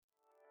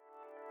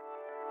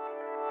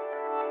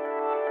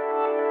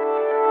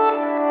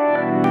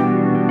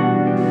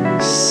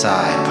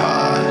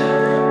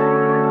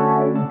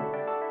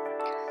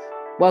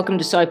Welcome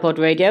to SciPod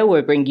Radio,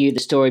 where we bring you the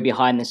story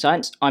behind the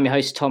science. I'm your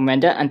host, Tom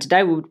Render, and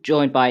today we're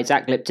joined by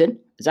Zach Lipton.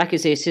 Zach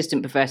is the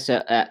Assistant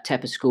Professor at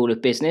Tepper School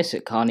of Business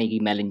at Carnegie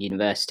Mellon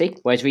University,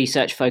 where his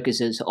research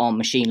focuses on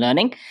machine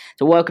learning.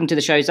 So welcome to the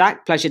show,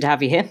 Zach. Pleasure to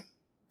have you here.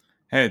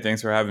 Hey,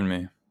 thanks for having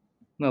me.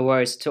 No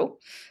worries at all.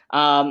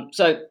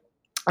 So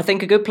I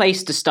think a good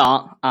place to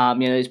start,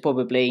 there's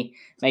probably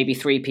maybe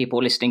 3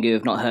 people listening who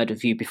have not heard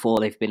of you before.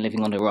 They've been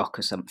living on a rock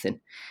or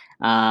something.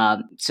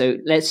 So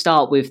let's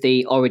start with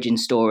the origin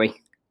story.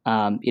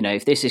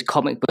 If this is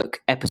comic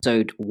book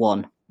episode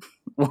 1,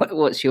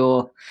 what's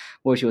your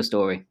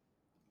story?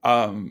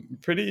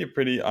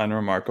 Pretty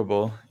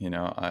unremarkable.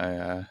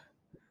 I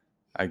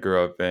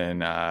grew up in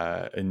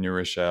New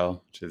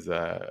Rochelle, which is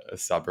a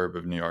suburb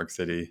of New York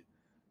City.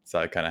 So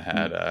I kind of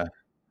had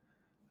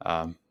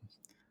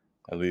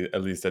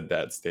at least at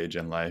that stage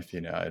in life,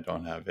 I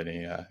don't have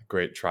any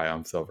great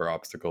triumphs over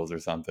obstacles or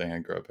something. I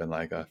grew up in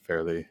like a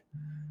fairly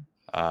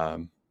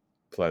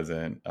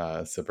pleasant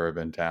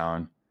suburban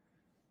town.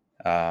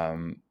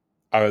 I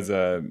was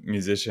a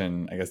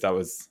musician. I guess that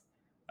was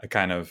I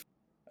kind of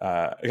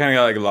got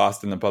like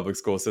lost in the public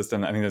school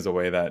system. I think there's a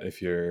way that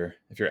if you're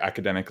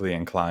academically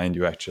inclined,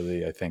 you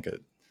actually, I think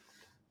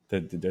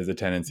there's a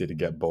tendency to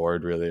get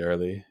bored really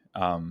early.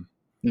 And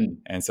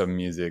so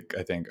music,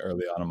 I think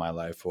early on in my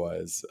life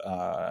was,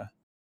 I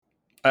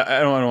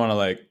don't want to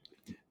like,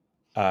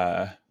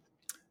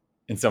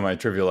 in some way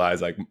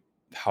trivialize like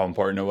how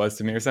important it was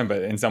to me or something,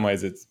 but in some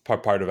ways it's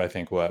part of, I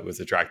think what was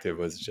attractive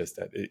was just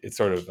that it's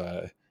sort of,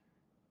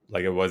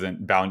 like it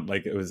wasn't bound,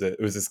 like it was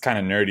this kind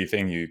of nerdy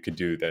thing you could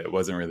do that it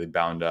wasn't really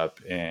bound up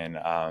in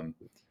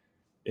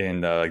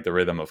the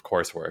rhythm of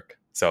coursework.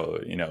 So,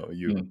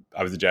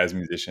 I was a jazz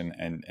musician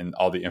and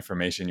all the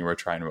information you were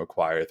trying to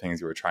acquire, things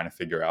you were trying to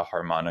figure out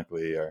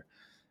harmonically, or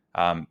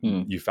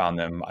you found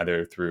them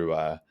either through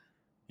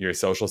your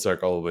social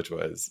circle, which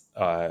was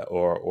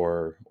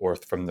or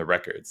from the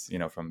records,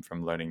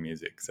 from learning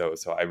music. So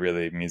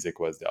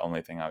music was the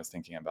only thing I was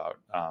thinking about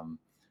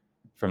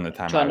from the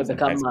time I was in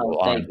high school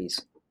on.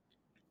 Davies.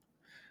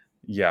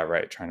 Yeah,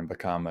 right. Trying to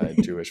become a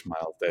Jewish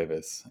Miles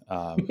Davis.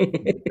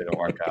 It didn't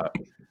work out.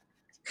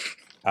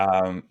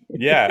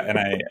 Yeah, and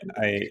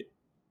I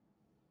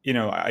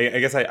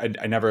guess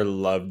I never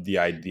loved the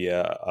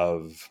idea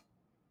of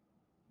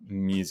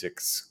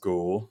music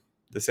school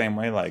the same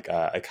way. Like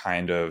I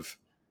kind of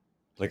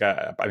like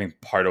I think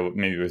part of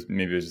maybe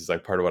it was just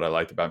like part of what I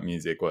liked about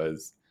music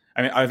was,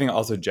 I think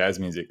also jazz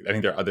music. I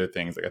think there are other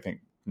things, like I think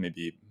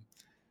maybe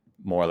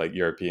more like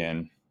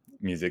European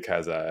music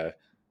has a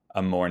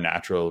more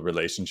natural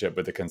relationship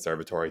with the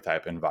conservatory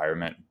type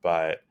environment.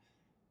 But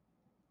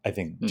I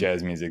think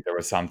jazz music, there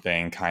was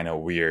something kind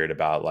of weird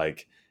about,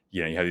 like,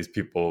 you have these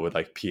people with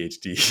like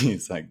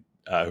PhDs, like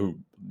who,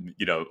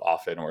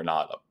 often were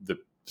not the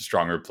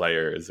stronger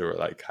players, who were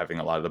like having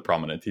a lot of the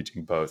prominent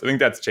teaching posts. I think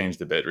that's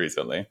changed a bit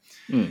recently.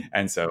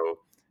 And so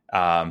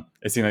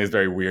it seemed like this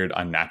very weird,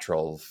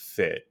 unnatural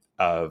fit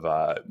of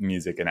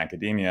music and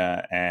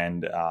academia.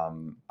 And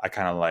I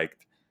kind of liked,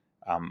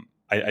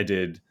 I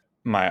did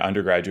my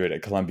undergraduate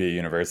at Columbia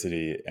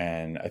University,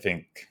 and I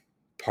think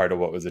part of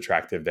what was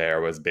attractive there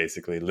was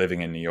basically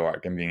living in New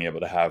York and being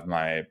able to have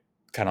my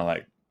kind of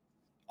like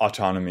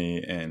autonomy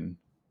in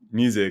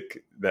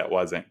music that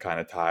wasn't kind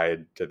of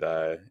tied to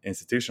the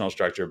institutional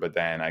structure. But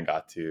then I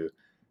got to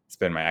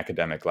spend my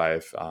academic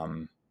life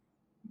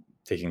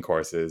taking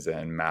courses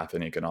in math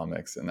and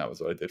economics, and that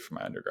was what I did for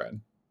my undergrad.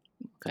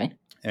 Okay.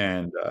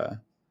 And so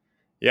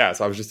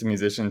I was just a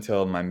musician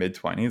until my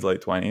mid-20s,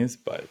 late 20s.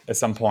 But at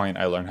some point,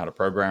 I learned how to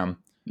program.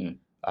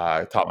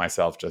 I taught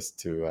myself just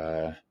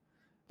to...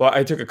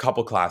 I took a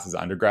couple classes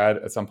undergrad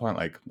at some point,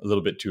 like a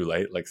little bit too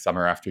late, like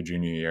summer after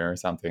junior year or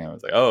something. I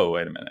was like, oh,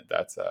 wait a minute.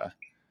 That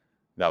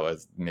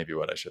was maybe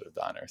what I should have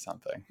done or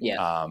something.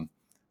 Yeah.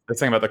 The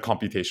thing about the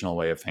computational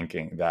way of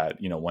thinking that,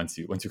 once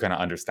you kind of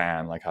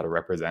understand like how to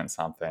represent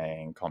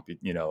something,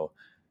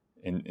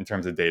 in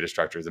terms of data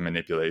structures and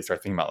manipulate,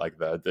 start thinking about like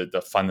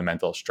the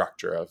fundamental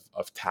structure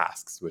of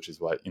tasks, which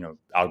is what,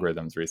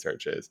 algorithms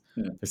research is.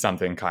 There's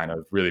something kind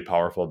of really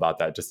powerful about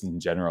that just in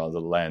general as a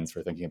lens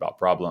for thinking about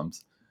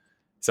problems.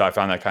 So I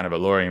found that kind of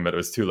alluring, but it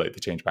was too late to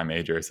change my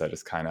major. So I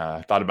just kind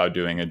of thought about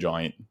doing a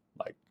joint,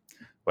 like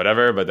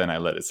whatever, but then I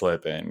let it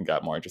slip and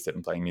got more interested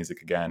in playing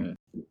music again.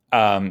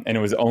 And it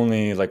was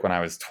only like when I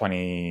was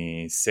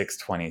 26,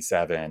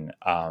 27,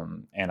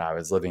 and I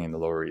was living in the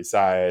Lower East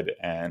Side,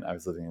 and I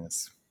was living in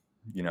this,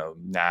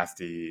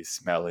 nasty,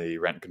 smelly,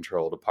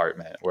 rent-controlled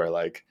apartment where,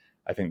 like,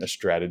 I think the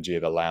strategy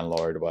of the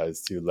landlord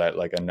was to let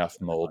like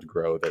enough mold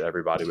grow that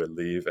everybody would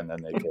leave, and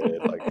then they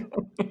could like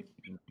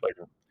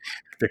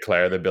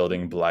declare the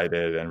building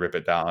blighted and rip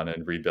it down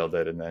and rebuild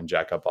it and then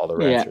jack up all the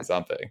rents or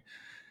something.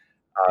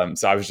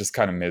 So I was just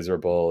kind of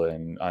miserable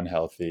and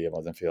unhealthy and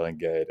wasn't feeling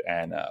good.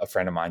 And a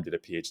friend of mine did a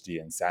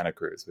PhD in Santa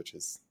Cruz, which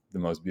is the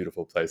most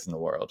beautiful place in the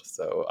world.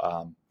 So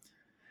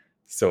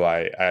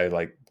I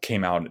like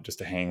came out just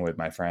to hang with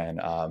my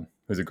friend,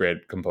 who's a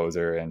great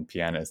composer and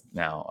pianist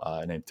now,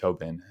 named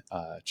Tobin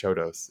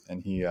Chodos.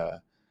 And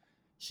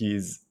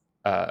he's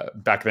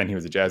back then he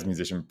was a jazz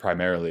musician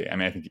primarily. I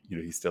mean, I think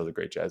he's still a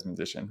great jazz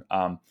musician.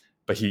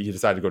 But he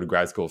decided to go to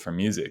grad school for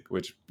music,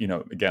 which,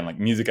 again, like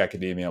music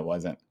academia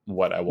wasn't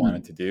what I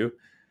wanted to do.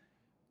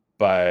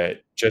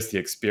 But just the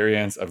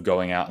experience of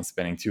going out and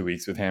spending 2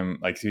 weeks with him,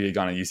 like he had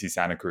gone to UC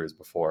Santa Cruz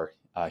before.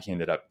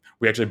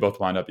 We actually both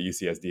wound up at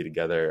UCSD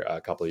together a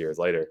couple of years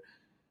later.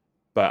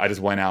 But I just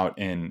went out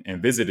and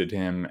visited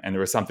him. And there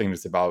was something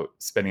just about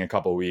spending a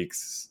couple of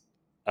weeks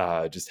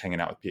just hanging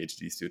out with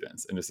PhD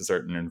students and just a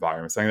certain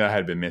environment, something that I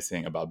had been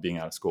missing about being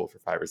out of school for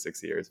 5 or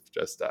 6 years,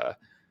 just a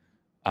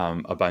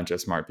bunch of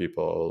smart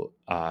people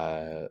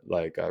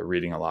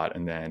reading a lot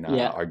and then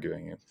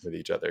arguing with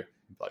each other,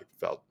 like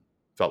felt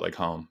like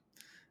home.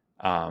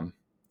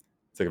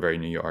 It's like a very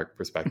New York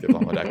perspective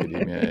on what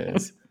academia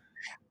is.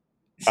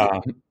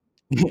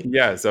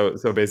 Yeah.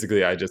 So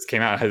basically I just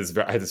came out,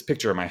 I had this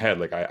picture in my head.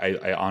 Like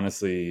I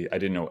honestly, I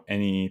didn't know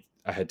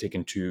I had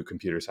taken 2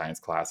 computer science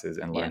classes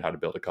and learned how to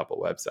build a couple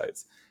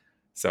websites.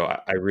 So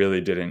I really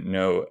didn't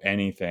know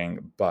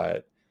anything,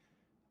 but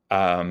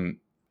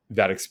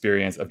that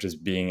experience of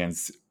just being in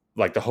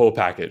like the whole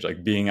package,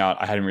 like being out,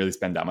 I hadn't really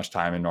spent that much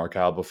time in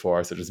NorCal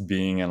before. So just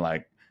being in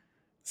like,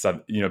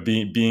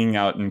 being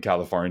out in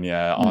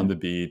California on the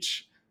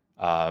beach,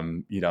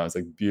 it's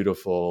like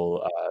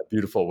beautiful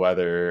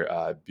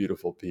weather,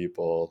 beautiful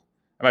people.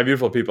 And by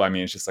beautiful people, I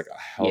mean, it's just like a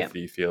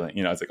healthy feeling,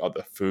 it's like, oh,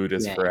 the food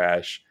is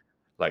fresh.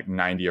 Like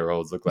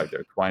 90-year-olds look like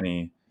they're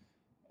 20.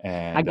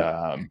 And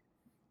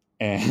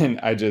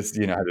I just,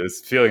 had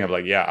this feeling of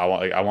like,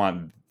 I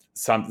want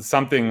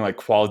something like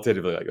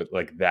qualitatively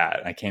like that.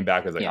 And I came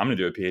back, I was like, I'm going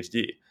to do a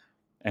PhD.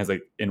 And I was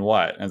like, in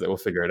what? And I was like, we'll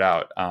figure it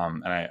out.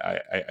 And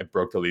I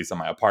broke the lease on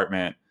my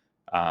apartment.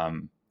 So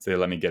they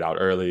let me get out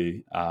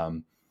early.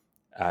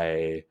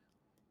 I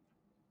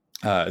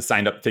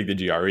signed up to take the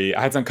GRE.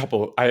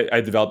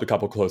 I developed a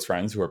couple close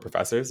friends who are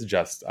professors,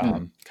 just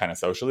kind of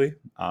socially.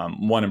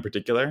 One in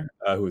particular,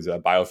 who's a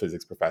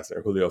biophysics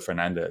professor, Julio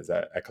Fernandez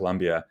at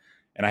Columbia.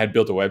 And I had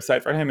built a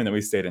website for him, and then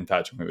we stayed in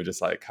touch, and we would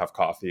just like have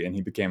coffee, and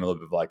he became a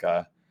little bit of like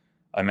a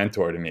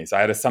mentor to me. So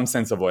I had some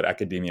sense of what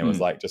academia was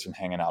like just from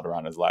hanging out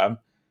around his lab.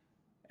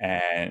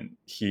 And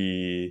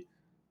we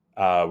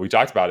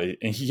talked about it,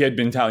 and he had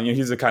been telling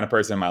he's the kind of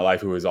person in my life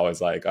who was always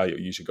like, oh,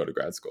 you should go to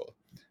grad school.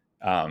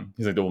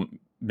 He's like,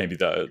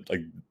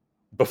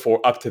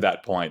 before up to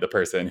that point,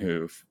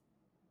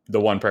 the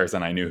one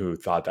person I knew who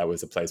thought that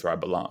was a place where I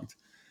belonged.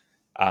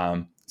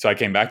 So I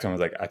came back to him, I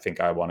was like, I think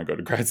I want to go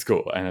to grad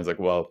school. And I was like,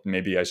 well,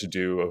 maybe I should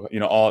do,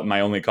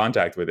 my only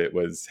contact with it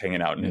was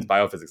hanging out in his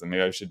biophysics, and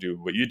maybe I should do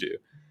what you do.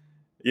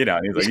 And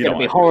he's like, you don't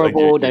want to be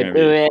horrible, don't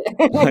do it.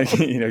 Like,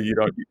 you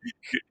don't,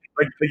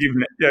 like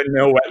you have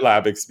no wet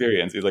lab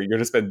experience. He's like, you're going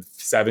to spend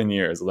 7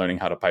 years learning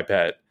how to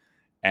pipette,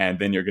 and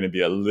then you're going to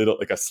be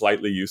a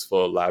slightly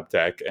useful lab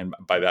tech. And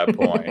by that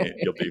point,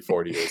 you'll be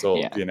 40 years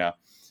old,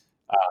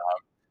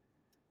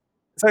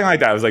 something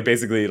like that. I was like,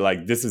 basically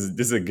like, this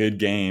is a good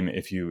game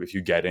if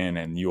you get in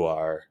and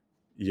you're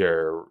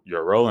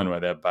rolling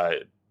with it,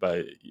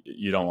 but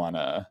you don't want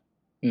to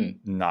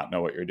not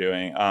know what you're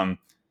doing.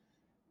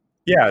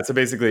 So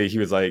basically he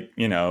was like,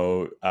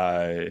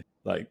 I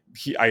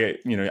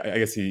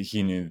guess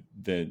he knew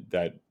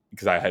that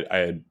because I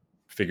had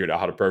figured out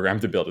how to program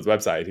to build his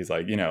website. He's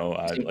like,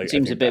 it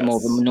seems a bit more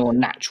of a more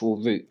natural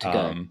route to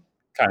go.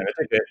 Kind of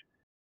a ticket.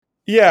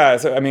 Yeah.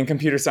 So, I mean,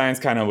 computer science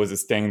kind of was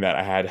this thing that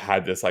I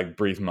had this like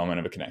brief moment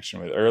of a connection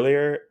with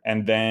earlier.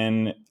 And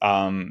then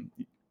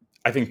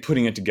I think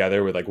putting it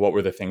together with like, what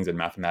were the things in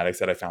mathematics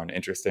that I found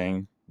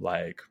interesting?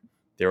 Like,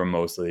 they were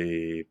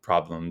mostly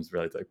problems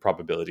related to like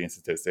probability and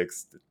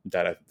statistics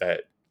that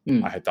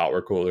I had thought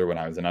were cooler when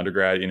I was an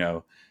undergrad,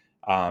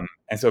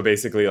 and so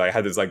basically like, I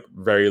had this like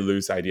very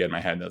loose idea in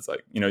my head that's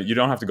like, you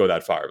don't have to go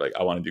that far. Like,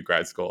 I want to do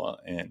grad school,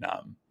 and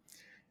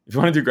if you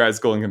want to do grad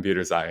school in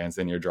computer science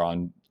and you're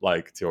drawn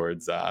like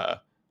towards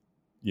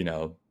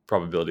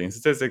probability and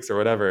statistics or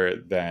whatever,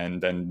 then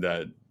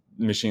the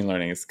machine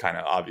learning is kind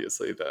of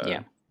obviously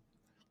the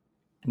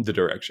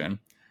direction.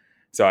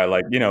 So I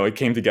like, it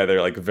came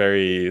together like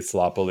very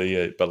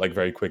sloppily, but like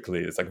very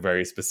quickly. It's like a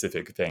very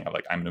specific thing of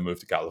like, I'm going to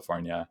move to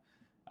California.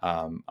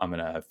 I'm going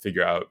to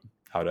figure out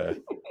how to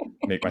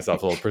make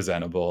myself a little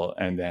presentable.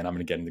 And then I'm going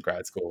to get into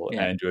grad school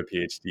and do a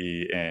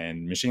PhD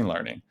in machine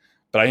learning.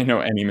 But I didn't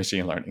know any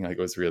machine learning. Like,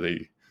 it was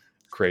really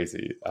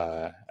crazy.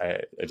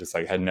 I just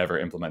like had never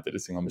implemented a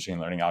single machine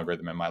learning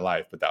algorithm in my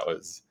life. But that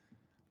was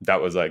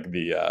like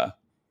the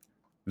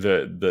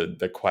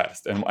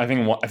quest. And I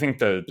think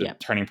the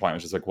turning point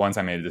was just like, once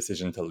I made a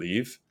decision to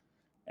leave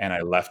and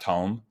I left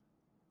home,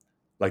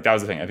 like that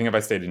was the thing. I think if I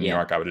stayed in New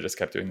York, I would have just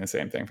kept doing the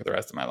same thing for the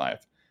rest of my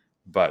life.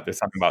 But there's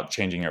something about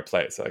changing your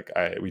place. Like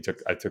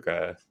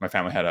my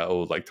family had an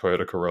old like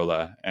Toyota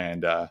Corolla,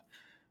 and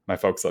my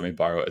folks let me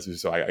borrow it.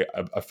 So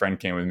a friend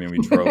came with me, and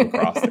we drove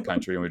across the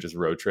country, and we just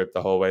road tripped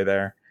the whole way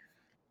there.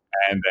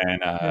 And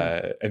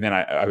then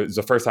I was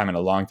the first time in a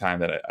long time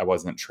that I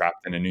wasn't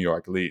trapped in a New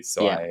York lease.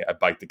 So I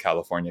biked the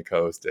California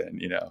coast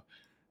and,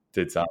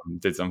 did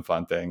some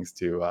fun things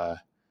to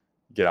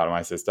get out of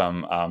my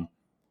system.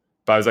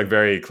 but I was like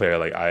very clear,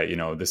 like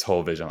this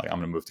whole vision, like I'm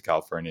gonna move to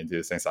California and do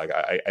this thing. So like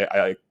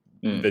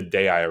the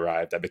day I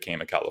arrived, I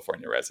became a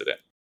California resident.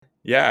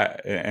 Yeah,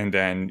 and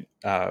then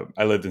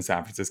I lived in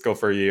San Francisco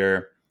for a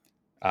year,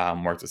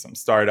 worked with some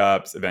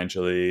startups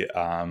eventually.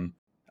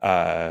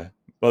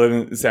 Well,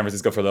 lived in San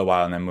Francisco for a little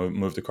while, and then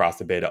moved across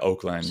the bay to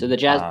Oakland. So the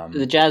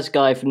jazz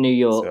guy from New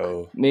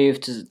York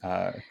moved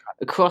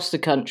across the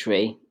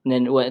country and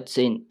then worked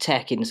in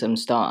tech in some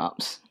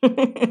startups by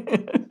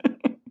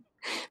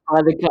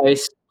the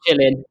coast,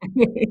 chilling.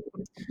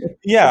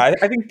 Yeah,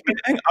 I think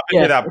up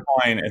until that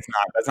point,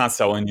 that's not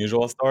so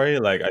unusual a story.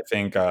 Like I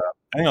think a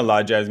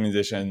lot of jazz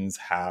musicians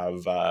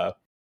have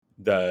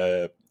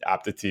the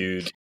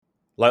aptitude.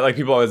 Like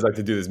people always like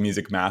to do this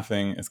music math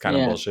thing. It's kind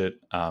of bullshit.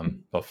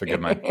 Well, forgive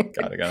my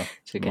God, I gotta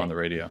I'm on the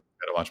radio.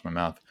 Gotta watch my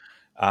mouth.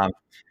 I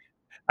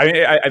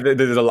mean,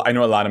 I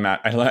know a lot of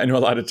I know a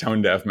lot of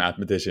tone deaf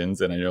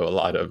mathematicians, and I know a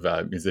lot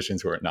of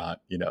musicians who are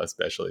not,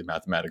 especially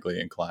mathematically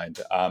inclined.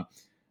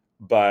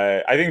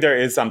 But I think there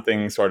is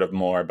something sort of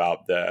more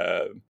about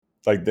that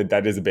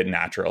is a bit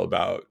natural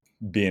about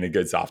being a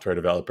good software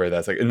developer.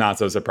 That's like not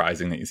so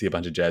surprising that you see a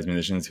bunch of jazz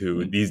musicians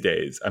who these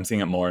days I'm seeing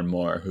it more and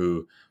more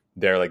who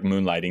their like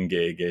moonlighting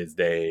gig is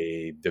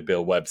they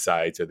build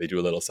websites or they do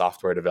a little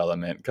software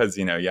development because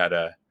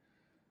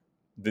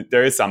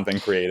there is something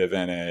creative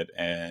in it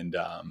and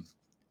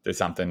there's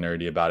something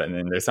nerdy about it, and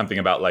then there's something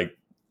about like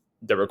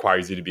that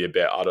requires you to be a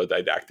bit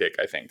autodidactic,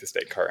 I think, to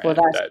stay current. Well,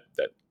 that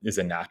is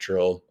a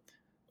natural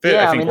fit.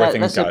 Yeah, I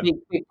think that's a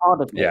big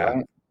part of it,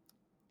 right?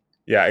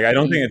 Yeah, I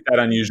don't think it's that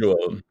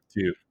unusual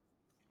to.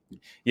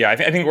 Yeah, I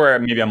think where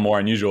maybe I'm more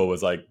unusual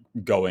was like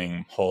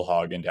going whole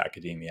hog into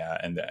academia,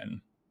 and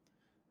then,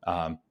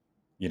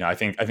 I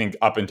think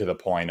up into the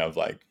point of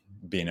like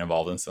being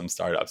involved in some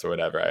startups or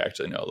whatever, I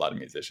actually know a lot of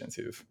musicians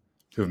who've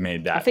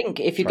made that. I think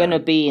if you're going to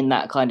be in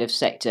that kind of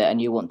sector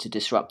and you want to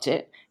disrupt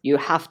it, you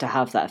have to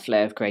have that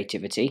flair of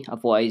creativity.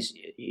 Otherwise,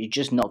 you're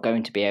just not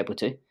going to be able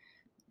to.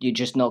 You're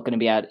just not going to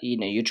be able,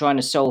 you're trying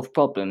to solve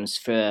problems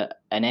for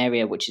an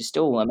area which is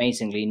still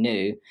amazingly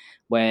new,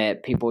 where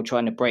people are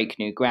trying to break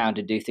new ground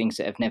and do things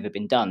that have never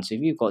been done. So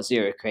if you've got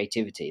zero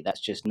creativity,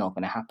 that's just not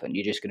going to happen.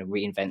 You're just going to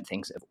reinvent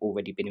things that have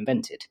already been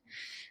invented.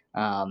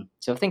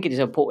 So I think it is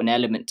an important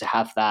element to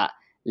have that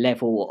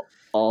level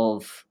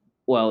of,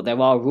 well, there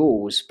are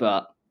rules,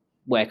 but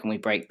where can we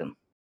break them?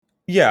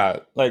 Yeah,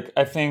 like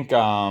I think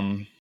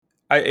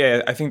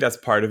I think that's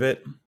part of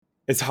it.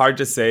 It's hard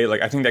to say.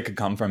 Like I think that could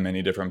come from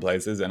many different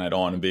places, and I don't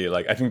want to be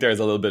like. I think there's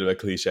a little bit of a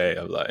cliche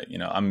of like,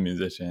 I'm a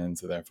musician,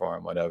 so therefore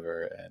I'm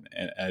whatever,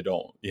 and I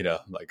don't,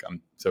 like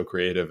I'm so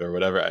creative or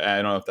whatever.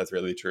 I don't know if that's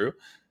really true,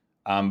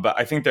 but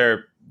I think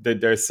there's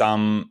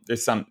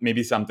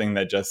maybe something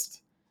that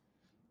just,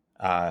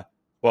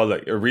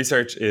 like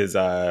research is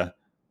a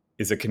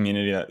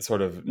community that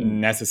sort of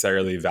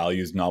necessarily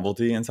values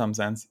novelty in some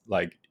sense.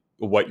 Like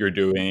what you're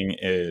doing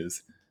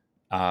is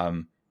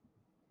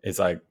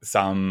like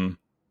some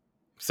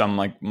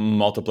like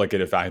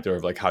multiplicative factor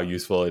of like how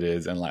useful it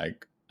is and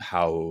like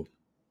how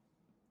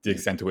the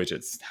extent to which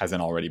it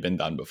hasn't already been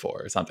done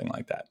before or something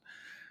like that.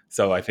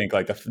 So I think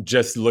like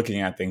just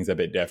looking at things a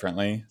bit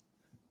differently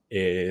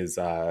is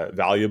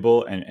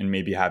valuable, and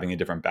maybe having a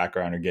different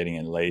background or getting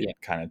in late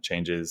kind of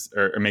changes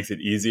or makes it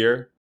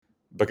easier,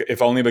 but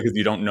if only because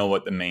you don't know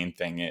what the main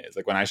thing is.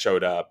 Like when I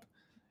showed up,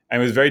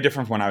 and it was very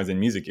different from when I was in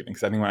music, even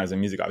because I think when I was in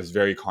music I was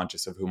very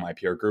conscious of who my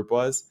peer group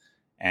was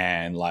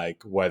and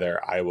like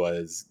whether I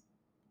was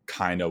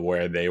kind of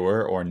where they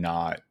were or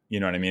not, you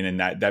know what I mean? And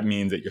that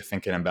means that you're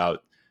thinking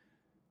about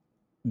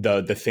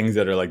the things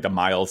that are like the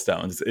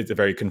milestones. It's a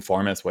very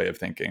conformist way of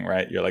thinking,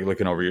 right? You're like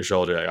looking over your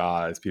shoulder,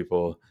 like, it's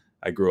people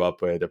I grew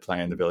up with, they're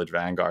playing the Village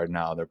Vanguard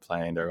now, they're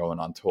going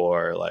on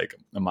tour. Like,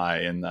 am I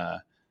in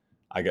the,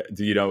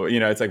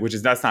 it's like,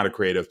 that's not a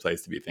creative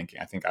place to be thinking.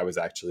 I think I was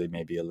actually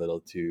maybe a little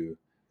too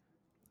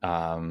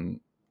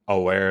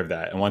aware of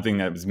that. And one thing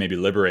that was maybe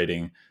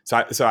liberating,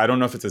 so I don't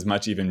know if it's as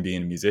much even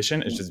being a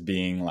musician, it's just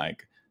being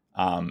like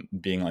an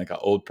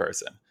old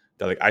person.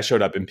 That like I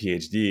showed up in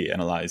PhD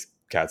and a lot of these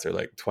cats are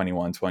like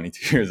 21,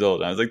 22 years old.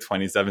 And I was like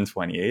 27,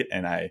 28,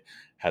 and I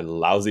had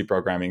lousy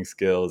programming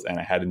skills and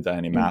I hadn't done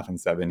any math in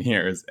 7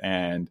 years,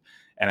 and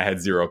I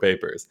had 0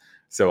 papers.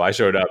 So I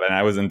showed up and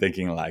I wasn't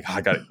thinking like,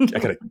 I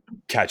gotta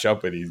catch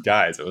up with these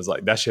guys. It was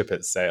like that ship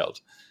had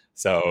sailed.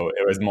 So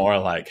it was more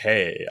like,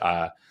 hey,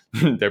 I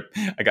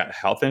got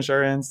health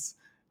insurance.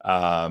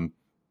 They're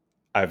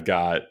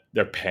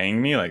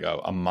paying me like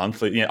a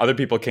monthly, other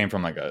people came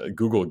from like a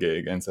Google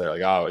gig and so they're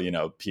like, oh,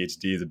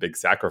 PhD is a big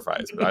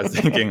sacrifice. But I was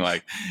thinking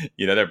like,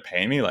 they're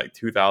paying me like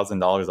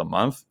 $2,000 a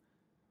month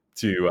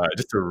to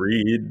just to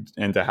read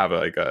and to have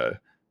like a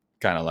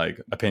kind of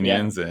like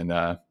opinions and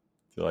to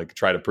like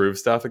try to prove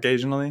stuff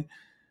occasionally.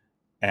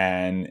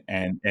 And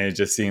it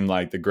just seemed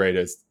like the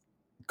greatest,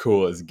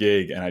 coolest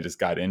gig. And I just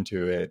got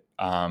into it.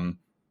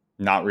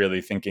 Not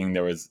really thinking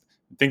like,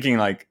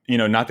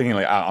 not thinking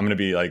like, oh, I'm going to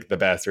be like the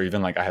best, or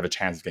even like I have a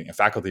chance of getting a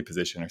faculty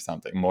position or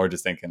something. More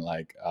just thinking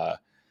like,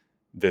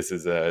 this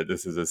is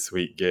a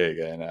sweet gig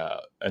and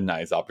a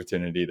nice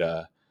opportunity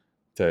to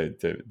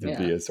to Yeah,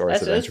 be a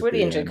source of that's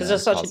really entropy interesting and because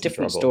that's such a cause some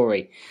different trouble.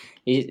 story.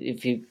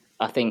 If you,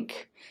 I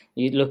think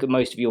you look at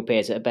most of your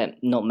peers, I bet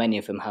not many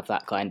of them have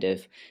that kind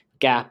of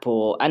gap.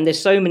 And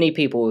there's so many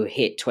people who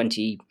hit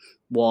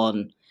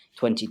 21,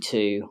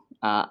 22,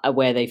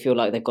 where they feel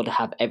like they've got to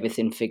have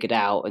everything figured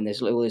out, and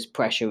there's all this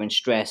pressure and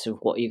stress of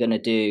what you're going to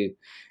do.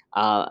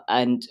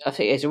 And I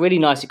think it's a really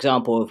nice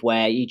example of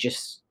where you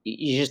just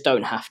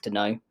don't have to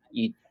know.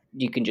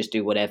 You can just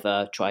do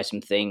whatever, try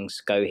some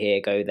things, go here,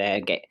 go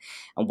there,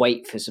 and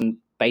wait for some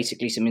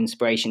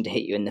inspiration to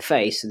hit you in the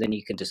face, and then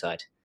you can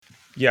decide.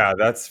 Yeah,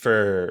 that's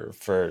for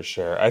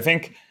sure. I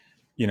think,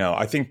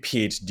 I think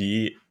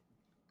PhD.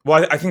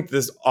 Well, I think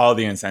this all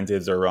the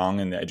incentives are wrong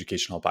in the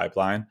educational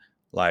pipeline.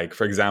 Like,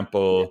 for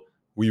Yeah, example,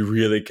 we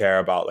really care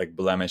about like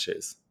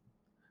blemishes,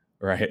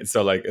 right?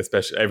 So like,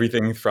 especially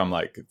everything from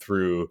like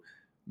through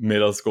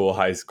middle school,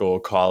 high school,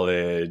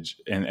 college,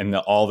 and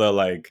all the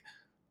like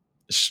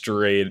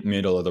straight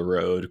middle of the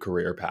road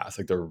career paths,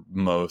 like the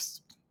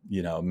most,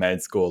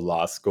 med school,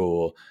 law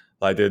school,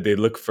 like they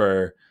look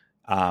for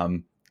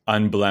um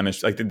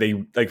unblemished, like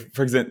they, like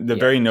for example, the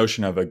yeah, very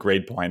notion of a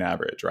grade point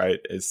average, right,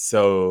 is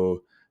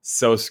so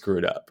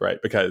screwed up, right?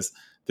 Because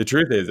the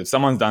truth is, if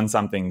someone's done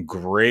something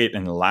great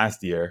in the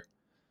last year,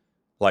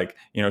 like,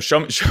 show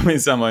me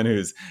someone who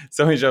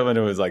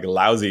was like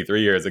lousy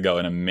 3 years ago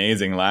and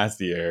amazing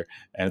last year,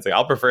 and it's like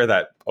I'll prefer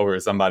that over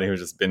somebody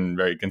who's just been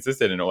very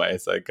consistent in a way.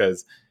 It's like,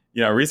 because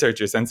research,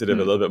 you're sensitive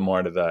a mm, little bit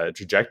more to the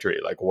trajectory,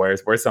 like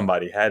where's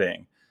somebody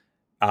heading,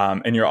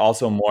 and you're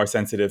also more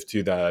sensitive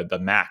to the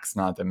max,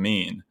 not the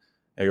mean.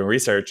 Like in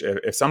research,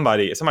 if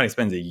somebody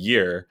spends a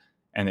year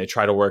and they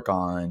try to work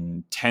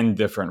on 10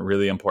 different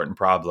really important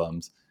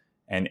problems,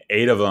 and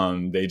 8 of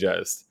them they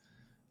just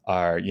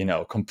are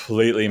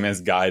completely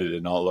misguided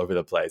and all over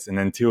the place, and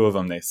then 2 of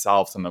them they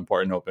solve some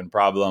important open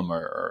problem,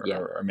 yeah,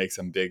 or make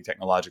some big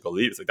technological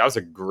leaps, like that was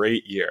a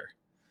great year,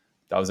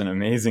 that was an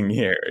amazing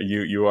year,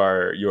 you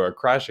are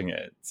crushing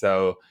it.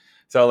 So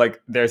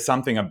like there's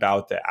something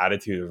about the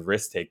attitude of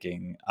risk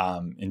taking,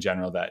 in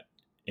general, that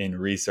in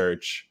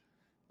research,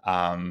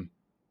 um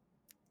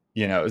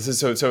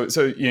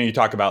so you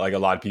talk about like a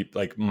lot of people,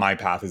 like my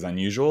path is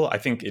unusual. I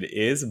think it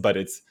is, but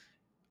it's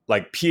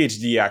like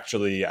PhD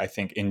actually, I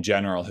think in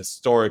general,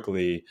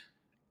 historically,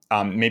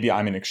 maybe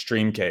I'm an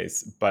extreme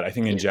case, but I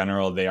think in yeah,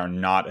 general they are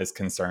not as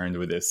concerned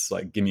with this,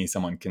 like give me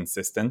someone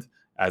consistent,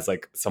 as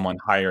like someone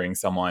hiring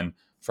someone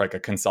for like a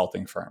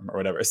consulting firm or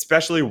whatever,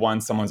 especially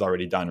once someone's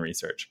already done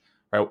research,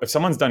 right? If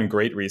someone's done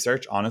great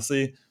research,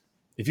 honestly,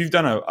 if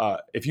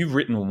you've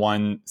written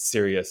one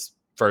serious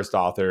first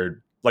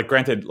authored, like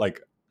granted,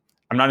 like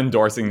I'm not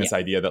endorsing yeah, this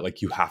idea that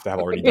like you have to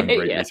have already done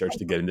great yeah, research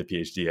to get into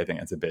PhD. I think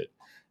that's a bit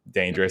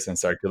dangerous and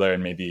circular,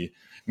 and maybe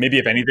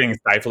if anything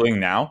stifling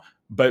now.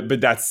 But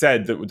that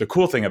said, the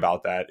cool thing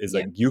about that is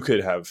yeah, like you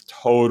could have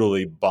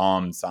totally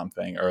bombed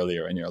something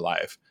earlier in your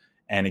life,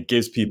 and it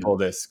gives mm, people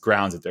this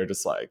grounds that they're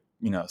just like,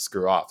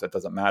 screw off, that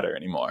doesn't matter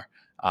anymore.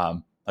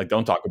 Like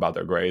don't talk about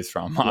their grades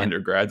from yeah,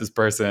 undergrad. This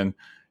person,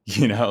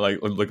 like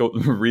look,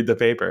 read the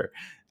paper.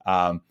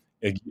 Um,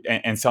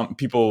 and some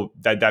people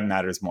that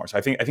matters more. So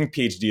I think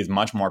PhD is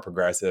much more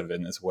progressive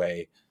in this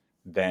way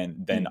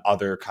than mm,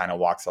 other kind of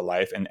walks of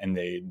life, and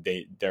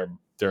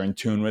they're in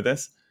tune with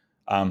this.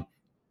 Um,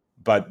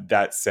 but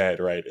that said,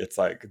 right, it's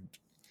like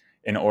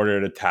in order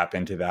to tap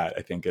into that,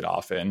 I think it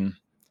often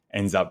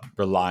ends up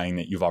relying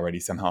that you've already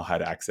somehow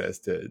had access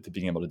to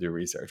being able to do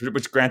research.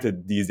 Which,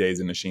 granted, these days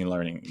in machine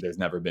learning, there's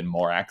never been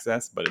more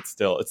access, but it's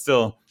still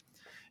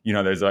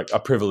there's like a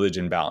privilege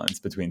imbalance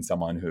between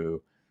someone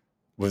who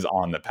was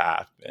on the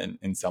path,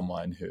 and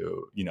someone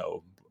who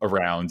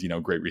around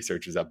great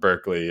researchers at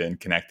Berkeley and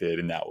connected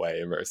in that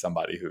way, versus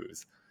somebody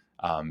who's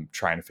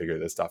trying to figure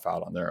this stuff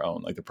out on their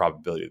own. Like the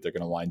probability that they're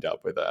going to wind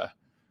up with a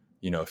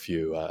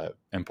few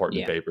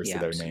important yeah, papers to yeah,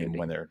 their name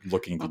when absolutely. they're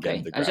looking to get Okay,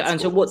 into and grad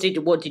so school is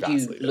what did you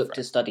vastly look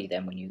to different. study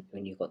then when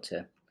you got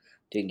to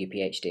doing your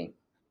PhD?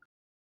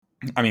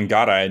 I mean,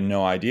 God, I had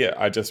no idea.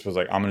 I just was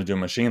like, I'm going to do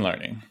machine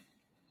learning.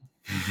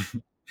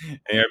 And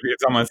if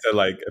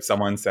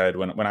someone said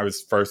when I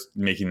was first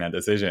making that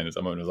decision,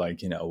 someone was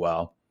like,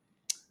 well,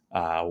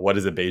 what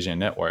is a Bayesian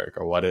network,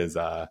 or what is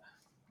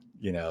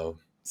you know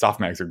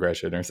softmax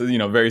regression, or so,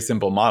 very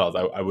simple models,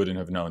 I wouldn't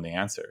have known the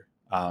answer.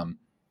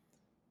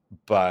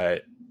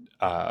 But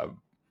uh,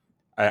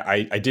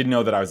 I did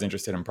know that I was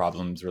interested in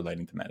problems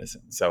relating to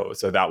medicine. So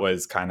that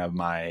was kind of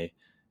my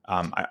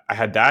I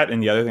had that,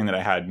 and the other thing that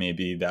I had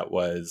maybe that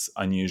was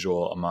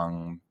unusual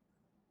among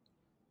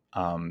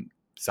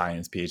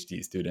science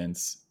PhD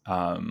students,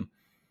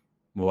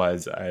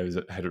 was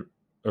had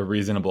a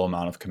reasonable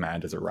amount of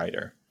command as a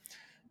writer.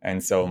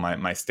 And so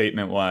my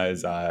statement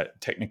was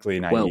technically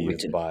Well naive,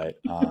 written.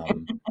 but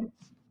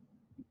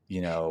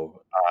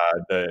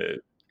the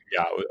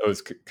yeah, it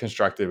was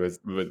constructed with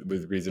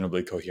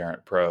reasonably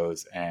coherent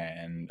prose,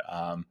 and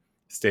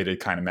stated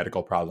kind of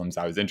medical problems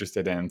I was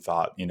interested in.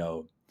 Thought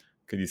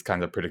could these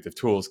kinds of predictive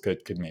tools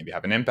could maybe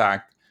have an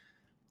impact,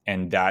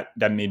 and that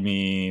made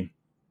me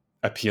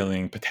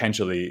appealing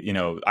potentially.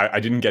 I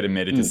didn't get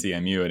admitted to Mm,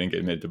 CMU, I didn't get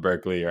admitted to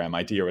Berkeley or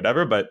MIT or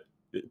whatever, but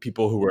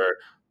people who were,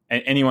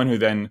 and anyone who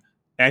then,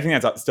 and I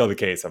think that's still the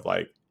case of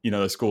like,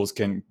 the schools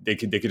they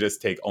could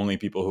just take only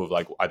people who've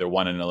like either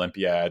won an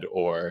Olympiad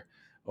or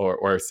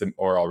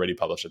already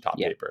published a top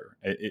Yeah. paper.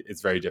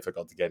 It's very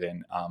difficult to get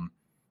in.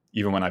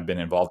 Even when I've been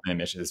involved in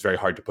admissions, it's very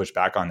hard to push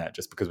back on that,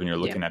 just because when you're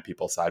looking at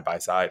people side by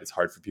side, it's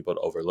hard for people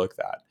to overlook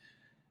that.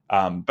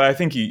 But I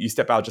think you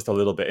step out just a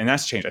little bit, and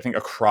that's changed. I think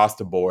across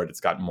the board, it's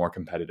gotten more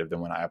competitive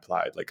than when I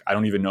applied. Like, I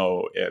don't even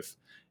know if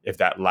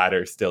that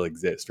ladder still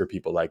exists for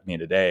people like me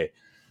today,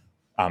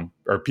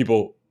 or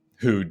people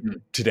who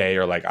today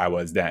are like I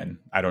was then.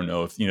 I don't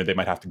know if, they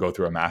might have to go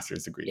through a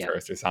master's degree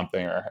first or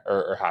something,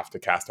 or have to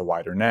cast a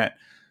wider net.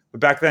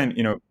 But back then,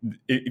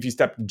 if you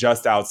step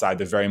just outside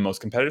the very most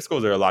competitive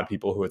schools, there are a lot of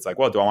people who it's like,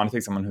 well, do I want to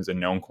take someone who's a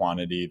known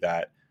quantity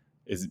that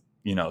is,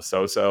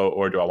 so-so,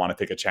 or do I want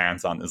to take a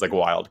chance on this like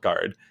wild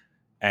card?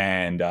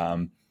 And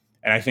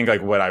I think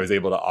like what I was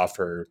able to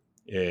offer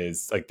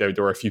is like there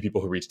were a few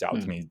people who reached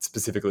out to me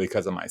specifically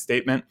because of my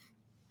statement.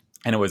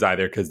 And it was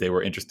either because they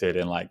were interested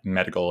in like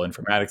medical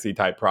informatics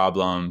type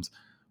problems,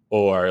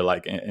 or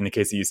like in the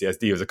case of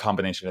UCSD, it was a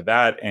combination of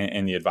that.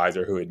 And the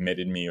advisor who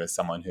admitted me was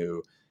someone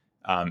who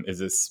is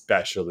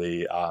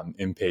especially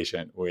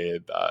impatient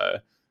with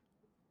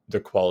the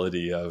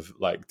quality of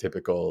like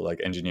typical like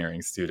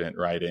engineering student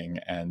writing.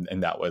 And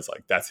that was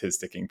like, that's his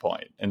sticking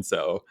point. And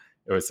so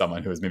it was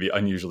someone who was maybe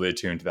unusually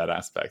attuned to that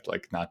aspect,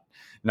 like not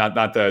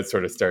the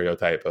sort of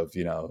stereotype of,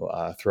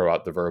 throw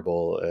out the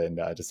verbal and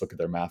just look at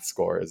their math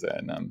scores.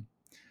 And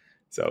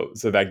so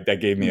that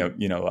gave me a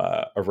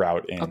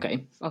route in.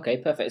 Okay,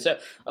 perfect. So,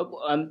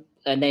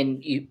 and then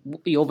you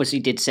obviously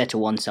did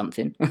settle on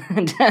something,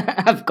 and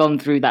I've gone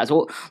through that.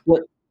 So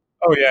what?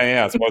 Oh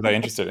yeah. So what was I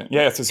interested in?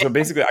 Yeah. So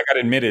basically, I got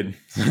admitted.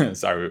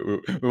 Sorry,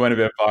 we went a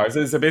bit far.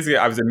 So basically,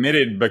 I was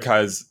admitted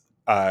because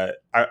I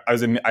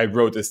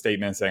wrote this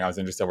statement saying I was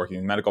interested in working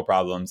in medical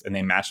problems, and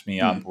they matched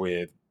me up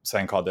with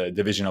something called the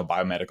Division of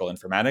Biomedical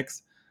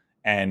Informatics.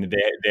 And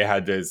they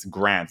had this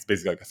grants,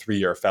 basically like a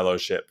 3-year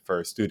fellowship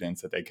for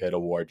students that they could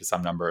award to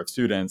some number of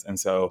students. And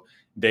so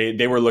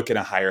they were looking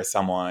to hire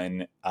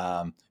someone.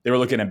 They were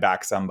looking to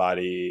back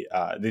somebody.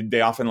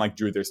 They often like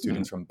drew their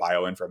students from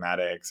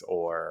bioinformatics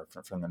or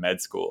from the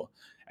med school.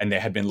 And they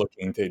had been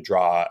looking to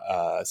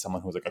draw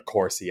someone who was like a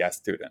core CS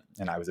student.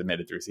 And I was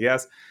admitted through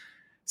CS.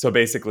 So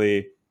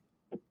basically,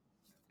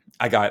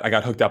 I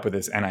got hooked up with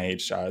this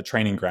NIH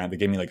training grant that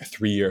gave me like a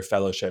 3-year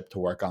fellowship to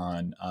work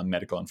on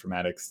medical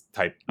informatics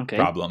type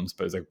problems,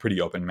 but it was like a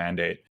pretty open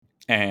mandate.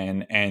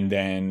 And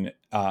then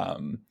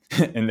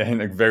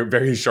like very,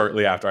 very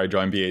shortly after I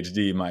joined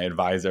PhD, my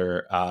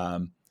advisor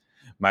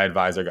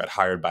got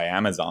hired by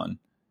Amazon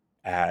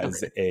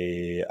as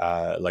a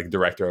like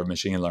director of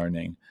machine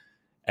learning.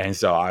 And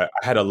so I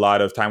had a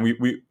lot of time.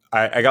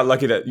 I got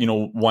lucky that,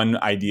 one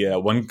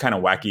kind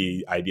of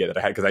wacky idea that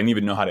I had, because I didn't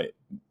even know how to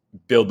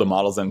build the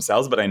models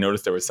themselves, but I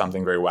noticed there was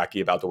something very wacky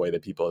about the way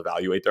that people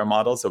evaluate their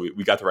models. So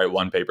we got to write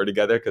one paper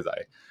together, because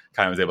I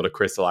kind of was able to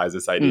crystallize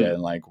this idea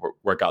and like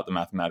work out the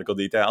mathematical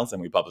details,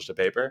 and we published a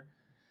paper.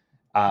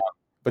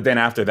 But then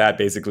after that,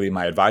 basically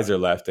my advisor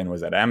left and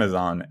was at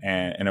Amazon,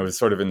 and it was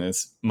sort of in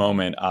this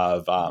moment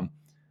of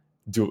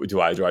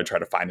do I try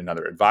to find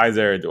another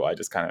advisor? Do I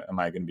just am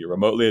I going to be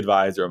remotely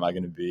advised, or am I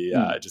going to be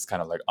just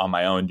kind of like on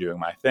my own doing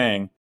my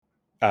thing?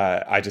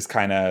 I just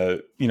kind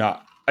of,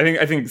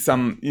 I think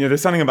some,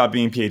 there's something about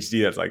being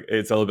PhD that's like,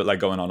 it's a little bit like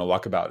going on a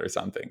walkabout or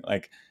something.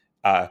 Like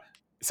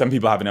some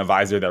people have an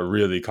advisor that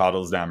really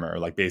coddles them, or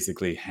like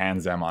basically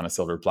hands them on a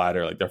silver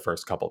platter, like their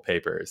first couple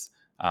papers.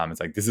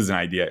 It's like, this is an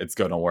idea. It's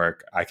going to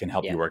work. I can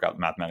help you work out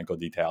the mathematical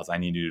details. I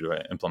need you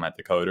to implement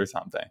the code or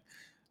something.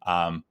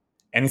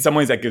 And in some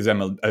ways that gives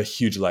them a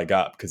huge leg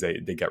up, because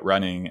they get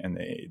running, and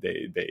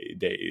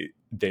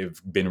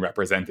they've been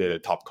represented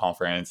at top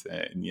conference,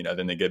 and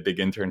then they get a big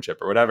internship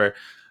or whatever.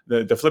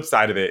 The flip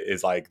side of it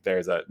is like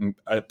there's a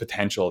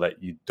potential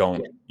that you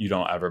don't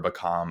ever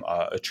become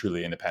a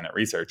truly independent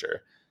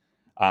researcher.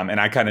 And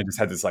I kind of just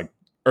had this like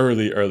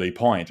early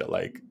point at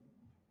like,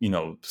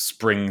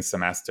 spring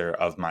semester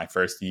of my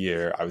first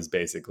year, I was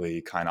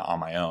basically kind of on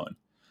my own.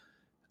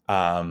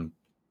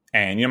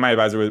 And, my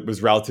advisor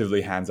was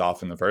relatively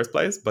hands-off in the first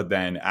place. But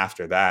then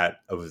after that,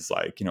 it was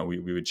like, we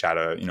would chat,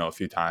 a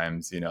few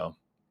times,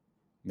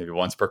 maybe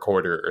once per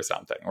quarter or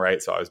something,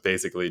 right? So I was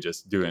basically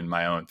just doing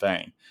my own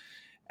thing.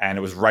 And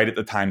it was right at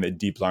the time that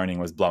deep learning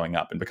was blowing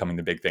up and becoming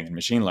the big thing in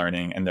machine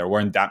learning. And there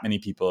weren't that many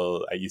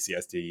people at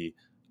UCSD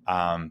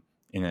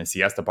in the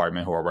CS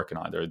department who were working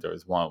on it. There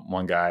was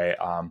one guy.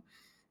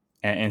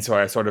 And so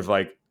I sort of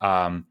like...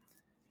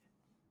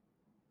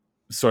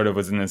 sort of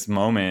was in this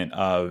moment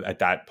of, at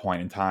that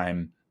point in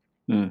time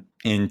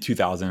in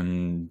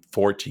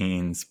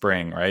 2014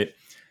 spring, right,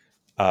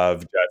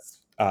 of just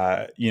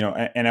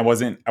and I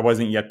wasn't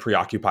yet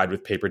preoccupied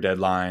with paper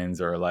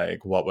deadlines, or like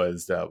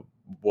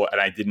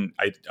and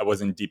I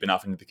wasn't deep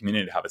enough into the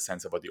community to have a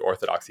sense of what the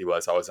orthodoxy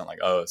was. So I wasn't like,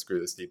 oh, screw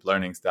this deep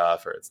learning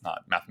stuff, or it's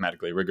not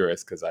mathematically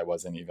rigorous, because I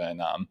wasn't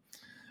even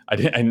I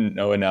didn't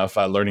know enough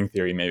learning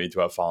theory maybe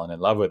to have fallen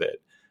in love with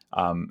it,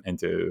 and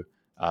to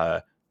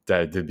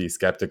to be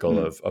skeptical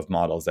of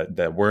models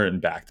that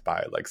weren't backed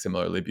by like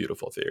similarly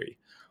beautiful theory.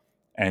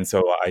 And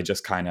so I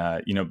just kind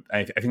of,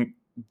 I think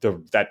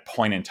that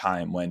point in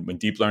time when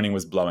deep learning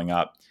was blowing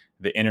up,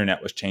 the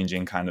internet was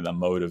changing kind of the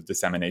mode of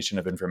dissemination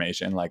of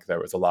information. Like there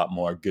was a lot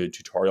more good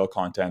tutorial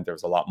content. There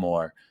was a lot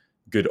more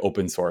good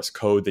open source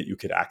code that you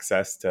could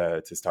access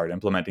to start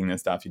implementing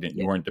this stuff.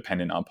 You weren't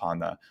dependent upon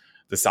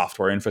the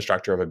software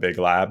infrastructure of a big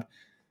lab.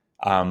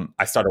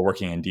 I started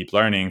working in deep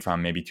learning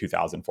from maybe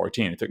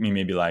 2014. It took me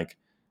maybe like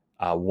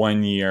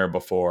 1 year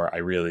before I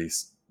really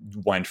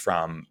went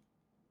from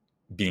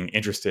being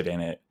interested in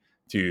it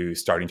to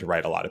starting to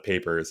write a lot of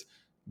papers.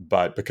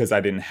 But because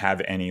I didn't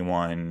have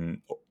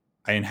anyone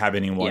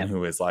who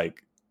was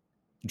like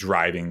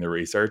driving the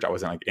research, I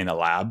wasn't like in a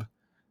lab.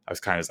 I was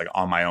kind of just like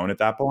on my own at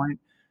that point.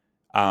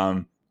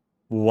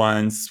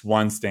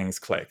 Once things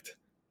clicked,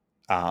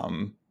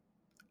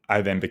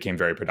 I then became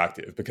very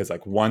productive because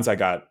like once I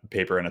got a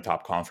paper in a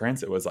top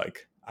conference, it was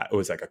like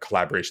a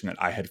collaboration that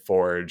I had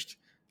forged.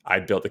 I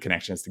built the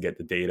connections to get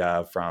the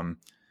data from,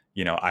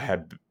 I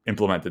had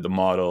implemented the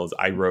models.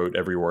 I wrote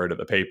every word of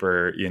the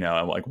paper,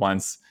 and like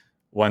once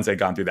I'd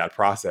gone through that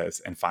process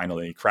and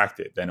finally cracked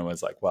it, then it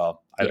was like,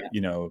 well,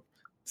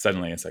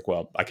 suddenly it's like,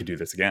 well, I could do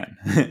this again.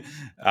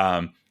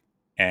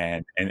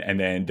 And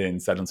then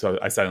suddenly, so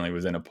I suddenly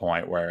was in a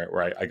point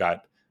where I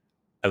got,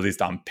 at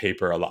least on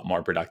paper, a lot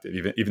more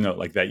productive, even though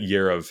like that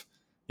year of,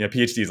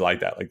 PhDs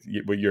like that, like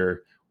when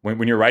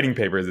you're writing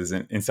papers is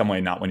in some way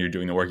not when you're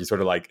doing the work. You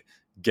sort of like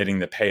getting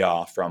the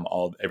payoff from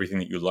everything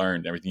that you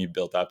learned, everything you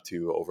built up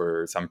to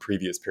over some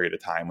previous period of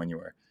time when you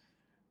were,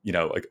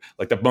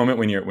 like the moment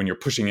when you're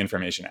pushing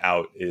information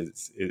out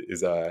is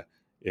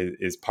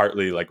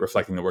partly like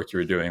reflecting the work you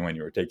were doing when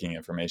you were taking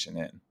information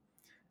in.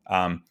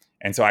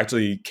 And so I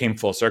actually came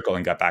full circle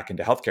and got back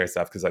into healthcare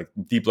stuff because like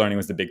deep learning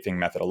was the big thing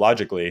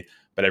methodologically,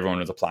 but everyone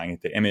was applying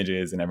it to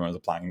images and everyone was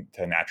applying it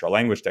to natural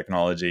language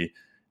technology.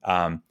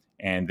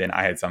 And then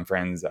I had some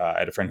friends. I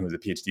had a friend who was a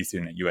PhD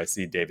student at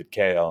USC, David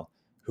Kale,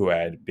 who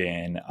had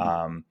been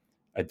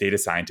a data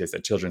scientist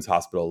at Children's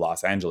Hospital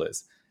Los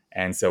Angeles.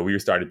 And so we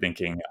started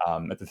thinking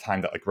at the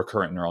time that like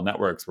recurrent neural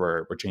networks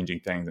were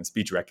changing things in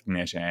speech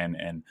recognition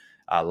and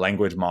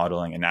language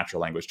modeling and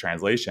natural language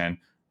translation.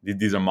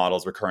 These are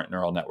models, recurrent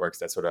neural networks,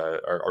 that sort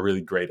of are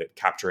really great at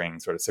capturing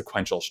sort of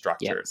sequential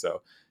structure. Yeah.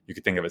 So you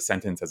could think of a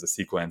sentence as a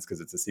sequence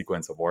because it's a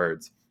sequence of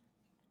words.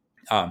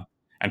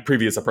 And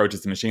previous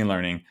approaches to machine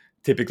learning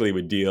typically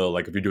would deal,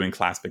 like if you're doing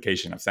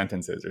classification of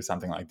sentences or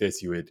something like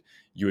this, you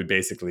would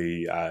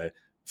basically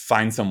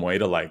find some way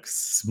to like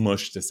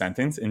smush the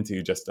sentence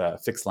into just a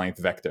fixed length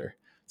vector.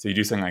 So you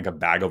do something like a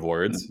bag of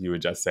words. You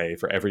would just say,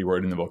 for every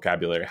word in the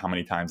vocabulary, how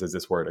many times does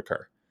this word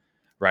occur?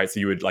 Right.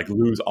 So you would like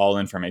lose all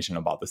information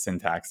about the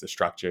syntax, the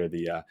structure,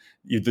 the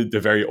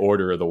very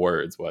order of the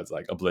words was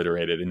like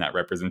obliterated in that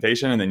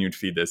representation. And then you'd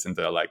feed this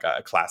into like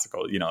a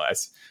classical,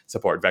 as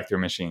support vector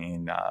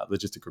machine,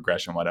 logistic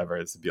regression, whatever.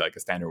 This would be like a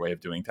standard way of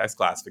doing text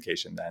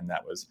classification. Then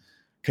that was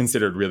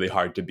considered really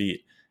hard to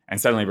beat. And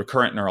suddenly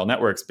recurrent neural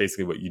networks,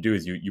 basically what you do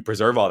is you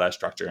preserve all that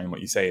structure. And what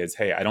you say is,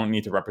 hey, I don't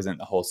need to represent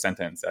the whole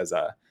sentence as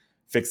a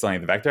fixed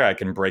length vector. I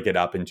can break it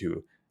up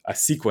into a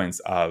sequence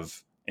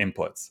of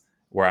inputs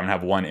where I'm gonna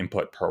have one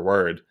input per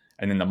word.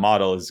 And then the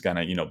model is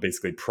gonna,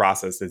 basically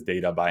process this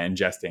data by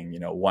ingesting,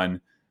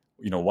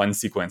 one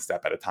sequence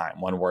step at a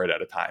time, one word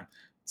at a time.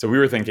 So we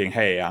were thinking,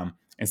 hey,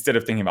 instead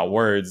of thinking about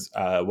words,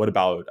 what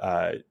about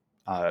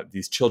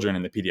these children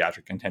in the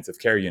pediatric intensive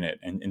care unit?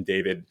 And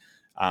David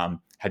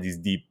had these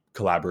deep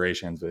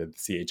collaborations with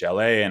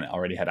CHLA and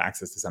already had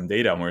access to some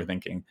data. And we were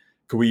thinking,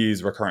 could we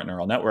use recurrent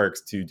neural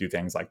networks to do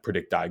things like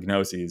predict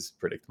diagnoses,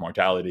 predict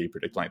mortality,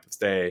 predict length of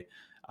stay?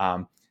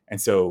 And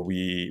so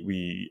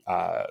we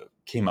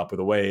came up with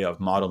a way of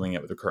modeling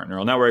it with recurrent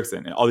neural networks,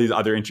 and all these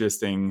other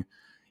interesting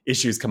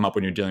issues come up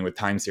when you're dealing with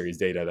time series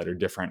data that are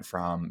different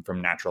from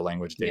natural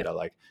language data. Yeah.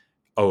 Like,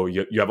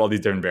 you have all these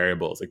different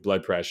variables like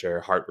blood pressure,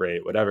 heart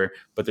rate, whatever,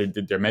 but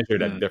they're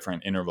measured at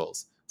different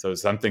intervals. So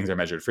some things are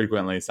measured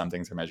frequently, some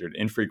things are measured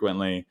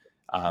infrequently.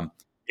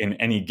 In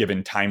any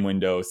given time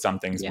window, some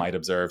things might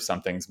observe,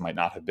 some things might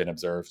not have been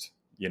observed,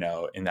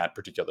 in that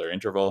particular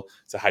interval.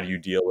 So how do you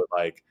deal with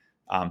like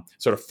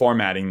sort of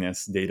formatting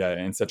this data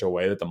in such a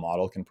way that the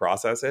model can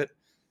process it?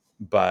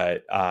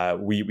 But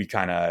we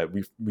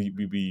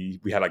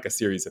had like a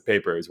series of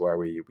papers where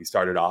we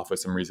started off with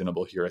some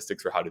reasonable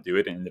heuristics for how to do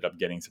it and ended up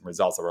getting some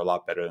results that were a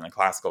lot better than the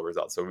classical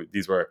results. So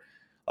these were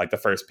like the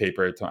first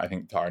paper,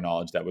 to our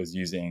knowledge, that was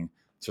using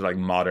sort of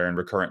like modern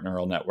recurrent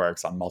neural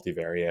networks on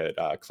multivariate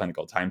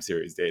clinical time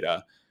series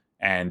data.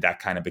 And that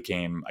kind of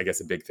became, I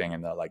guess, a big thing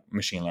in the like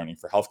machine learning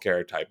for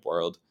healthcare type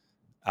world.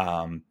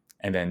 And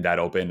then that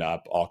opened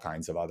up all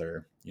kinds of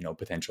other,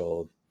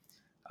 potential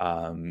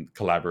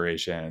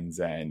collaborations,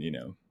 and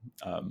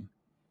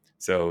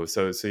so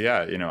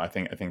yeah, I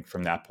think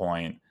from that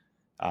point,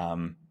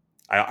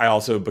 I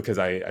also, because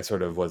I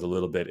sort of was a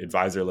little bit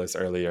advisorless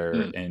earlier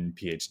in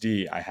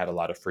PhD, I had a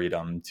lot of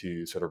freedom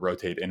to sort of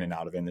rotate in and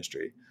out of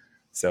industry.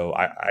 So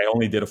I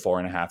only did a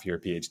 4.5 year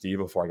PhD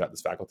before I got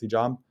this faculty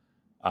job.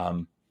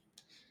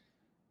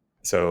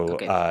 So,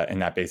 Okay.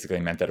 and that basically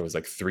meant that it was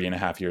like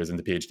 3.5 years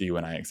into PhD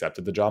when I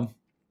accepted the job.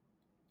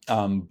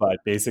 But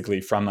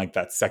basically, from like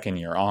that second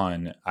year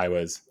on, I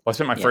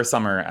spent my Yeah. first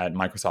summer at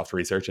Microsoft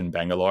Research in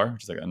Bangalore,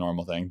 which is like a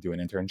normal thing, do an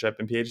internship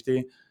in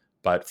PhD.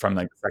 But from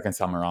like the second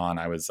summer on,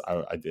 I was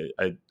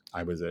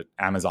at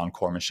Amazon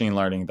Core Machine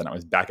Learning. Then I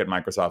was back at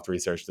Microsoft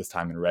Research, this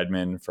time in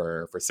Redmond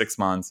for 6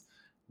 months.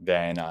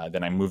 Then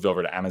I moved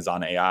over to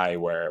Amazon AI,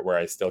 where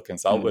I still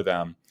consult Mm. with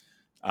them.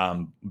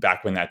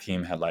 Back when that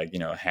team had like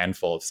a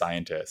handful of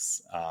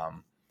scientists.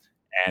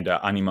 And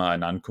Anima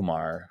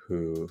Anandkumar,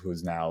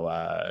 who's now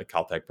a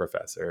Caltech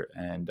professor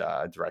and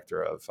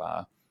director of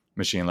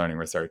machine learning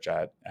research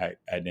at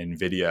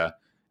NVIDIA.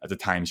 At the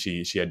time,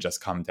 she had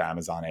just come to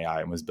Amazon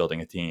AI and was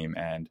building a team.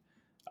 And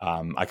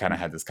I kind of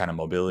had this kind of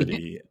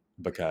mobility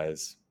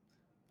because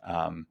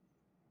I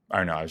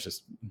don't know, I was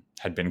just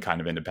had been kind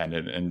of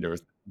independent, and there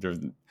was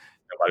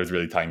nobody was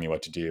really telling me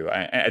what to do.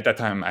 At that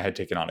time, I had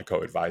taken on a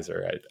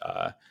co-advisor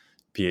at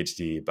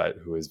PhD, but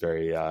who was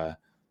very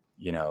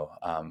you know.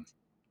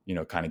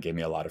 Kind of gave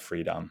me a lot of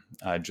freedom.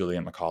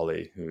 Julian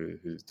Macaulay, who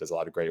does a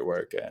lot of great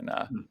work and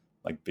Mm.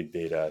 like big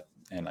data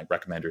and like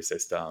recommender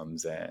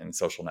systems and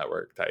social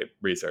network type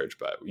research.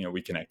 But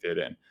we connected,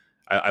 and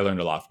I learned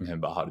a lot from him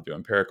about how to do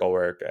empirical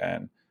work,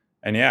 and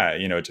yeah,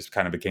 it just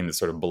kind of became this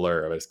sort of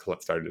blur. I just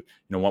started,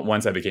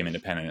 once I became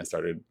independent, I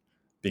started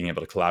being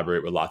able to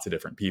collaborate with lots of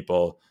different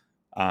people.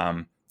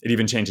 It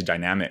even changed the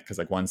dynamic because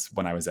like once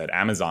when I was at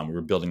Amazon, we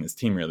were building this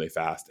team really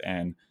fast,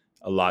 and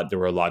there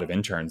were a lot of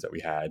interns that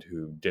we had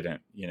who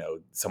didn't,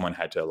 someone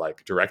had to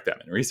like direct them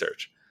in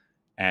research.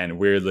 And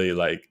weirdly,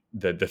 like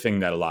the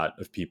thing that a lot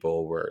of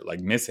people were like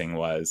missing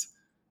was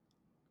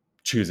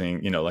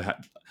choosing, like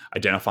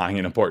identifying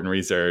an important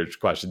research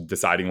question,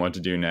 deciding what to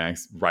do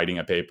next, writing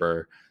a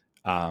paper,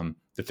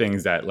 the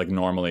things that like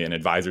normally an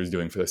advisor is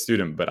doing for the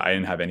student, but I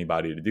didn't have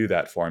anybody to do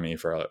that for me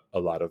for a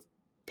lot of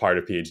part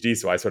of PhD.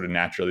 So I sort of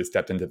naturally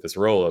stepped into this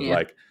role of Yeah.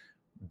 like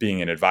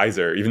being an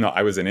advisor, even though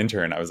I was an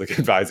intern, I was like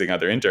advising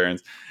other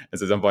interns. And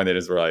so at some point they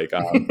just were like,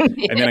 and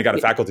then I got a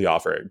faculty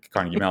offer at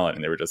Carnegie Mellon,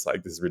 and they were just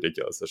like, "This is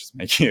ridiculous. Let's just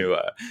make you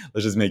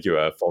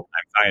a full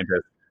time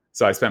scientist."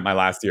 So I spent my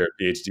last year at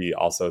PhD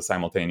also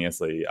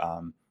simultaneously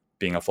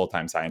being a full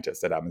time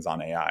scientist at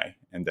Amazon AI,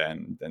 and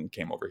then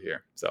came over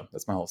here. So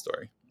that's my whole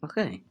story.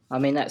 Okay. I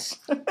mean, that's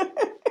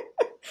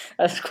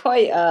that's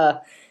quite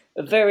a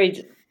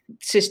very.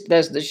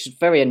 That's just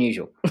very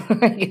unusual.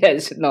 Yeah,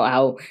 it's not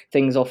how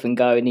things often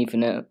go, and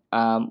even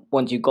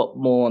once you got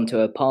more onto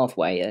a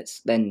pathway, it's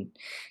then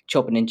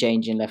chopping and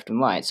changing left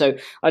and right. So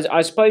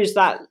I suppose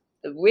that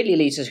really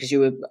leads us because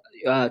you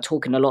were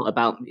talking a lot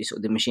about sort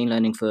of the machine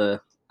learning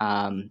for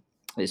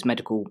this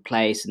medical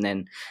place, and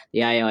then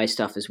the AI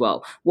stuff as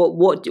well.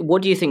 What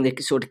do you think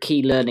the sort of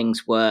key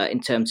learnings were in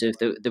terms of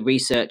the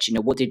research?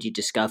 What did you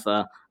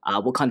discover?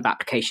 What kind of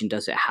application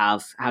does it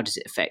have? How does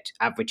it affect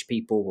average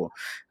people,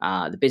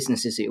 or the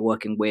businesses that you're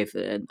working with,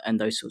 and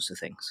those sorts of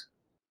things?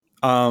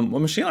 Well,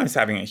 machine learning is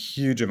having a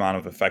huge amount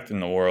of effect in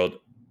the world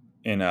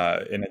in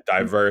a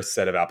diverse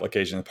set of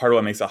applications. Part of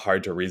what makes it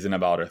hard to reason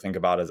about or think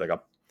about is like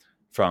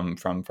from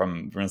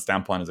a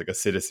standpoint as like a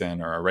citizen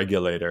or a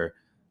regulator,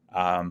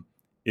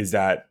 is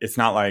that it's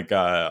not like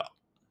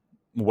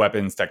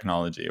weapons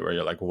technology where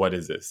you're like, what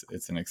is this?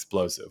 It's an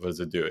explosive. What does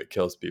it do? It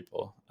kills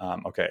people.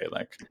 Okay,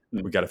 like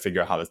Mm. we got to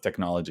figure out how this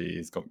technology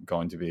is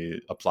going to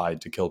be applied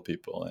to kill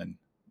people and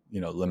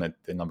limit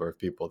the number of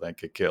people that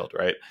get killed.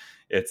 Right?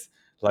 It's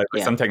like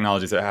Yeah. some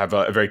technologies that have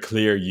a very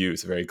clear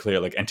use, a very clear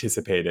like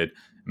anticipated.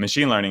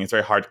 Machine learning, it's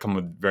very hard to come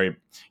with very,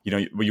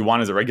 what you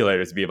want as a regulator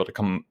is to be able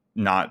to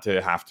not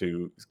to have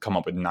to come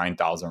up with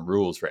 9,000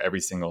 rules for every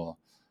single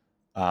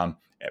um,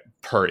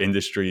 per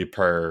industry,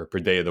 per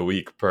day of the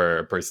week,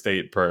 per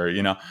state, but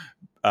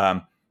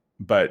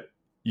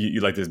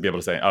you like to be able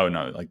to say, oh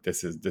no, like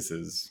this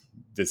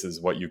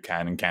is what you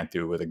can and can't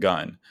do with a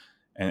gun.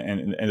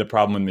 And the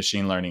problem with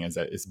machine learning is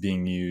that it's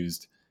being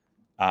used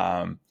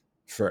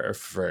for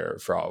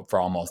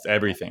almost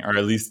everything, or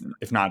at least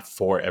if not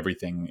for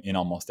everything in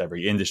almost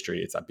every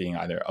industry. It's being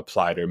either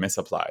applied or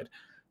misapplied. Mm.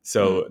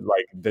 So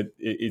like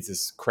it's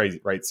just crazy,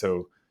 right?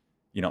 So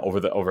over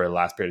the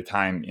last period of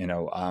time,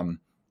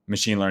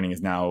 machine learning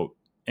is now,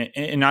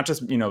 and not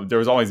just, there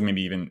was always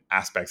maybe even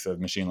aspects of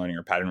machine learning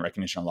or pattern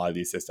recognition in a lot of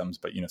these systems,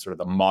 but sort of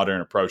the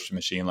modern approach to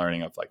machine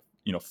learning of like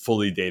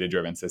fully data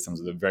driven systems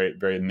with a very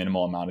very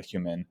minimal amount of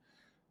human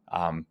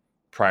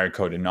prior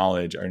coded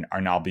knowledge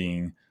are now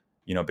being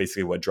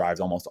basically what drives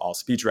almost all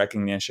speech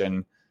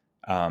recognition.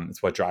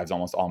 It's what drives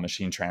almost all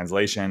machine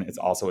translation.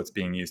 It's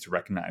being used to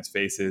recognize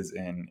faces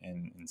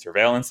in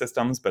surveillance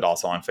systems, but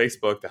also on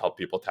Facebook to help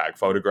people tag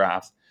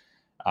photographs.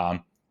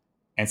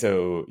 And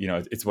so,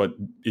 it's what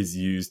is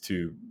used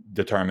to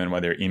determine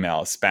whether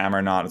email is spam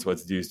or not. It's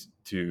what's used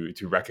to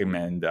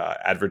recommend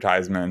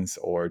advertisements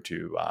or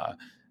to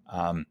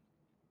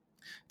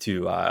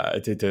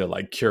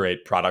like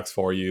curate products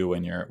for you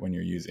when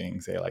you're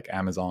using, say, like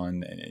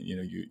Amazon. And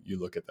you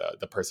look at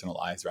the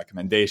personalized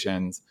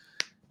recommendations.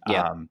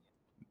 Yeah.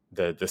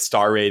 The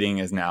star rating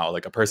is now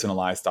like a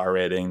personalized star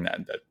rating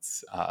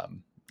that's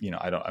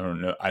I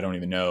don't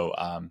even know,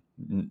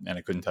 and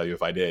I couldn't tell you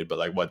if I did, but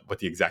like what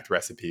the exact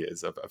recipe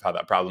is of how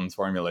that problem's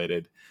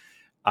formulated.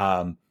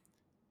 But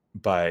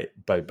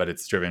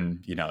it's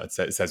driven, it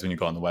says when you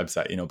go on the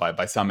website,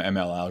 by some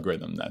ML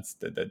algorithm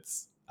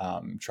that's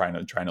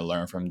trying to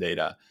learn from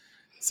data.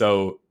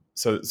 So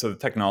the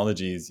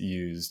technology is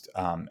used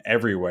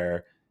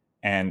everywhere,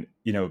 and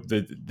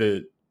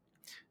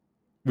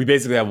we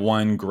basically have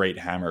one great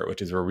hammer,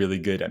 which is we're really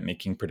good at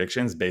making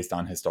predictions based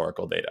on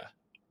historical data.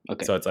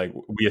 Okay. So it's like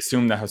we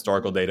assume that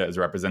historical data is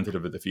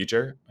representative of the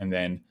future, and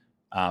then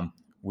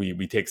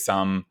we take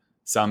some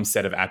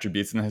set of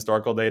attributes in the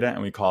historical data,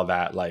 and we call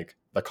that like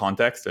the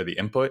context or the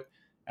input,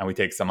 and we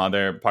take some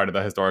other part of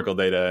the historical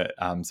data,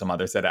 some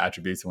other set of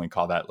attributes, and we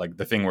call that like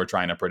the thing we're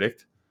trying to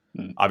predict.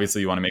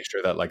 Obviously, you want to make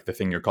sure that like the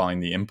thing you're calling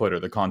the input or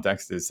the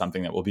context is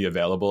something that will be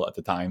available at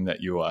the time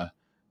that you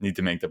need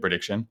to make the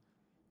prediction,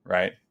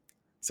 right?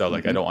 So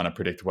like, I don't want to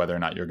predict whether or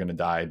not you're going to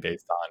die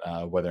based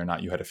on whether or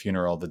not you had a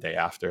funeral the day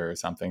after or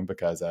something,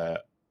 because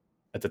at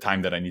the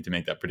time that I need to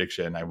make that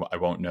prediction, I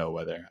won't know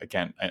whether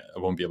I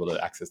won't be able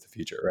to access the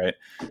future, right?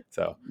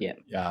 So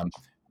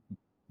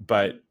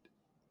but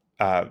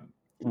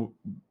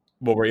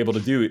what we're able to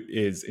do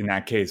is, in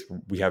that case,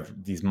 we have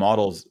these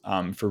models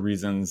for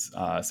reasons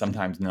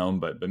sometimes known,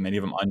 but many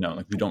of them unknown.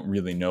 Like we don't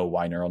really know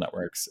why neural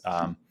networks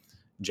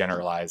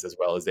generalize as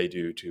well as they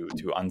do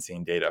to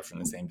unseen data from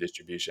the same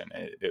distribution.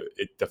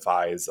 It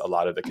defies a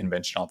lot of the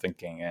conventional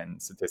thinking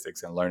and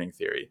statistics and learning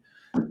theory.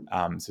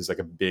 So it's like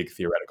a big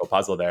theoretical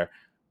puzzle there.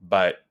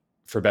 But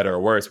for better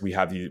or worse, we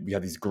have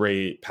these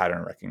great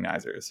pattern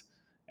recognizers,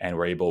 and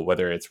we're able,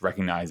 whether it's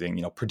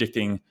recognizing,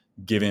 predicting,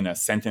 given a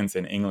sentence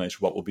in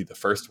English, what will be the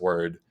first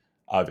word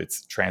of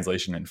its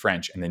translation in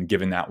French, and then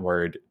given that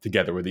word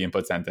together with the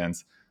input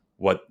sentence,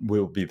 what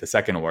will be the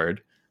second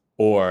word,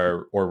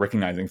 or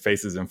recognizing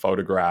faces in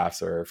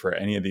photographs, or for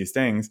any of these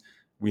things,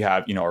 we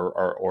have,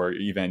 or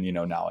even,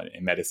 now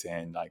in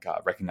medicine, like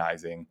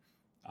recognizing,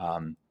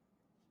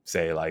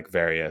 say like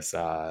various,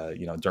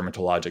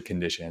 dermatologic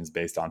conditions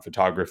based on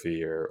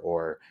photography,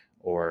 or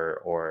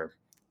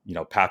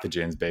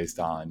pathogens based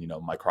on,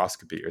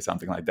 microscopy or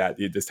something like that.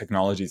 This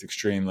technology is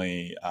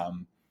extremely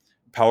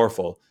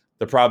powerful.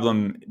 The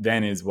problem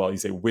then is, well, you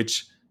say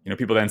which,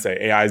 people then say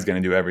AI is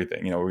going to do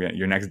everything.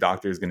 Your next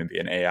doctor is going to be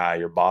an AI.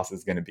 Your boss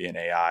is going to be an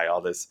AI.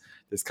 All this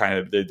kind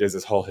of, there's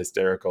this whole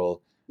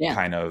hysterical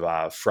kind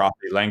of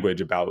frothy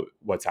language about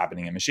what's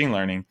happening in machine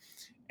learning.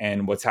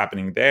 And what's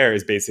happening there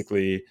is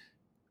basically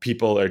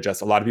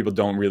a lot of people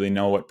don't really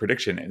know what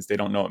prediction is. They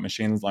don't know what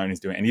machine learning is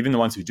doing. And even the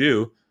ones who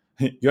do,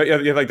 you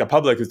have like the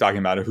public who's talking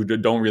about it, who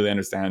don't really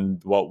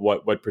understand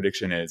what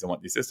prediction is and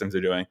what these systems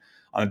are doing.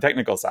 On the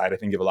technical side, I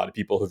think you have a lot of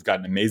people who've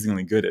gotten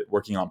amazingly good at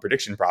working on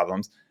prediction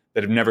problems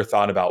that have never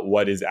thought about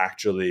what is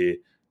actually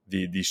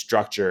the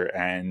structure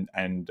and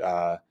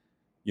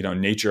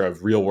nature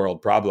of real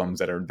world problems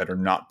that are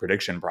not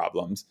prediction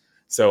problems.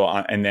 So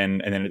and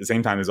then at the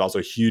same time, there's also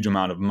a huge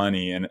amount of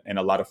money and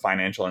a lot of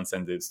financial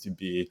incentives to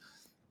be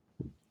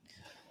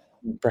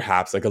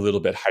perhaps like a little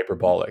bit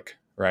hyperbolic,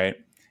 right?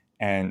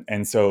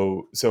 And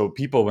so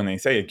people, when they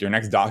say your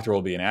next doctor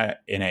will be in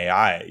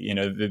AI,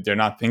 they're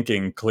not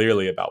thinking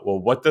clearly about, well,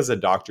 what does a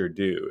doctor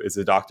do? Is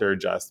a doctor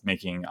just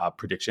making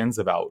predictions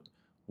about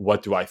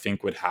what do I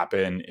think would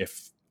happen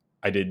if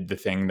I did the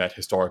thing that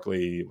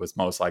historically was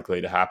most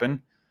likely to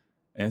happen?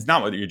 And it's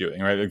not what you're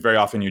doing, right? Like very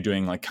often you're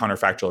doing like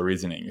counterfactual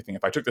reasoning. You think,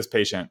 if I took this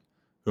patient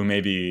who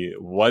maybe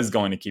was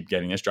going to keep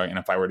getting this drug, and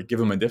if I were to give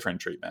him a different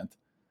treatment,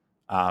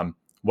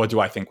 what do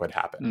I think would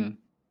happen?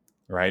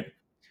 Right?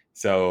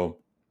 So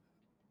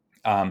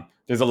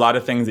there's a lot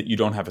of things that you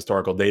don't have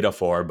historical data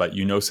for, but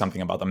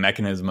something about the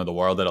mechanism of the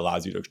world that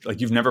allows you to, like,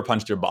 you've never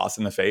punched your boss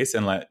in the face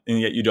and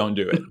yet you don't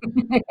do it.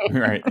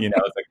 Right? It's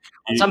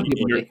like some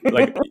people do.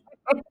 Like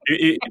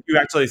you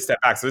actually step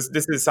back. So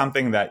this is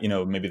something that,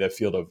 maybe the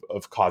field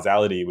of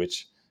causality,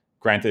 which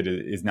granted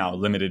is now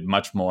limited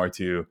much more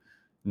to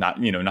not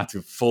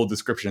to full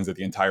descriptions of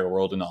the entire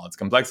world and all its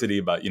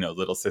complexity, but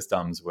little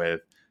systems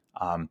with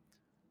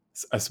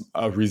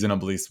a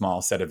reasonably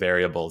small set of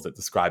variables that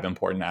describe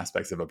important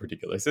aspects of a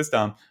particular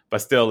system.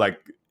 But still, like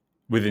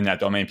within that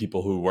domain,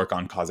 people who work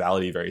on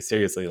causality very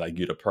seriously, like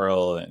Yuta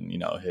Pearl and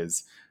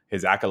his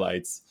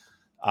acolytes,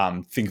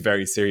 think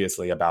very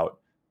seriously about.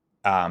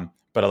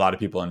 But a lot of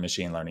people in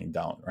machine learning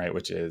don't, right?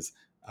 Which is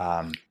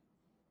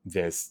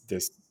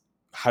this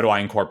how do I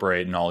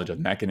incorporate knowledge of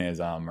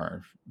mechanism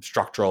or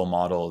structural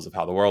models of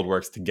how the world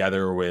works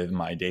together with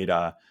my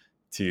data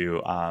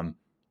to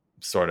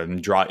sort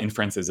of draw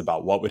inferences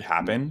about what would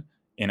happen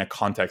in a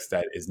context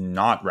that is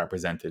not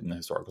represented in the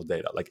historical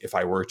data. Like if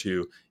I were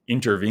to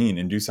intervene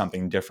and do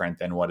something different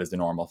than what is the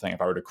normal thing,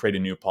 if I were to create a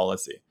new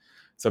policy.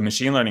 So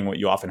machine learning, what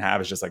you often have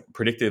is just like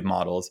predictive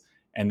models,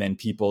 and then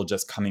people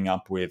just coming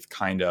up with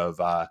kind of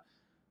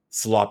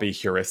sloppy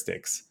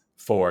heuristics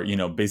for,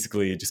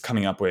 basically just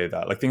coming up with,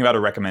 like think about a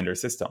recommender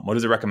system. What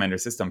is a recommender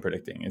system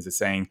predicting? Is it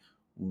saying,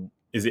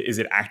 is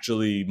it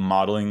actually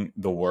modeling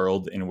the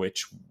world in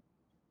which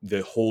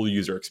the whole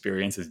user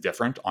experience is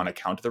different on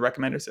account of the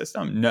recommender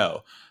system?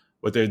 No.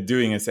 What they're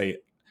doing is say,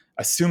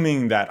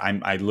 assuming that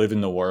I live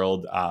in the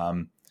world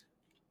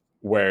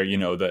where, you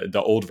know,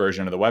 the old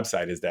version of the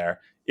website is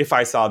there. If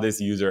I saw this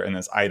user in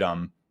this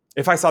item,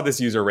 if I saw this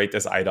user rate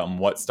this item,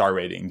 what star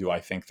rating do I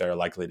think they're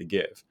likely to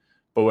give?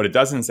 But what it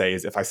doesn't say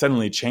is if I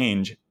suddenly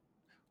change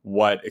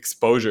what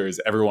exposures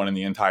everyone in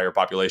the entire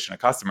population of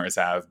customers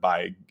have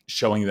by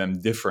showing them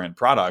different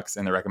products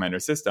in the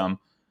recommender system,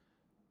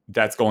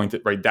 that's going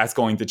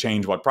to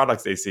change what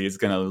products they see. It's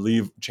going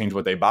to change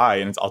what they buy,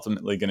 and it's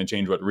ultimately going to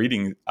change what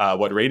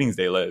ratings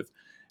they live.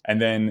 And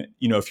then,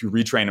 you know, if you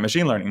retrain a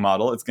machine learning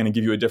model, it's going to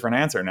give you a different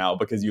answer now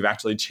because you've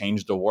actually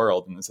changed the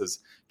world, and this has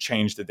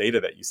changed the data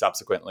that you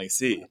subsequently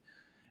see.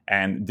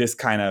 And this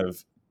kind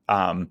of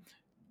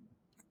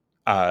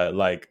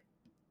like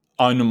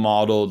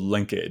unmodeled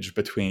linkage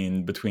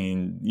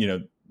between you know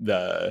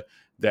the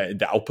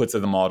outputs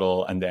of the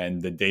model and then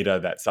the data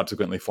that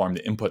subsequently form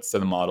the inputs to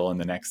the model in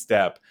the next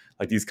step,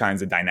 like these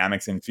kinds of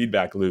dynamics and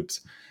feedback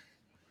loops,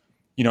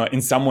 you know,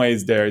 in some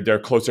ways they're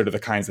closer to the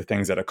kinds of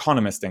things that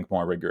economists think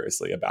more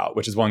rigorously about,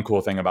 which is one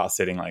cool thing about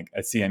sitting like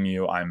at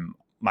CMU.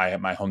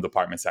 My home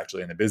department's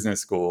actually in the business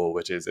school,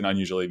 which is an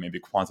unusually maybe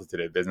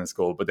quantitative business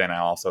school, but then I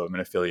also am an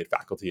affiliate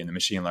faculty in the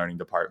machine learning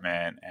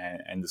department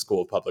and the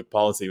School of Public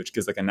Policy, which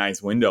gives like a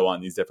nice window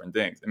on these different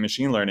things. In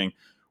machine learning,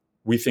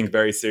 we think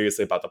very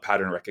seriously about the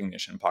pattern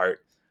recognition part.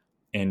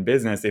 In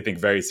business, they think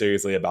very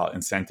seriously about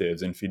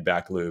incentives and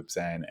feedback loops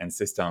and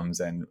systems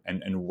and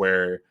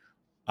where,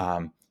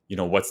 you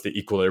know, what's the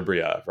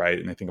equilibria, right?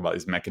 And they think about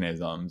these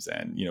mechanisms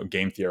and, you know,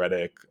 game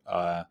theoretic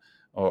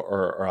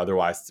or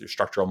otherwise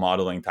structural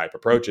modeling type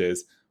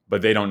approaches,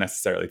 but they don't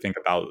necessarily think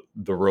about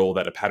the role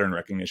that a pattern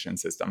recognition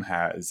system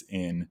has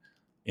in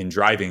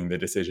driving the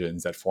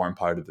decisions that form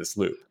part of this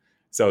loop.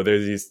 So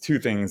there's these two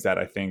things that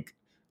I think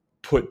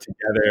put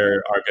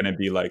together are going to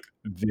be like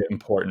the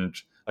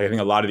important, like I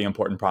think a lot of the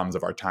important problems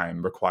of our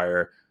time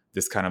require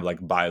this kind of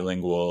like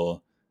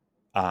bilingual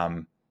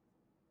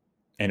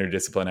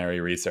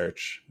interdisciplinary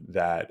research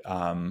that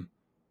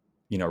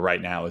you know,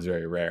 right now is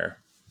very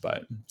rare,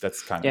 but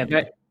that's kind of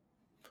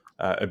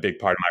a big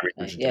part of my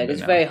research. Yeah,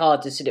 it's very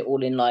hard to sit it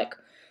all in like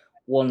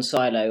one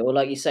silo, or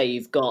like you say,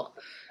 you've got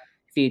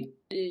the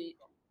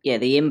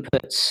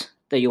inputs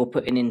that you're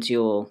putting into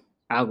your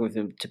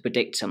algorithm to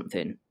predict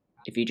something.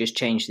 If you just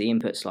change the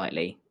input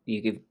slightly,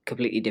 you give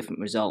completely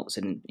different results,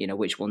 and you know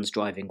which one's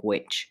driving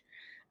which.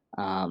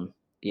 You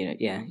know,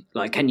 yeah,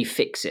 like can you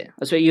fix it?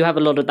 So you have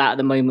a lot of that at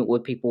the moment where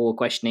people are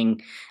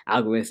questioning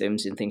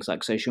algorithms in things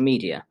like social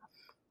media,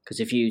 because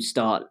if you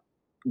start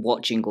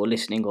watching or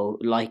listening or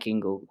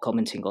liking or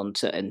commenting on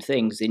certain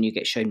things, then you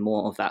get shown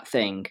more of that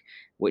thing,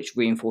 which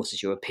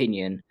reinforces your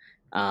opinion,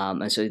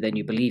 and so then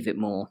you believe it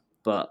more.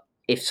 But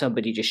if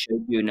somebody just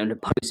showed you an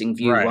opposing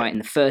view right in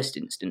the first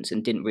instance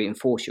and didn't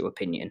reinforce your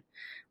opinion,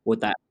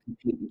 would that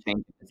completely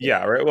change it?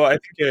 Yeah, right. Well, I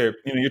think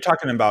you're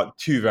talking about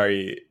two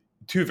very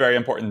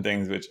important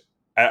things, which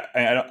I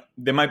don't,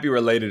 they might be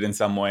related in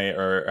some way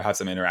or have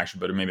some interaction,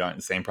 but maybe aren't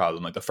the same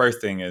problem. Like the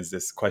first thing is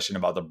this question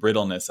about the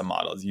brittleness of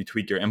models. You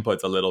tweak your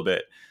inputs a little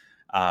bit,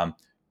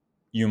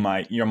 your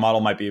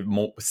model might be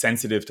more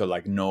sensitive to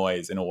like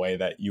noise in a way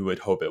that you would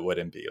hope it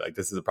wouldn't be. Like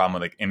this is a problem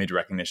with like image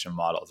recognition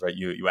models, right?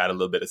 You add a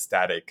little bit of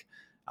static,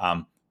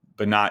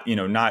 but not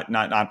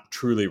not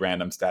truly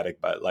random static,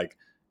 but like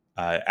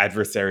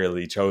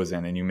adversarially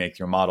chosen, and you make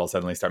your model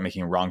suddenly start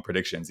making wrong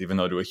predictions, even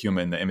though to a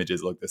human the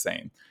images look the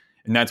same.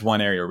 And that's one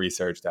area of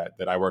research that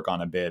I work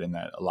on a bit, and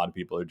that a lot of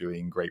people are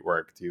doing great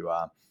work to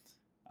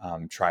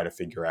try to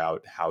figure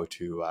out how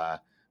to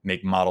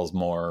make models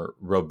more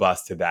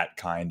robust to that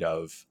kind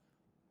of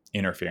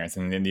interference.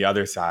 And then the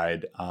other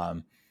side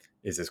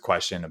is this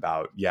question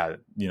about,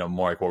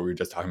 more like what we were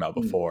just talking about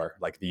before,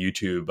 like the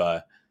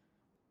YouTube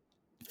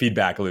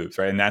feedback loops,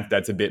 right? And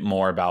that's a bit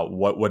more about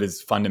what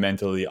is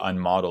fundamentally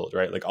unmodeled,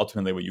 right? Like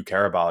ultimately what you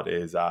care about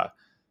is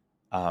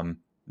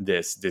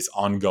this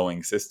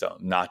ongoing system,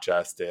 not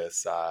just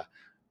this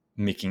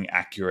making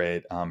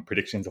accurate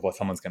predictions of what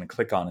someone's going to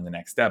click on in the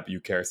next step. You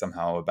care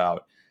somehow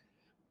about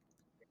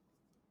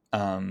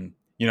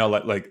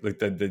like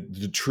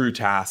the true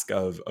task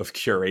of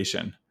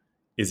curation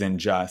isn't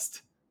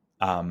just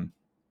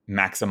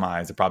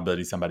maximize the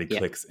probability somebody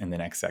clicks in the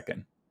next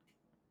second,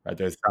 right?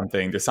 There's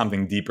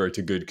something deeper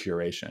to good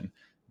curation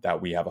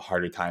that we have a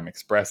harder time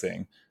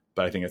expressing.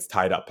 But I think it's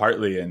tied up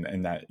partly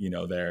in that,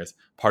 there's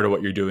part of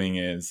what you're doing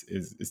is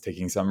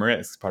taking some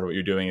risks. Part of what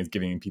you're doing is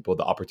giving people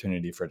the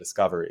opportunity for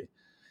discovery.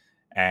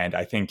 And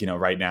I think,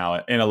 right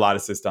now in a lot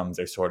of systems,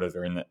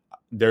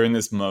 they're in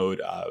this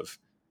mode of,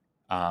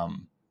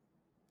 and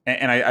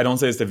I don't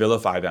say this to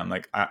vilify them.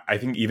 Like I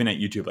think even at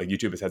YouTube, like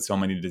YouTube has had so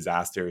many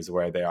disasters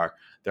where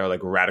they're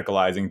like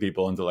radicalizing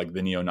people into like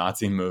the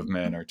neo-Nazi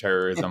movement or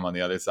terrorism on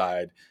the other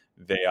side.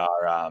 They're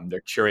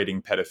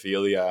curating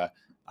pedophilia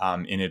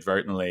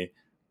inadvertently.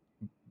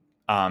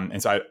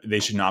 And so they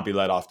should not be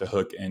let off the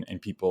hook,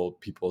 and people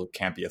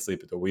can't be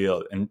asleep at the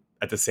wheel. And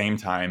at the same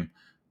time,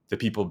 the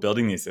people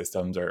building these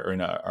systems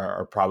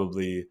are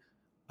probably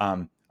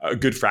a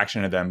good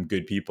fraction of them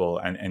good people,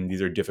 and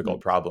these are difficult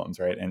problems,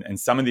 right? And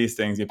some of these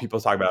things, people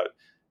talk about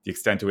the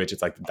extent to which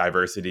it's like the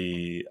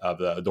diversity of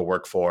the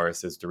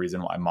workforce is the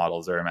reason why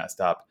models are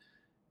messed up.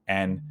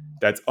 And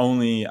that's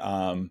only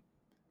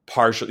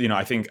partial.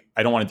 I think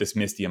I don't want to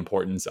dismiss the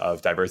importance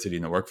of diversity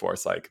in the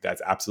workforce. Like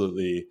that's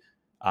absolutely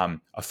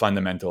a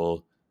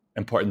fundamental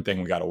important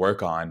thing we got to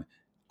work on.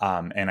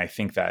 And I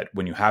think that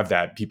when you have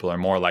that, people are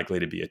more likely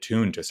to be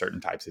attuned to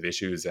certain types of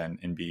issues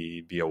and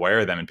be aware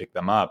of them and pick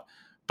them up.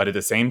 But at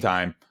the same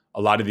time,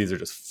 a lot of these are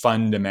just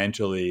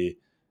fundamentally,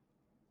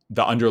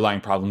 the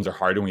underlying problems are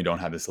hard and we don't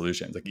have the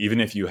solutions. Like even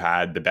if you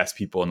had the best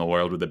people in the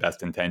world with the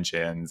best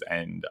intentions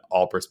and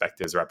all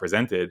perspectives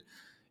represented,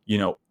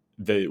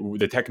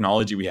 the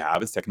technology we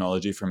have is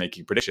technology for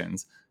making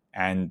predictions.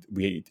 And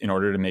in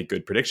order to make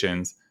good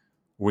predictions,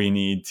 we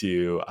need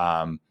to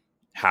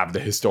have the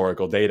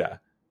historical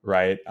data,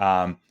 right?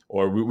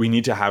 Or we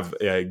need to have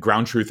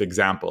ground truth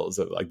examples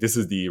of like, this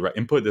is the right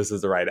input, this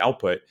is the right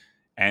output.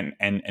 And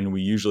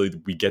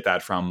we get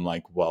that from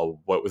like,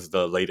 well, what was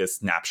the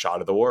latest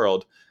snapshot of the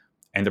world?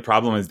 And the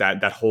problem is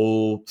that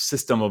whole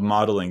system of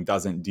modeling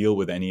doesn't deal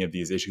with any of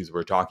these issues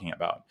we're talking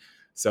about.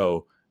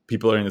 So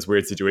people are in this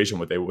weird situation.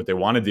 What they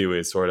want to do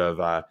is sort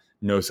of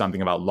know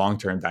something about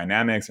long-term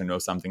dynamics or know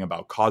something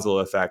about causal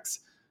effects.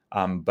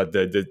 But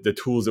the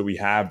tools that we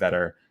have that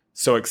are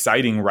so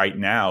exciting right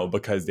now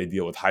because they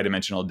deal with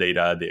high-dimensional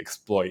data, they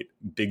exploit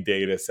big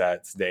data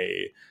sets,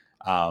 they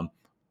are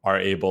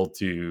able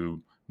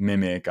to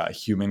mimic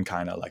human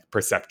kind of like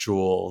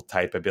perceptual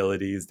type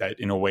abilities that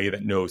in a way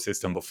that no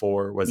system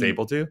before was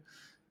able to.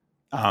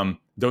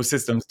 Those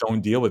systems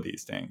don't deal with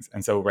these things.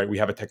 And so, right, we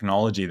have a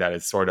technology that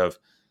is sort of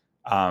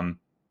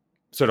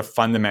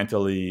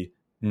fundamentally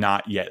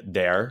not yet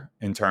there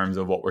in terms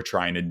of what we're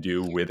trying to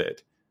do with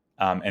it.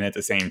 And at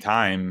the same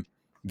time,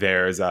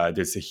 there's a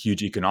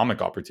huge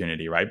economic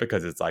opportunity, right?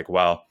 Because it's like,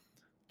 well,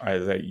 I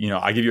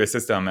give you a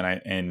system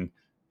and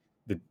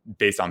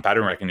based on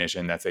pattern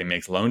recognition that say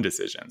makes loan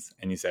decisions,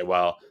 and you say,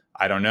 well,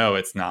 I don't know,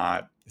 it's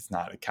not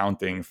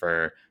accounting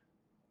for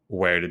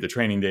where did the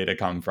training data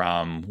come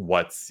from,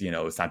 it's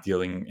not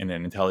dealing in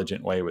an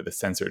intelligent way with the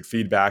censored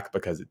feedback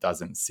because it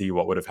doesn't see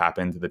what would have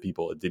happened to the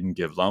people it didn't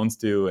give loans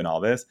to and all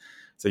this.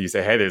 So you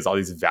say, hey, there's all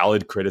these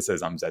valid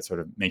criticisms that sort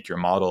of make your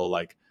model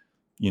like,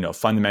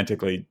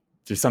 fundamentally,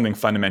 there's something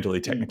fundamentally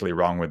technically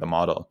wrong with the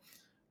model.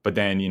 But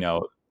then,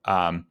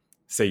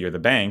 say you're the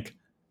bank,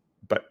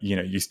 but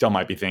you still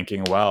might be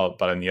thinking, well,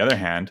 but on the other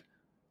hand,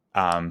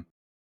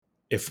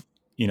 if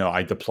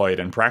I deploy it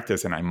in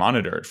practice and I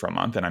monitor it for a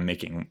month and I'm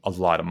making a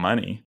lot of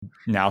money,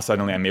 now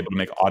suddenly I'm able to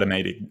make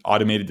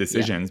automated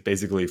decisions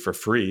basically for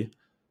free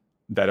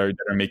that are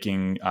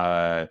making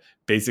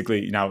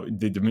basically now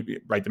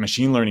the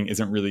machine learning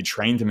isn't really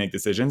trained to make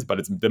decisions, but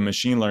it's the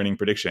machine learning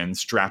prediction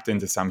strapped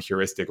into some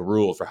heuristic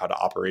rule for how to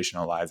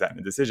operationalize that in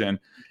a decision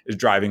is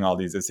driving all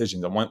these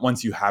decisions. And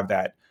once you have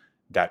that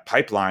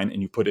pipeline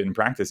and you put it in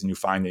practice and you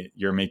find that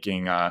you're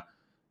making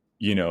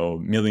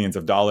millions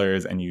of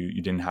dollars and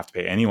you didn't have to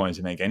pay anyone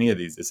to make any of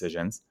these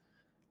decisions,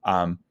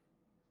 how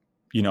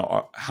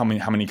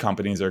many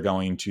companies are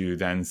going to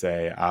then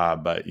say, I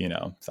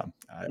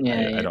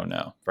don't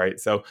know, right?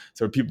 So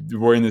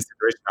we're in this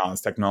situation now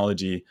as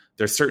technology.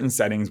 There's certain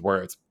settings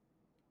where it's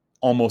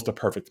almost a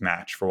perfect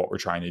match for what we're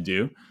trying to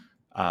do.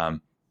 I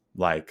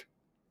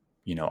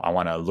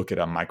want to look at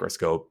a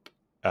microscope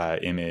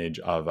image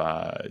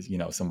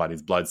of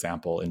somebody's blood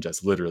sample and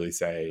just literally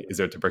say, is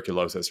there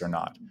tuberculosis or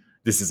not?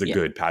 This is a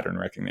good pattern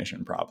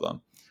recognition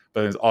problem.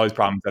 But there's all these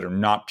problems that are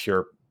not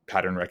pure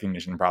pattern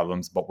recognition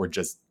problems, but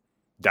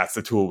that's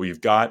the tool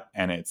we've got,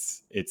 and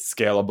it's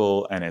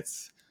scalable, and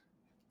it's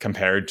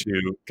compared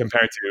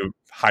to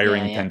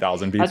hiring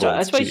 10,000 people.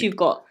 I suppose you've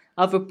got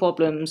other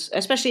problems,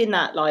 especially in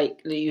that,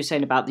 like you were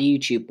saying about the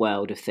YouTube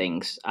world of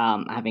things,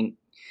 having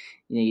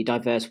your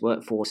diverse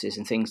workforces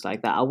and things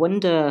like that. I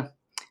wonder.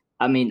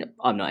 I mean,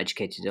 I'm not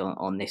educated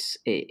on this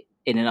in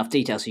enough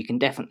detail, so you can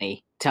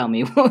definitely tell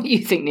me what you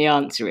think the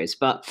answer is.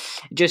 But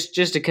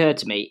just occurred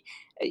to me,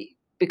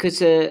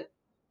 because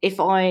if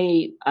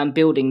I am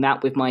building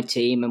that with my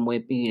team and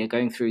we're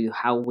going through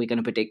how we're going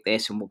to predict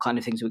this and what kind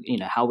of things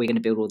how we're going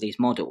to build all these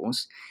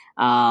models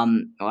or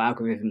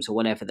algorithms or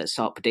whatever that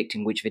start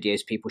predicting which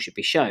videos people should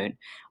be shown,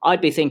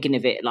 I'd be thinking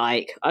of it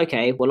like,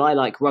 okay, well, I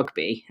like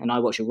rugby and I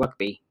watch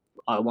rugby.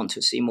 I want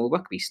to see more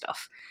rugby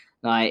stuff,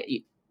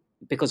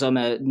 because I'm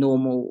a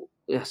normal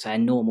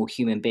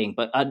human being,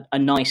 but a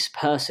nice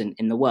person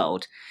in the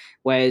world.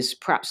 Whereas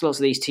perhaps lots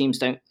of these teams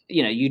don't,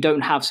 you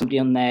don't have somebody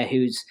on there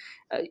who's,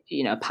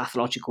 a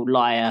pathological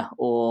liar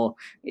or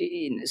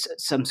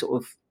some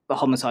sort of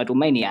homicidal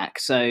maniac.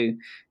 So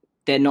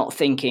they're not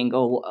thinking,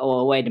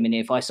 oh, wait a minute,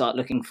 if I start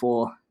looking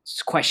for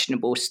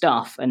questionable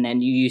stuff and then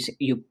you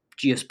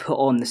just put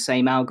on the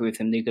same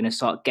algorithm, they're going to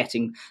start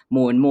getting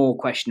more and more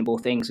questionable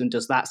things. And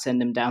does that send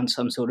them down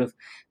some sort of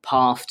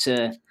path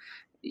to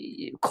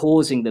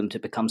causing them to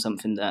become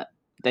something that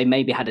they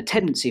maybe had a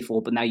tendency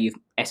for, but now you've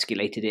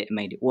escalated it and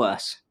made it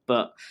worse?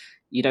 But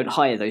you don't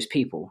hire those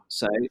people,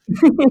 so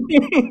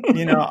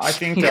I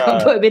think you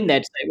can't put them in there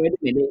to say, "Wait a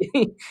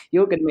minute,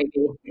 you're going to make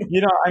me."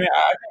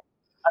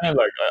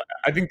 Look,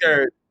 I think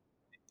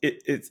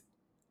it's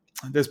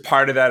there's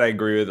part of that I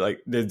agree with.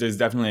 Like, there's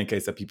definitely a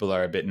case that people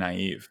are a bit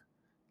naive,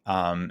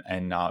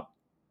 and not,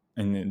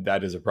 and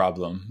that is a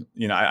problem.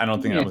 I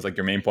don't think that Yeah. was like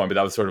your main point, but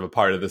that was sort of a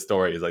part of the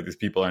story. Is like these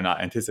people are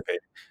not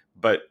anticipating.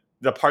 But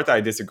the part that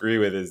I disagree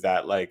with is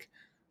that, like,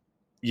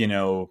 you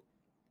know,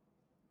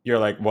 you're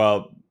like,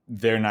 well,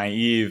 they're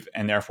naive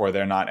and therefore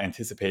they're not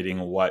anticipating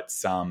what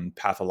some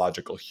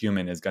pathological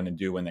human is going to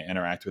do when they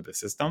interact with the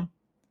system.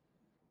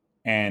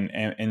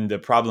 And the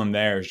problem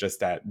there is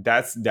just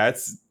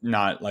that's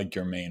not like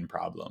your main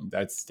problem.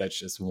 That's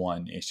just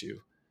one issue.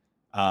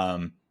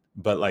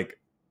 But like,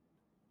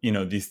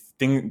 these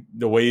things,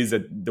 the ways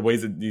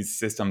that these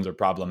systems are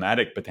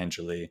problematic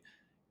potentially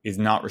is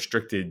not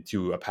restricted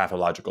to a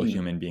pathological Mm.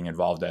 human being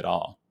involved at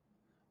all,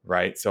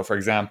 right? So for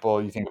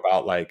example, you think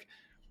about, like,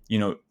 you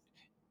know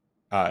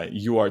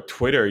you are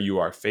Twitter, you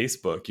are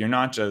Facebook. You're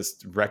not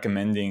just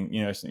recommending,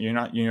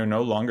 you're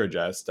no longer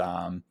just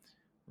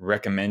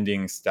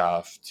recommending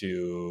stuff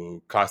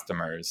to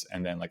customers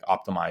and then like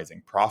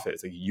optimizing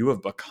profits. Like, you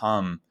have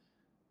become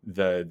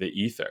the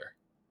ether,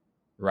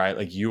 right?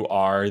 Like, you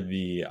are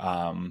the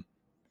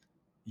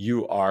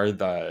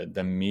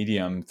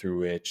medium through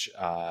which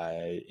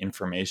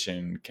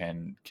information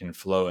can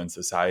flow in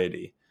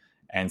society.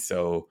 And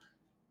so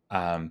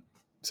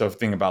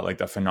think about like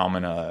the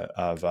phenomena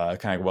of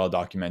kind of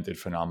well-documented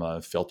phenomena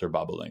of filter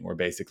bubbling, where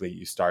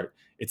basically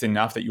it's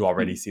enough that you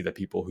already Mm. see the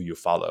people who you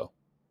follow,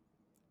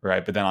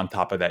 right? But then on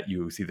top of that,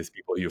 you see this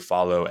people you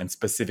follow, and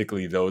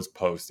specifically those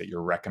posts that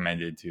you're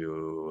recommended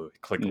to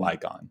click Mm.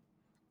 like on.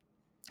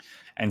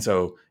 And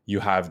so you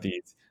have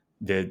the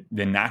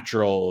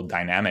natural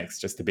dynamics,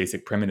 just the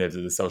basic primitives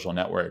of the social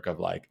network of,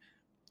 like,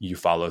 you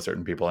follow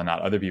certain people and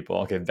not other people.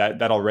 Okay,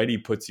 that already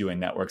puts you in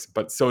networks,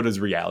 but so does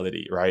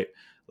reality, right?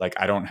 Like,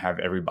 I don't have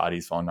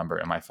everybody's phone number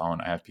in my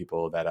phone. I have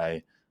people that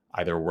I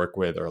either work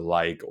with or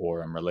like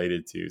or am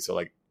related to. So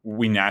like,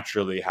 we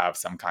naturally have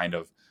some kind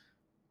of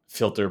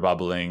filter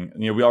bubbling.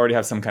 We already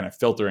have some kind of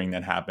filtering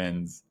that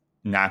happens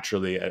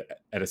naturally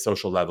at a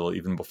social level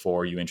even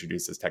before you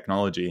introduce this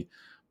technology.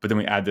 But then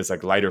we add this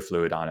like lighter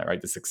fluid on it,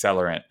 right? This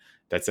accelerant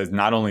that says,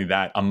 not only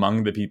that,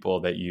 among the people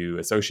that you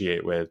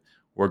associate with,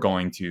 we're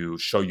going to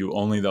show you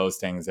only those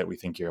things that we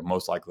think you're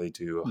most likely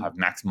to Mm. have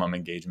maximum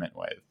engagement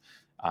with.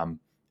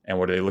 And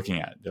what are they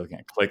looking at? They're looking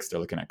at clicks, they're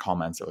looking at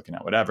comments, they're looking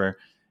at whatever.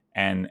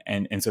 And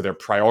so they're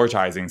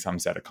prioritizing some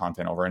set of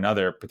content over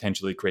another,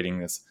 potentially creating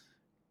this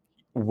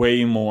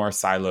way more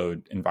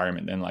siloed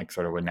environment than like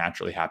sort of would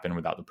naturally happen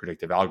without the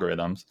predictive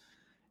algorithms.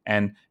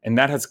 And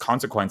that has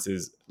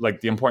consequences.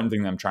 Like, the important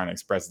thing that I'm trying to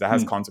express, that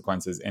has Mm.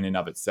 consequences in and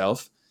of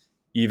itself,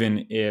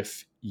 even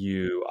if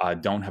you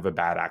don't have a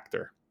bad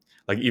actor.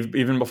 Like,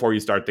 even before you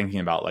start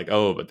thinking about, like,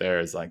 oh, but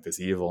there's like this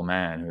evil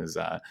man who's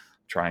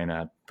trying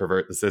to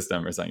pervert the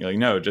system or something. You're like,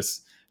 no,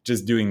 just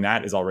doing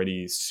that is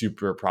already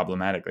super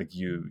problematic. Like,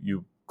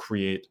 you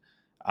create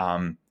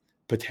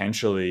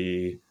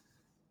potentially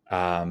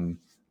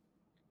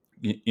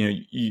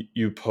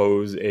you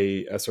pose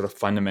a sort of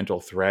fundamental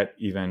threat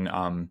even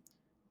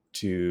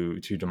to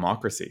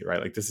democracy,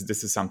 right? Like, this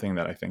is something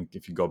that I think,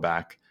 if you go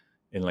back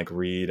and like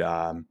read,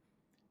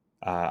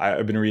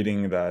 I've been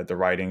reading the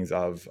writings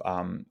of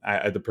I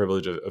had the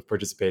privilege of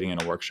participating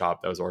in a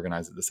workshop that was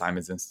organized at the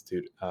Simons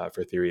Institute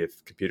for Theory of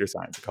Computer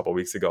Science a couple of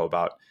weeks ago.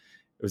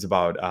 It was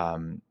about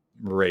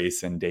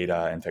race and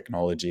data and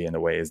technology and the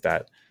ways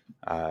that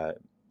it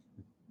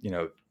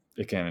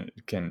can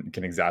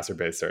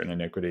exacerbate certain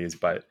iniquities.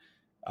 But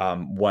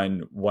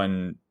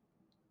one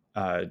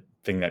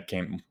thing that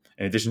came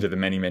in addition to the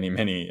many, many,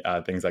 many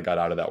things I got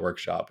out of that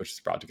workshop, which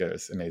just brought together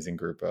this amazing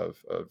group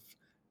of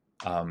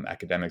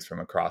academics from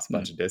across a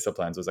bunch Mm. of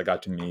disciplines, was I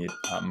got to meet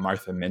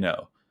Martha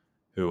Minow,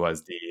 who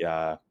was the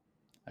I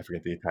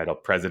forget the title,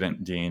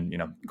 president, dean,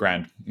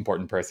 grand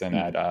important person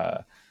Mm.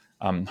 at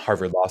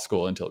Harvard Law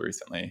School until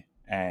recently.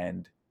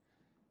 And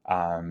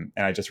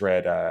I just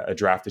read a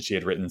draft that she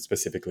had written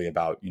specifically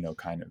about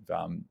kind of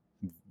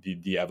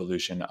the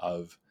evolution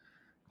of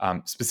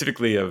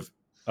specifically of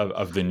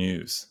the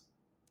news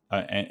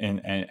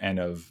and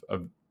of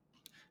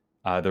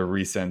the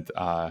recent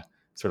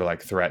sort of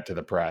like threat to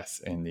the press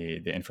in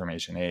the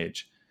information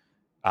age.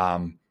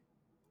 And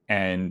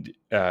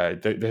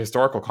the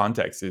historical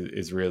context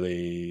is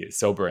really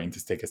sobering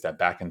to take a step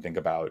back and think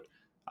about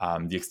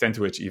the extent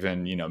to which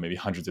even maybe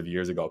hundreds of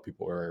years ago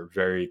people were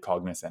very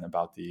cognizant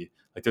about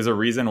there's a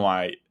reason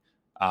why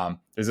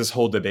there's this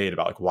whole debate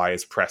about like, why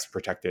is press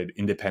protected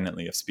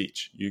independently of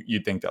speech.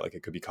 You'd think that like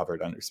it could be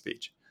covered under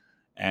speech,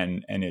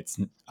 and it's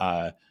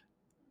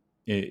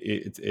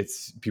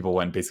people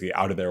went basically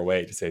out of their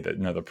way to say that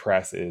no, the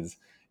press is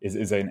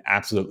an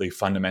absolutely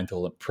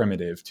fundamental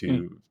primitive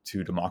Mm.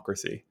 to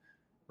democracy,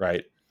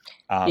 right?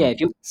 Yeah.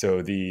 If you.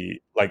 So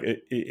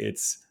it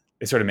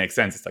sort of makes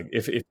sense. It's like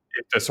if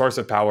the source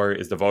of power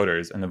is the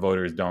voters and the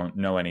voters don't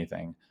know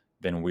anything,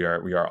 then we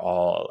are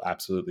all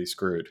absolutely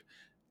screwed.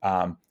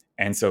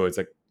 And so it's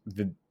like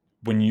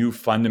when you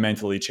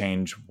fundamentally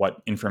change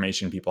what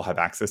information people have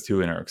access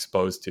to and are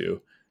exposed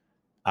to,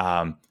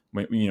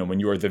 when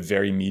you are the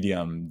very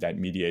medium that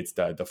mediates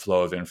the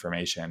flow of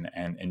information,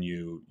 and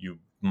you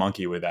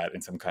monkey with that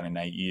in some kind of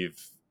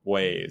naive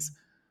ways,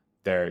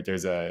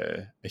 there's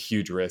a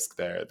huge risk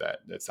there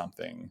that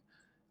something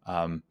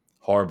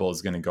horrible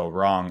is going to go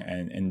wrong,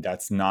 and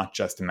that's not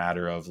just a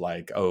matter of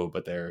like, oh,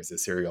 but there's a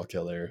serial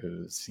killer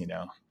who's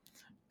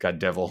got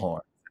devil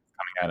horns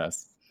coming at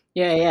us.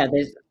 Yeah.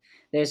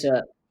 There's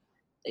a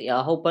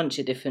whole bunch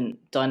of different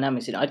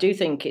dynamics in it. I do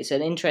think it's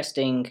an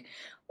interesting,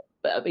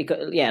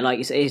 because like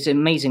it's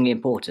amazingly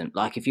important.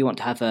 Like if you want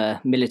to have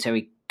a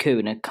military coup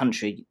in a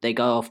country, they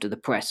go after the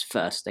press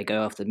first. They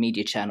go after the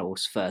media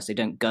channels first. They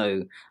don't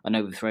go and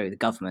overthrow the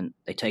government.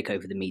 They take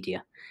over the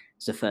media.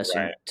 It's the first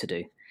thing Right. to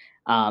do.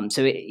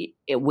 So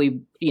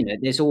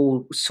there's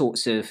all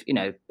sorts of,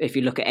 if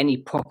you look at any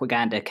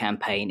propaganda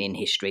campaign in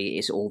history,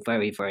 it's all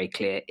very, very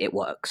clear it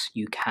works.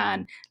 You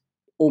can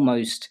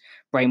almost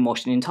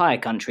brainwash an entire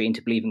country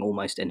into believing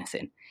almost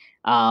anything.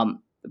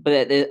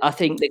 But I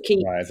think the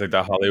key, Right, it's like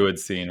the Hollywood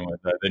scene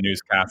with the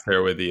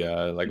newscaster with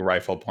the like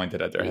rifle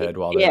pointed at their head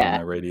while they're on yeah,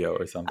 the radio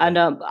or something. and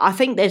I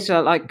think there's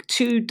like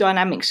two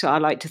dynamics that I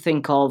like to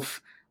think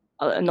of.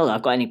 Not that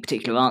I've got any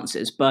particular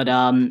answers, but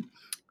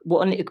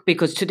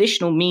because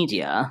traditional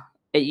media,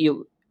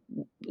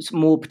 it's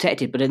more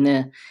protected, but in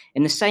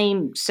the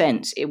same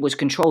sense, it was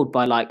controlled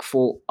by like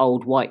four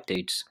old white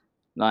dudes.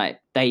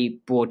 Like they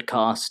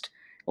broadcast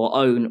or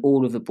own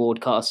all of the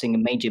broadcasting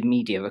and major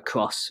media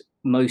across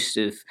most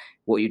of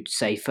what you'd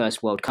say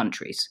first world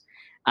countries,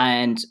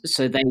 and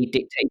so they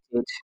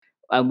dictated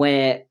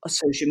where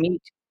social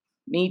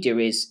media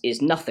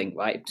is nothing,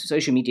 right?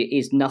 Social media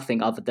is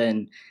nothing other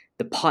than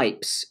the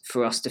pipes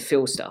for us to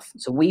fill stuff.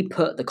 So we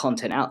put the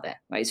content out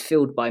there, right? It's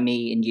filled by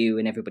me and you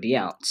and everybody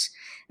else.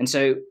 And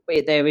so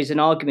there is an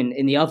argument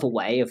in the other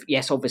way of,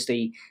 yes,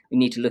 obviously we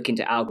need to look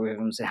into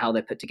algorithms and how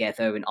they're put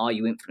together and are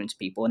you influence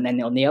people. And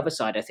then on the other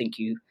side, I think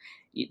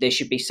there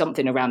should be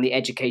something around the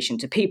education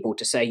to people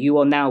to say you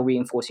are now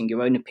reinforcing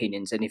your own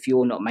opinions. And if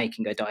you're not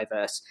making a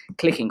diverse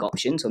clicking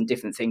options on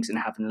different things and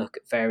having a look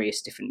at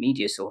various different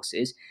media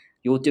sources,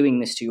 you're doing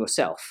this to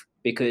yourself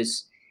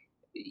because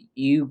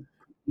you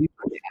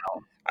put it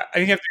out. I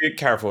think you have to be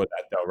careful with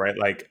that though, right?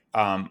 Like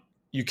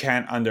you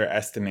can't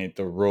underestimate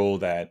the role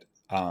that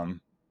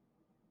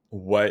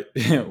what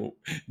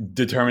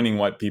determining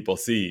what people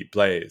see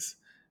plays.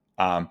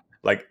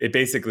 Like it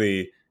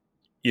basically,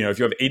 if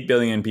you have 8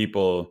 billion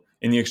people,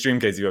 in the extreme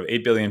case, you have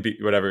 8 billion,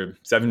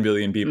 7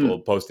 billion people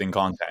posting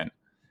content,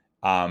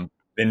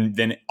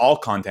 then all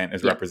content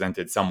is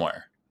represented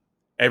somewhere,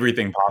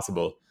 everything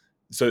possible.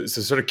 So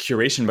sort of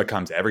curation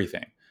becomes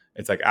everything.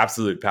 It's like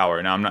absolute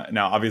power.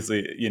 Now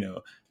obviously,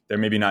 they're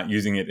maybe not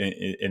using it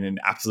in an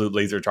absolute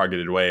laser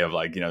targeted way of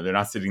like, they're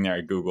not sitting there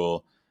at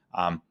Google.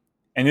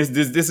 And this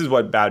is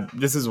what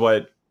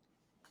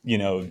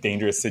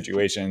dangerous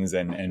situations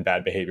and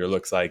bad behavior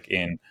looks like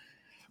in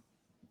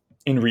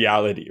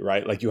reality,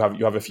 right? Like you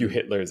have a few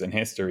Hitlers in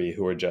history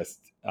who are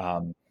just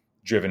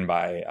driven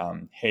by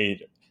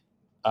hate,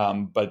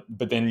 but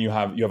then you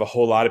have a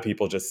whole lot of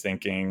people just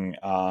thinking,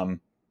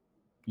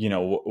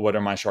 what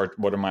are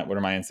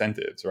my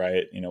incentives,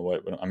 right?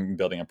 What I'm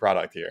building a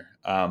product here,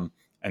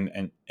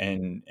 and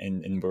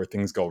where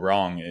things go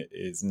wrong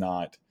is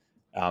not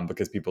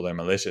because people are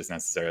malicious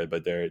necessarily,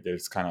 but they're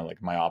just kind of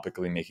like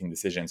myopically making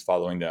decisions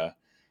following their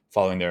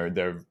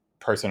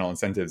personal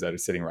incentives that are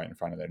sitting right in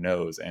front of their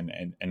nose,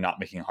 and not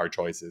making hard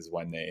choices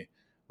when they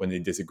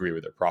disagree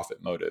with their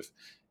profit motive.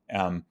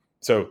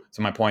 So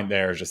my point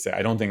there is just say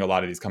I don't think a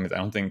lot of these companies, I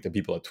don't think the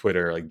people at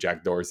Twitter like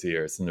Jack Dorsey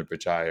or Sundar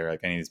Pichai or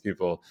like any of these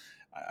people,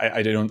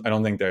 I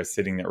don't think they're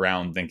sitting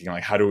around thinking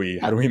like how do we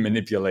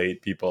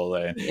manipulate people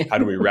and how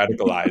do we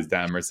radicalize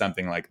them or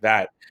something like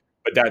that.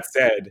 But that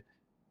said,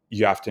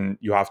 you have to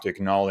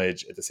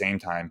acknowledge at the same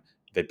time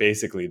that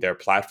basically their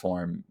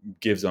platform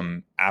gives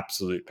them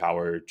absolute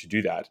power to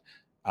do that.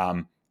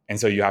 And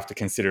so you have to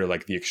consider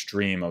like the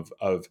extreme of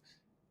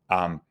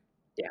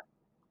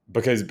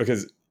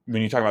because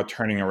when you talk about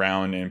turning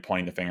around and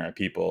pointing the finger at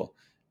people,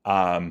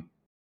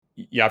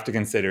 you have to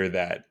consider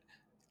that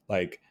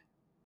like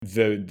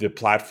the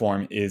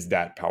platform is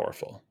that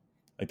powerful.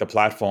 Like the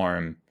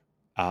platform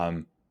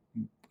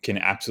can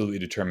absolutely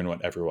determine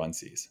what everyone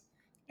sees.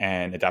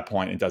 And at that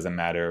point, it doesn't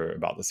matter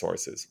about the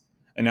sources.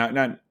 And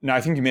now I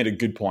think you made a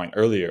good point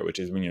earlier, which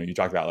is when you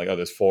talked about like, oh,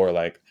 there's four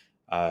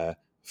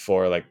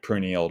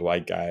pruny old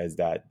white guys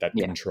that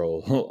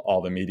control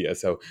all the media.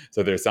 So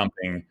there's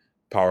something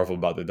powerful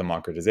about the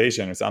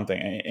democratization or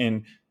something.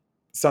 And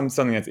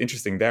something that's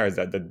interesting there is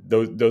that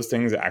those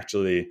things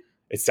actually,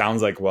 it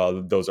sounds like,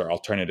 well, those are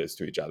alternatives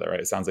to each other, right?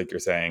 It sounds like you're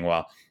saying,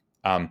 well,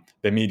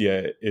 the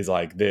media is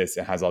like this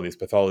and has all these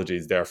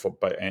pathologies, therefore,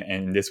 and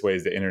in this way,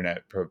 the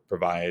internet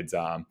provides,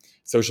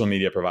 social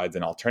media provides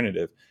an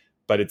alternative,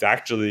 but it's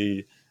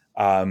actually,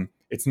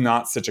 it's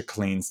not such a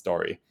clean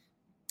story,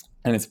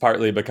 and it's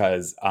partly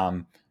because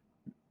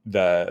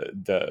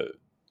the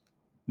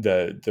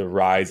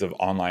rise of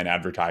online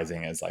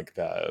advertising is like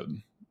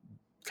the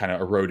kind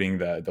of eroding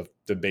the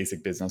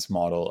basic business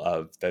model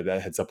of that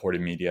had supported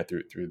media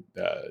through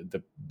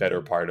the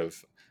better part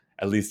of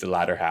at least the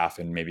latter half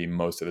and maybe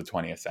most of the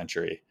 20th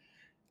century.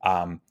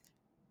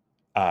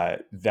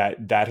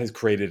 that has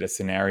created a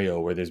scenario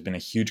where there's been a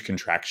huge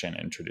contraction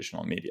in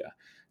traditional media.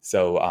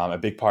 So a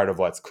big part of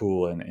what's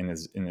cool in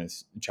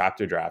this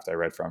chapter draft I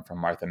read from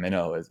Martha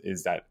Minow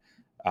is that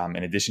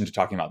in addition to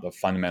talking about the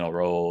fundamental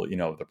role,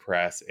 of the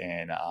press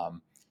and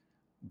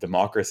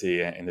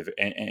democracy and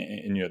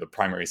the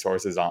primary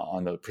sources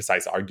on the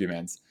precise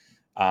arguments,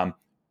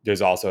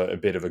 there's also a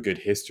bit of a good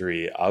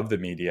history of the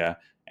media,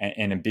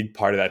 and a big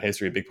part of that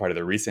history, a big part of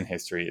the recent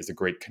history, is a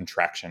great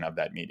contraction of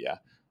that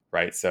media.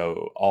 Right.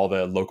 So all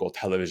the local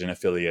television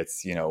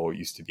affiliates,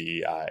 used to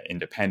be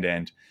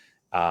independent.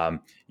 You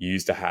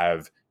used to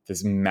have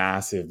this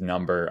massive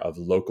number of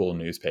local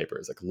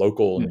newspapers. Like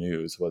local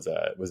news was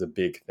a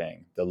big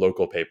thing. The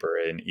local paper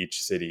in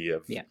each city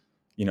of,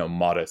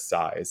 modest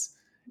size.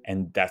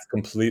 And that's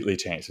completely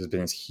changed. There's been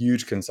this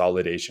huge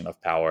consolidation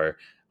of power,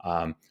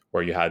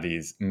 where you had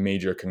these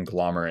major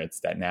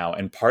conglomerates that now,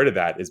 and part of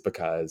that is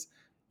because,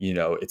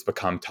 it's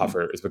become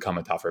tougher. It's become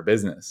a tougher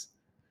business.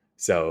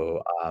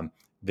 So,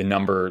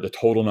 the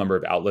total number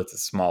of outlets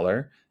is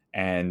smaller,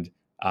 and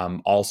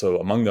also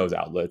among those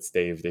outlets,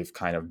 they've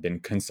kind of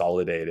been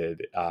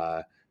consolidated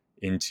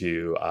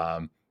into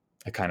a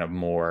kind of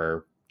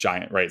more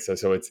giant, right?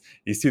 So it's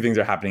these two things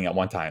are happening at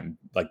one time.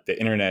 Like the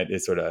internet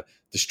is sort of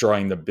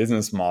destroying the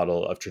business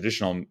model of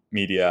traditional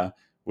media,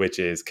 which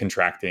is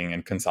contracting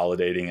and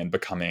consolidating and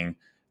becoming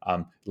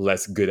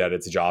less good at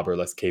its job or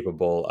less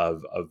capable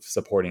of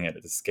supporting it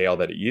at the scale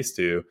that it used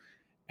to.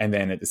 And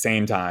then at the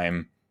same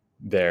time,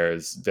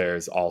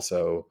 there's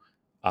also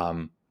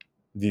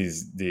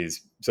these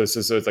so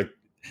it's like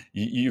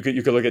you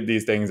could look at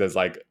these things as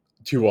like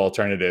two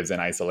alternatives in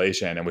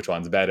isolation and which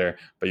one's better,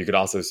 but you could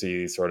also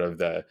see sort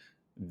of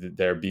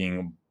there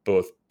being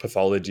both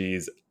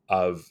pathologies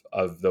of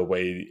the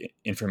way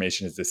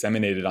information is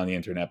disseminated on the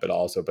internet, but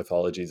also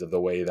pathologies of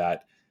the way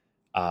that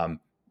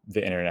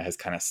the internet has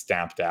kind of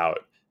stamped out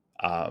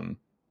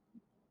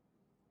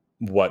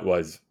what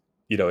was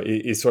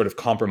is sort of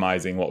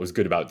compromising what was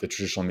good about the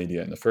traditional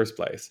media in the first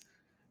place.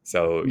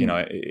 So,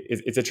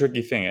 it's a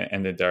tricky thing,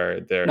 and that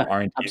there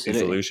aren't easy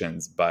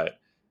solutions, but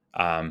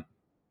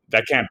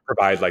that can't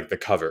provide like the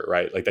cover,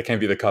 right? Like that can't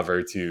be the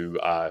cover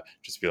to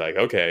just be like,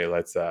 okay,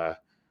 let's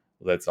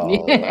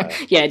all.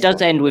 It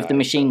does end with the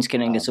machines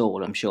killing us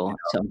all, I'm sure, at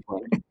some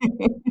point.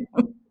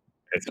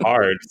 It's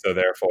hard, so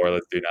therefore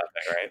let's do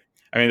nothing, right?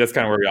 I mean, that's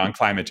kind of where we're on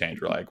climate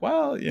change. We're like,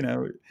 well,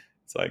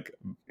 it's like,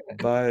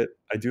 but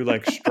I do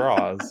like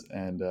straws,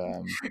 and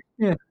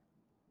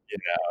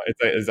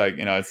it's like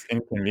it's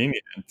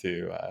inconvenient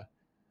to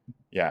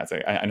it's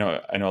like I know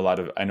a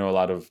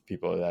lot of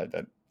people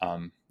that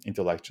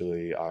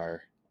intellectually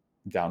are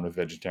down with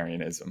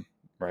vegetarianism,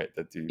 right?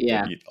 That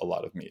eat a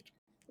lot of meat.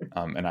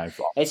 And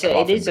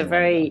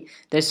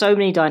there's so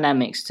many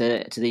dynamics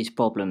to these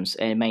problems,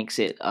 and it makes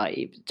it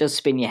does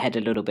spin your head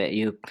a little bit.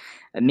 You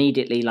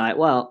immediately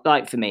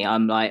like for me,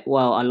 I'm like,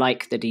 well, I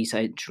like the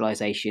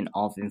decentralization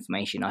of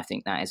information. I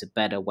think that is a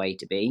better way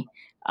to be,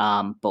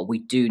 but we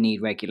do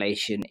need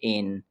regulation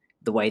in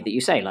the way that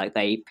you say, like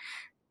they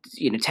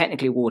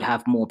technically would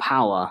have more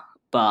power,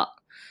 but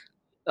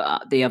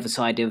the other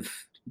side of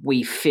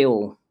we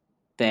fill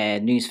their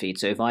newsfeed.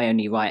 So if I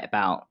only write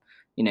about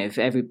if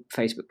every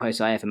Facebook post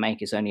I ever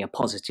make is only a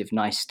positive,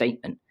 nice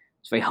statement,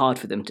 it's very hard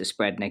for them to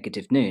spread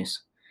negative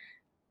news.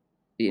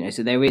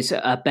 So there is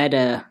a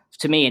better,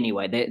 to me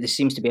anyway, there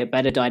seems to be a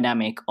better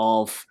dynamic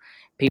of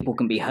people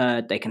can be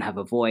heard, they can have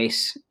a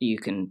voice, you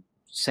can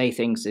say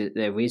things,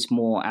 there is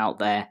more out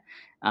there.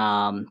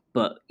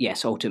 But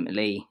yes,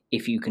 ultimately,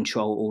 if you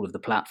control all of the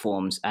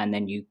platforms and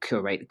then you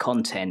curate the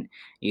content,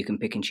 you can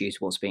pick and choose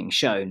what's being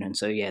shown. And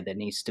so, there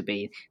needs to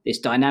be this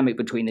dynamic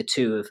between the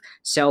two of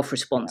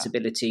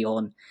self-responsibility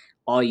on,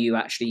 are you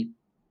actually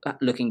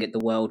looking at the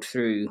world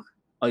through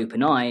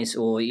open eyes,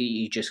 or are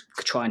you just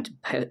trying to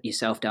put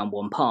yourself down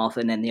one path,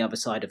 and then the other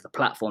side of the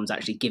platforms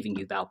actually giving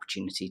you the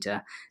opportunity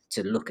to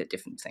look at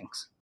different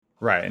things.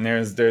 Right. And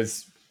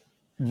there's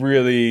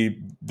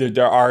really,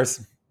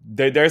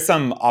 there's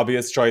some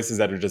obvious choices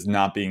that are just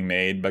not being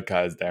made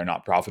because they're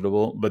not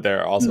profitable, but there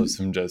are also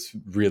some just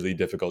really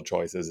difficult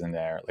choices in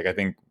there. Like I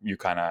think you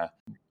kind of,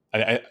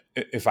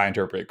 if I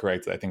interpret it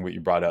correctly, I think what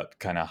you brought up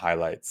kind of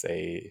highlights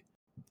a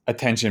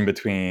tension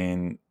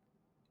between,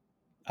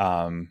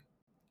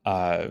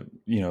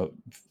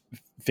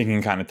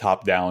 thinking kind of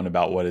top down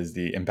about what is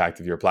the impact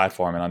of your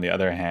platform, and on the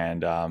other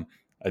hand, a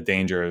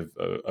danger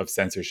of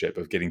censorship,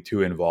 of getting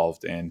too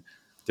involved in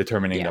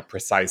determining the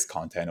precise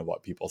content of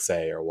what people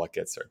say or what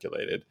gets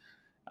circulated.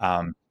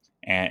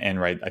 And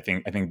right, I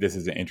think this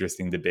is an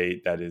interesting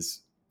debate that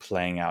is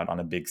playing out on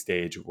a big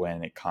stage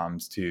when it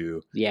comes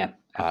to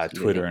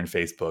Twitter and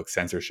Facebook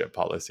censorship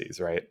policies,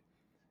 right?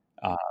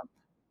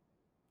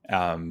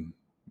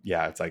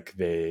 It's like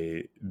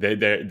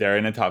they're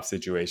in a tough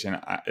situation.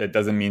 It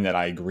doesn't mean that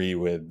I agree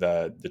with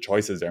the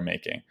choices they're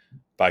making,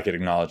 but I could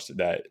acknowledge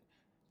that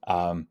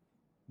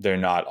they're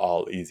not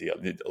all easy. A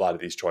lot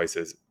of these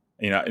choices,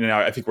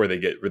 I think where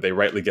they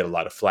rightly get a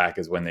lot of flack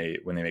is when they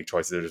make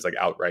choices that are just like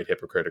outright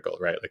hypocritical,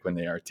 right? Like when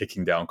they are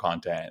taking down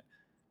content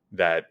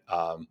that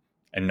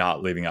and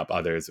not leaving up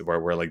others,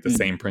 where like the Mm.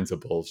 same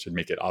principles should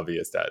make it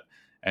obvious that.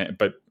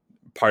 But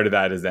part of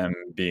that is them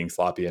being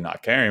sloppy and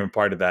not caring. And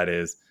part of that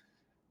is,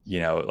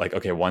 like,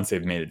 okay, once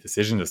they've made a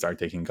decision to start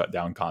taking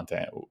down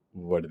content,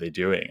 what are they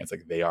doing? It's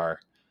like they're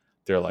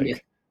Yeah.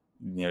 like,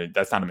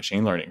 that's not a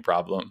machine learning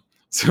problem.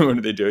 So what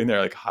are they doing?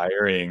 They're like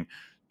hiring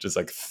just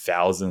like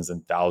thousands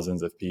and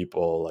thousands of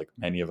people, like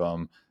many of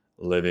them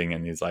living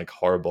in these like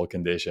horrible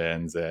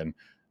conditions and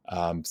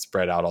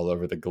spread out all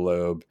over the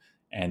globe.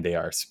 And they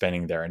are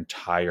spending their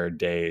entire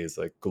days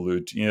like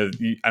glued to,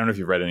 I don't know if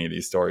you've read any of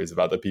these stories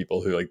about the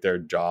people who like their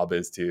job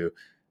is to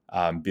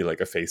be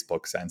like a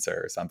Facebook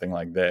censor or something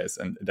like this.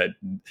 And that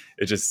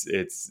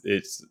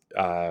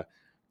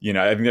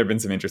I think there have been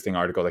some interesting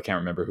articles. I can't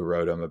remember who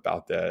wrote them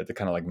about the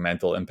kind of like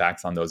mental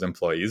impacts on those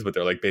employees, but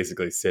they're like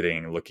basically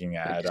sitting looking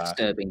at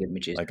disturbing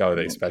images. like, oh,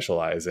 they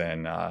specialize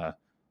in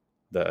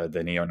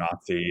the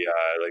neo-Nazi,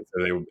 like,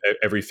 so they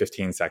every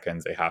 15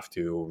 seconds they have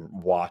to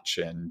watch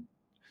and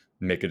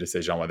make a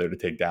decision on whether to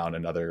take down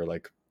another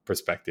like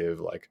prospective,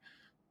 like,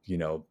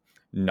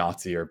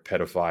 Nazi or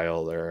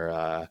pedophile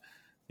or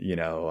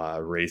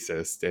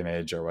racist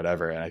image or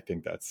whatever. And I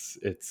think that's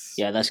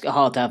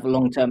hard to have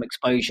long-term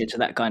exposure to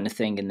that kind of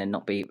thing and then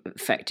not be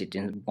affected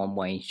in one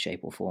way, shape,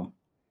 or form.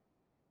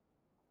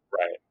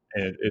 Right.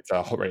 It's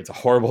a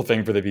horrible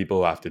thing for the people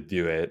who have to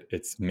do it.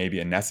 It's maybe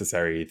a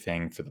necessary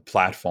thing for the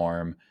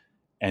platform,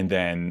 and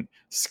then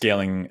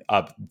scaling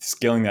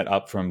that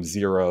up from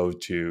zero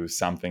to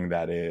something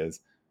that is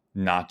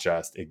not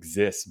just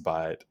exists,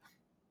 but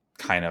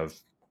kind of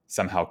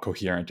somehow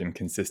coherent and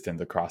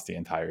consistent across the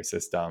entire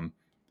system,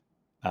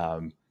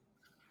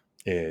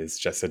 is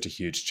just such a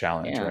huge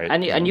challenge, right?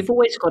 And you've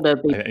always got to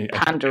be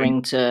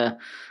pandering to,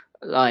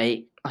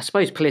 like, I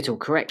suppose, political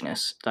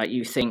correctness. Like,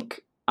 you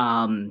think,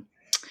 like,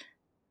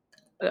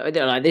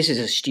 this is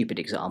a stupid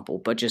example,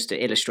 but just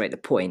to illustrate the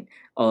point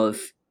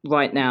of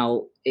right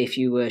now, if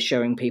you were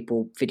showing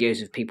people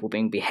videos of people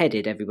being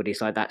beheaded, everybody's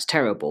like, that's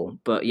terrible.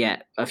 But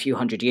yet, a few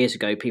hundred years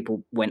ago,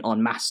 people went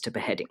en masse to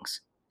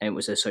beheadings, and it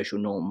was a social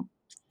norm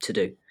to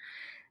do.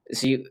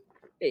 So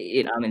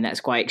I mean,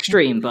 that's quite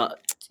extreme, but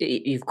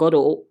you've got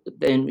to,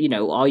 then,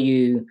 are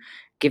you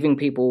giving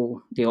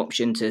people the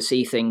option to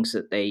see things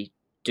that they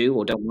do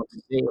or don't want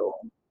to see? Or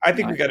I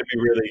think we got to be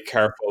really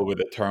careful with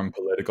the term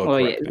political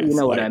correctness. Yeah, you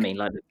know what I mean.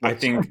 Like, I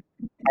think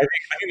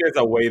there's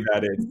a way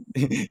that it's,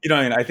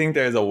 I think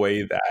there's a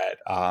way that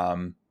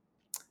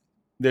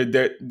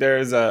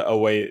there's a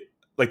way,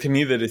 like, to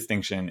me, the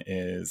distinction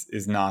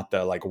is not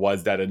the, like,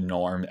 was that a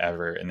norm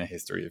ever in the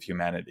history of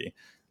humanity?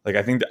 Like,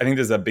 I think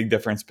there's a big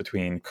difference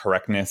between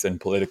correctness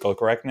and political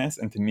correctness.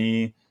 And to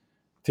me,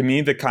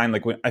 the kind,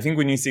 like, I think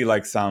when you see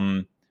like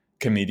some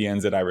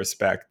comedians that I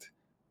respect,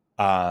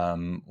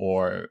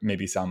 or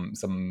maybe some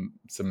of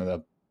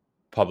the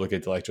public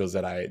intellectuals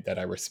that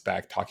I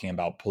respect talking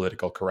about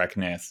political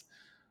correctness,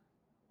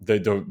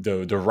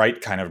 the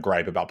right kind of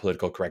gripe about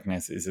political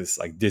correctness is this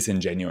like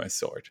disingenuous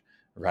sort,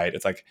 right?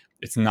 It's like,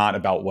 it's not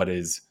about what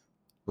is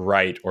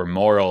right or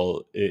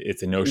moral.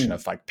 It's a notion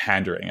of like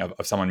pandering,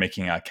 of someone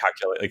making a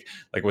calculate,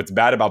 like what's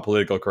bad about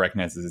political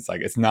correctness is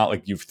it's not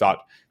like you've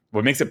thought.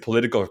 What makes it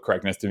political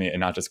correctness to me and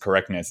not just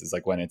correctness is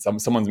like when it's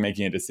someone's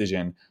making a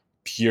decision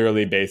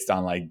purely based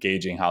on like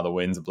gauging how the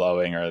wind's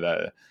blowing or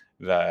the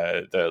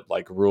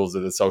like rules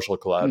of the social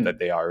club that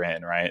they are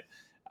in, right?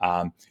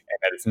 And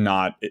that it's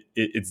not,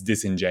 it's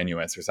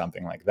disingenuous or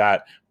something like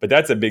that. But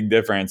that's a big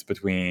difference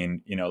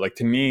between, like,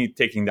 to me,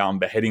 taking down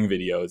beheading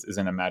videos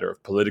isn't a matter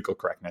of political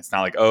correctness. It's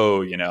not like,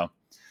 oh,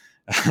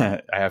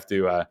 I have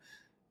to,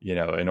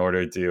 in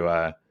order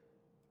to,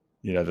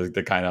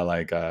 the kind of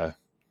like,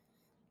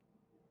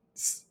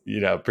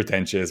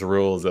 pretentious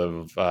rules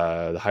of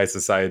the high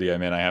society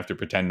I'm in, I have to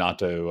pretend not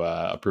to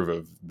approve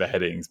of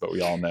beheadings. But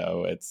we all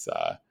know it's,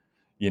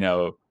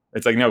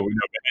 it's like, no,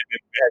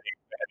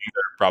 beheadings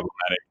are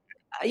problematic.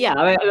 Yeah,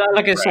 I mean,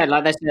 like I said,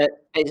 like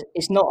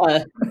it's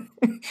not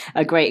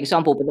a great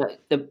example, but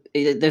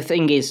the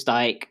thing is,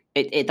 like,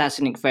 that's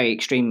a very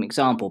extreme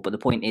example. But the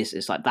point is,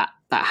 it's like that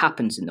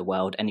happens in the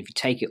world, and if you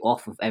take it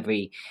off of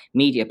every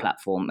media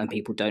platform and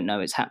people don't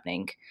know it's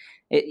happening,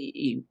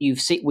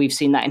 we've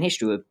seen that in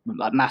history where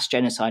like mass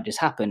genocide has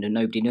happened and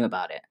nobody knew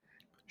about it.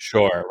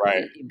 Sure,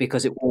 right.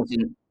 Because it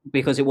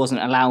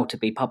wasn't allowed to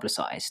be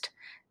publicized,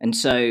 and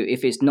so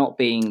if it's not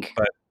being,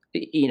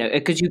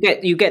 because you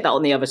get that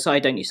on the other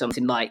side, don't you?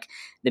 Something like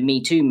the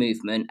Me Too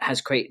movement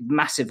has created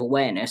massive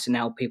awareness, and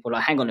now people are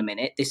like, hang on a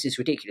minute, this is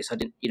ridiculous. I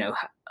didn't,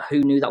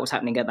 who knew that was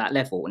happening at that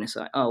level? And it's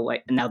like, oh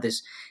wait, and now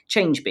there's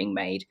change being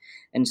made.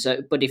 And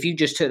so, but if you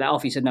just took that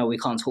off, you said, no, we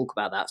can't talk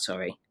about that,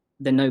 sorry,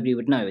 then nobody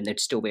would know, and there'd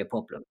still be a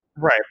problem.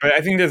 Right, but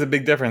I think there's a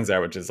big difference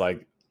there, which is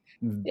like,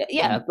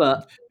 yeah,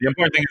 but the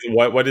important thing is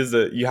what is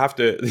you have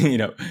to,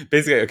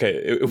 basically, okay,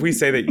 if we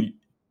say that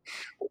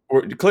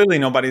clearly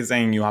nobody's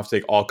saying you have to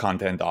take all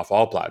content off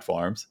all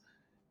platforms,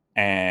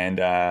 and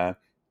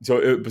so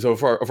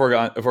if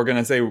we're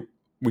gonna say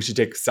we should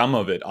take some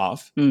of it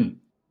off,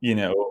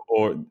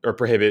 or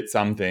prohibit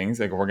some things,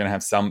 like if we're going to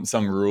have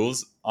some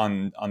rules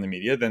on the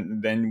media,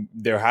 then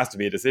there has to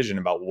be a decision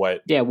about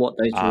what what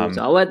those rules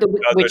um are. Well, does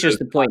or which is does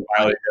the not point,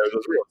 right? violate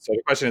those rules. So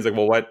the question is like,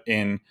 well,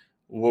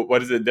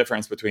 what is the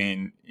difference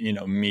between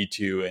Me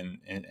Too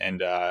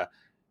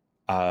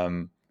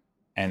um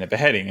and a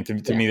beheading?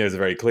 And to me, there's a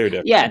very clear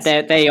Yeah,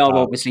 difference. they are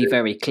obviously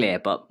very clear,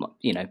 but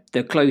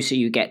the closer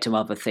you get to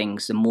other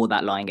things, the more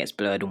that line gets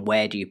blurred. And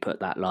where do you put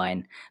that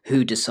line?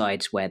 Who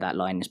decides where that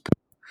line is put?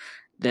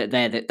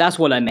 That's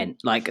what I meant.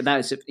 Like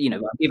that's I'm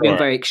giving Sure.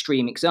 very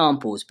extreme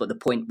examples, but the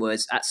point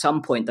was at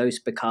some point those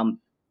become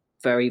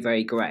very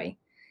very grey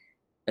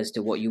as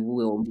to what you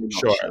will or will not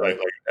Sure. show. Like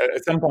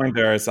at some point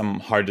there are some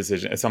hard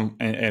decisions. At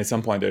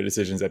some point there are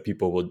decisions that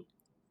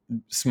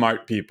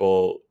smart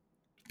people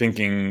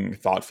thinking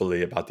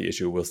thoughtfully about the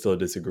issue will still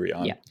disagree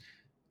on.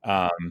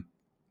 Yeah.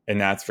 And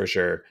that's for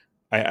sure.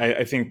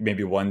 I think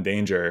maybe one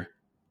danger,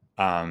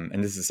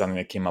 and this is something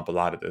that came up a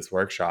lot at this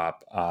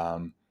workshop,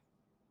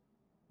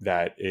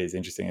 that is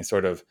interesting, is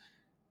sort of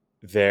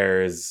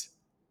there's,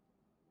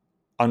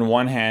 on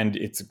one hand,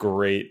 it's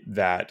great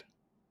that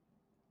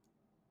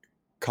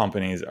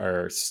companies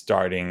are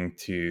starting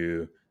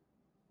to,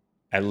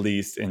 at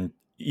least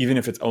even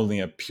if it's only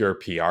a pure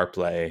PR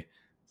play,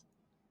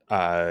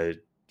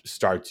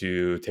 start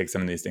to take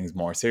some of these things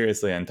more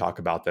seriously and talk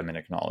about them and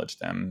acknowledge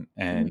them,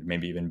 and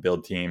maybe even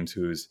build teams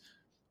whose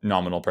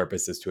nominal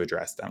purpose is to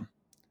address them.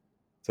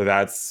 So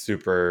that's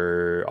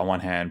super, on one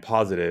hand,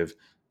 positive.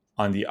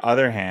 On the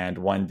other hand,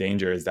 one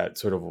danger is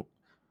that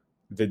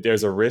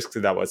there's a risk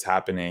that what's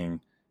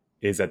happening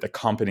is that the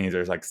companies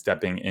are like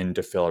stepping in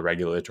to fill a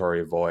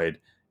regulatory void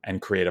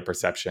and create a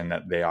perception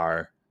that they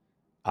are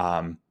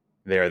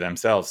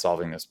themselves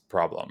solving this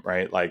problem,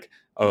 right? Like,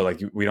 oh,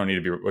 like we don't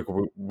need to be like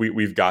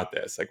we've got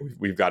this. Like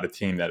we've got a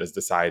team that has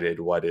decided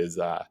what is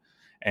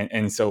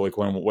and so like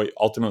when what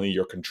ultimately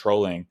you're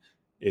controlling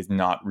is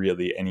not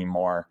really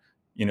anymore.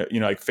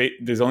 Like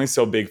there's only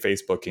so big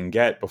Facebook can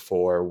get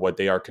before what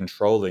they are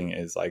controlling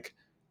is like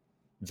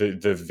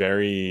the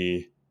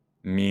very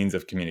means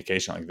of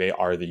communication. Like they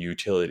are the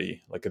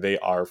utility. Like they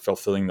are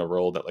fulfilling the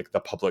role that like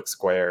the public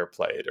square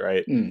played,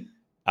 right? And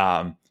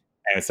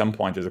at some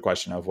point, there's a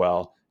question of,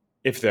 well,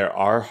 if there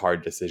are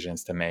hard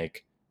decisions to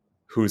make,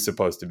 who's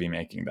supposed to be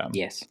making them?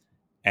 Yes.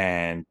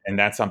 And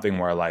that's something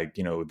where like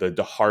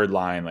the hard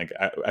line, like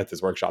at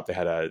this workshop they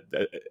had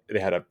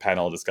a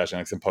panel discussion,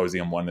 like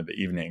symposium one of the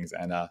evenings,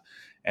 and a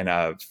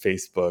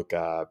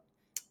Facebook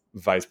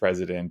vice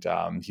president,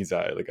 he's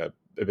a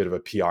bit of a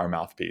PR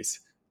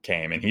mouthpiece,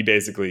 came, and he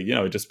basically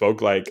just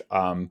spoke like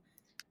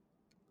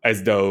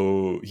as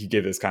though he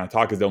gave this kind of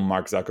talk as though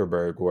Mark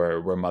Zuckerberg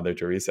were Mother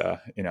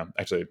Teresa.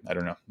 Actually, I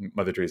don't know,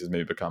 Mother Teresa's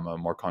maybe become a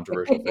more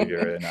controversial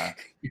figure in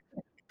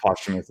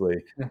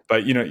posthumously,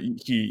 but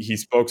he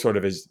spoke sort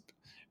of as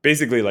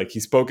basically like he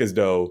spoke as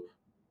though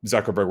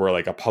Zuckerberg were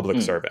like a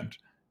public servant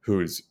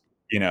who's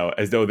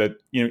as though that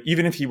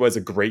even if he was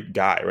a great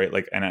guy, right?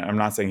 Like, and I'm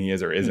not saying he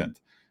is or isn't.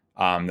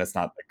 That's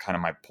not kind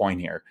of my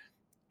point here.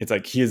 It's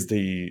like he is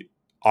the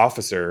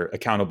officer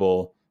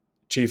accountable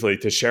chiefly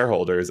to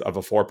shareholders of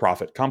a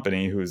for-profit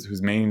company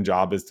whose main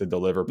job is to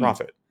deliver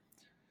profit.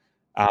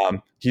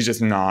 He's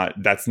just not.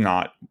 That's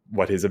not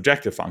what his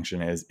objective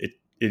function is.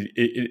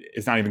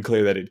 It's not even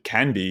clear that it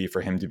can be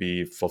for him to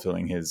be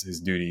fulfilling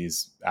his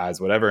duties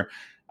as whatever.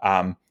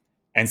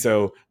 And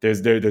so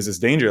there's this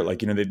danger, like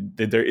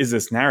there is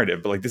this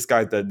narrative, but like this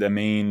guy, the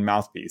main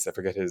mouthpiece, I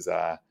forget his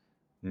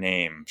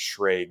name,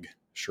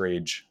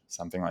 Schrage,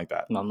 something like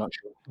that. No, I'm not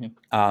sure.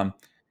 Yeah.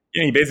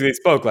 He basically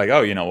spoke like,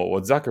 oh,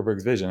 what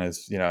Zuckerberg's vision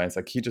is, it's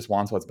like he just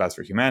wants what's best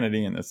for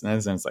humanity and this and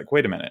this, and it's like,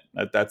 wait a minute,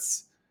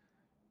 that's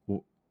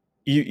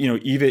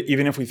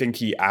even if we think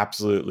he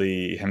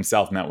absolutely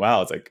himself meant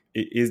well, it's like,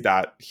 is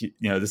that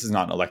this is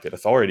not an elected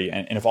authority,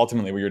 and if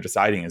ultimately what you're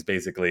deciding is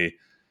basically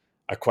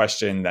a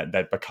question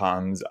that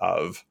becomes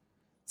of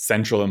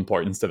central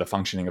importance to the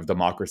functioning of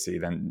democracy,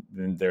 then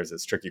there's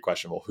this tricky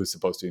question of, well, who's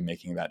supposed to be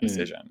making that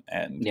decision?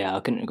 And yeah, I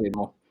couldn't agree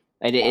more.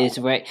 It is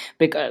very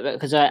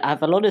because I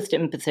have a lot of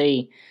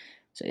empathy,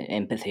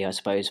 I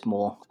suppose,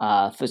 more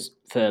for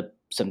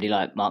somebody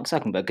like Mark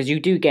Zuckerberg, because you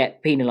do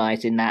get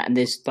penalised in that, and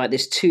there's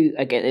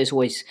there's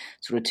always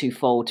sort of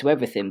twofold to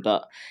everything,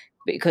 but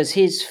because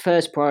his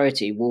first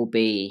priority will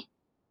be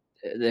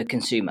the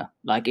consumer.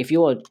 Like if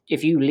you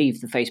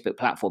leave the Facebook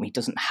platform, he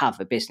doesn't have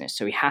a business,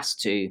 so he has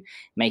to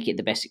make it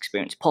the best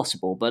experience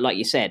possible. But like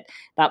you said,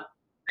 that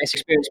best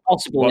experience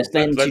possible is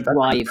then to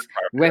drive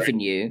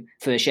revenue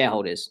for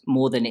shareholders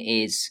more than it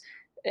is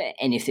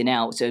anything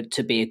else. So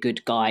to be a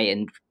good guy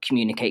and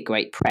communicate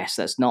great press,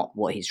 that's not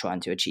what he's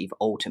trying to achieve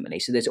ultimately.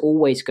 So there's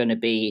always going to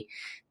be,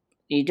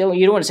 you don't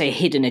want to say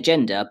hidden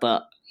agenda,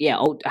 but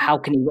yeah, how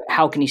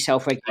can he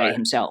self-regulate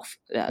himself?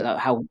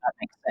 How that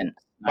makes sense.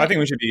 I think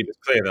we should be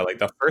clear that like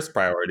the first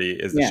priority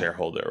is the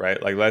shareholder,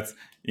 right? Like let's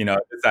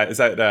it's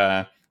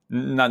that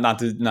not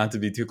to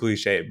be too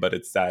cliche, but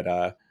it's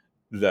that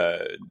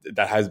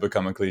that has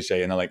become a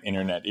cliche in the like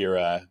internet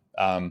era,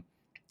 and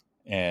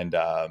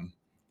I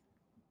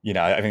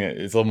think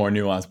it's a little more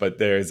nuanced, but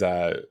there's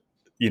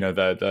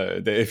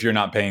the if you're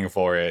not paying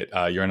for it,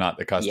 you're not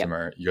the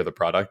customer, you're the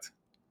product.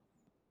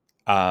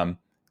 And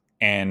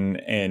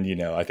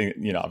I think,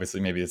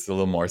 obviously maybe it's a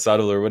little more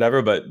subtle or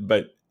whatever, but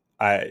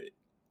I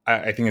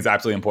think it's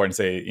absolutely important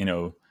to say,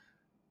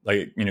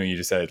 like, you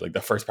just said, like,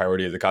 the first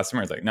priority is the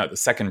customer. It's like, no, the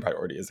second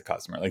priority is the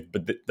customer. Like,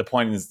 but the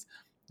point is,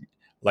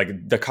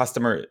 like, the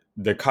customer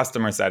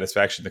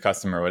satisfaction, the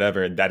customer,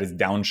 whatever, that is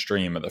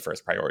downstream of the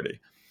first priority.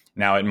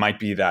 Now, it might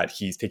be that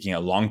he's taking a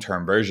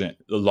long-term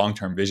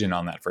vision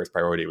on that first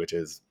priority, which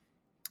is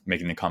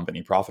making the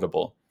company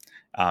profitable.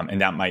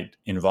 And that might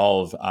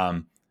involve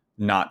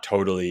not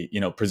totally,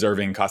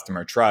 preserving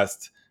customer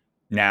trust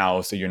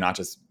now. So you're not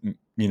just,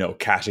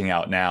 cashing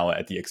out now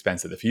at the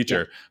expense of the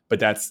future. Yeah. But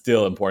that's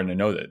still important to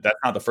know that that's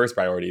not the first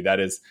priority. That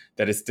is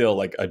still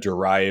like a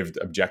derived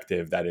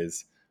objective that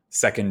is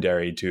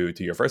secondary to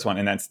your first one.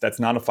 And that's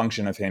not a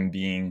function of him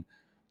being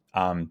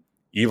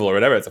evil or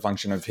whatever. It's a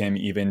function of him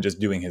even just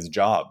doing his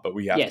job. But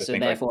we have to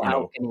think, therefore,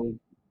 how can we...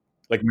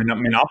 like,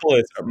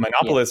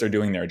 monopolists are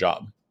doing their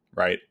job,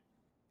 right?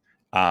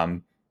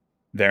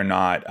 They're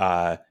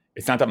not.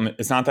 It's not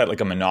that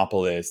like a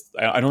monopolist.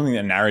 I don't think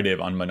the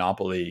narrative on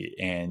monopoly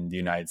in the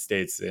United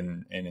States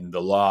and in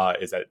the law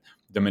is that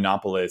the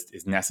monopolist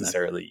is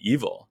necessarily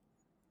evil,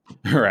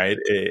 right?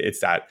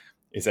 It's that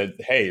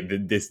hey,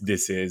 this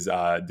is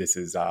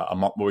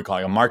what we call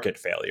a market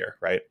failure,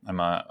 right?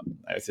 I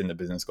was in the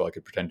business school. I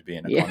could pretend to be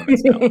an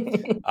economist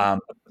now,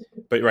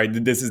 but right,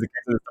 this is the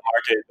case of the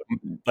market,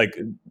 like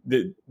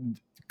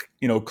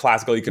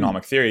classical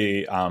economic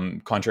theory,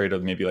 contrary to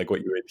maybe like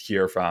what you would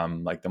hear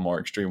from like the more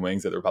extreme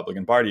wings of the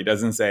Republican Party,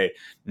 doesn't say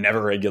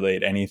never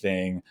regulate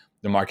anything.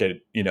 The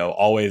market,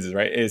 always is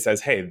right. It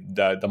says, hey,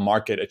 the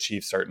market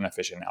achieves certain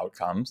efficient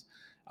outcomes.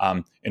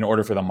 In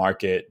order for the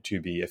market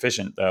to be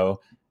efficient,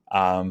 though,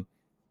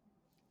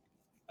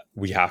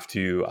 we have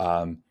to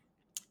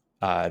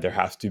there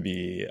has to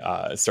be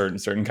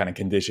certain kind of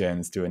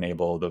conditions to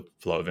enable the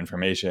flow of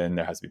information.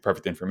 There has to be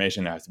perfect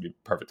information. There has to be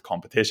perfect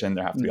competition.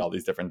 There have to be all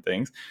these different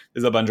things.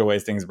 There's a bunch of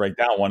ways things break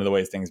down. One of the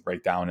ways things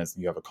break down is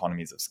you have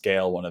economies of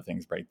scale. One of the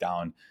things break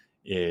down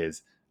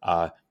is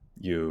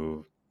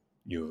you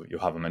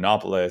have a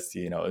monopolist.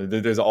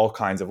 There's all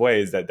kinds of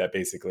ways that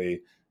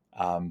basically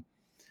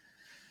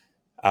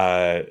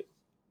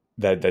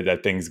that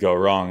things go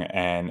wrong.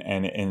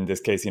 And in this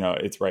case,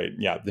 it's right.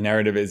 Yeah, the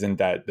narrative isn't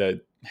that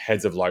the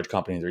heads of large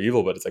companies are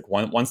evil, but it's like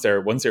once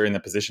they're in the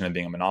position of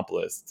being a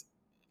monopolist,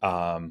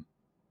 then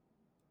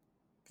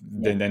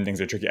things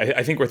are tricky.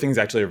 I think where things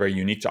actually are very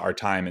unique to our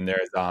time, and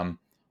there's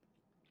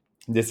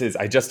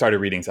I just started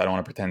reading, so I don't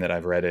want to pretend that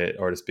I've read it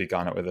or to speak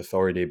on it with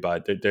authority,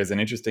 but there's an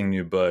interesting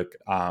new book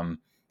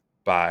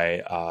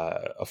by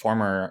a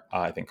former,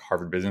 I think,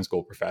 Harvard Business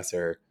School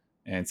professor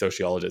and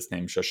sociologist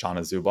named Shoshana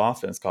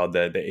Zuboff, and it's called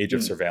The Age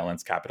of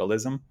Surveillance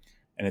Capitalism,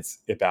 and it's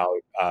about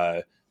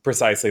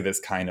precisely this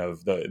kind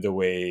of the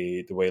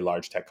way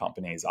large tech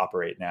companies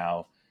operate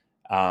now,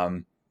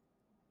 and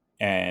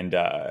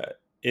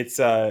it's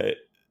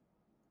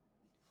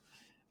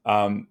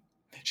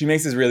she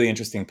makes this really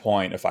interesting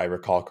point, if I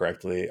recall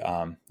correctly.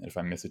 If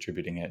I'm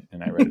misattributing it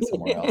and I read it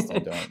somewhere else,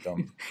 then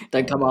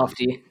don't come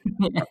after you,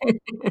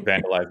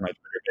 vandalize my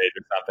Twitter page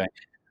or something.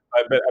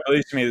 But I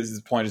believe to me this is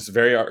a point just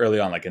very early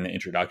on, like in the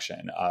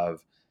introduction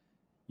of,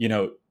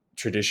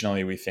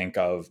 traditionally we think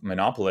of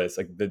monopolists,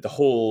 like the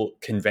whole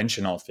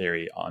conventional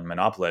theory on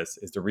monopolists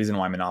is the reason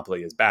why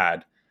monopoly is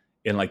bad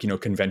in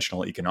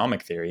conventional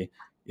economic theory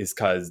is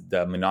because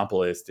the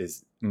monopoly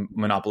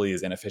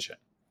is inefficient.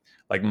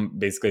 Like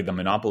basically the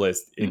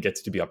monopolist, it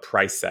gets to be a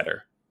price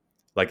setter.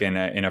 Like in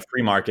a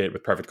free market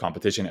with perfect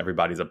competition,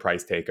 everybody's a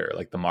price taker.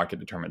 Like the market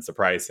determines the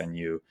price, and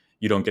you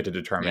don't get to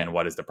determine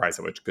what is the price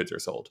at which goods are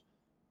sold.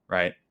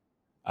 Right.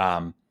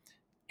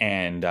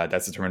 And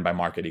that's determined by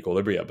market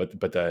equilibria,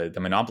 but the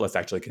monopolist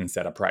actually can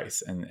set a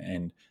price, so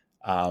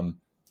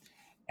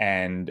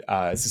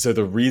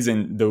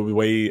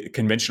the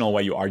conventional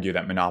way you argue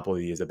that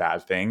monopoly is a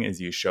bad thing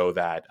is you show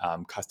that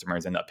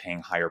customers end up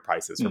paying higher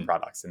prices for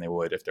products than they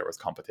would if there was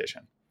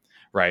competition,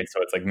 right?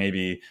 So it's like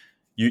maybe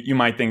you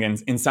might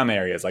think in some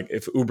areas, like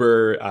if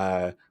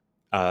Uber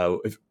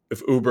if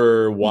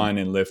Uber won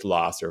and Lyft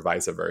lost, or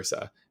vice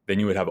versa, then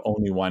you would have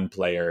only one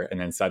player, and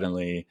then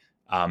suddenly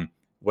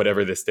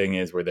whatever this thing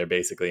is where they're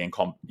basically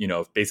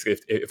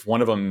if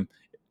one of them,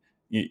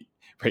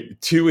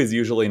 two is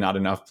usually not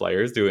enough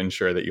players to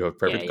ensure that you have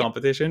perfect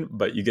competition,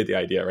 but you get the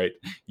idea, right?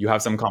 You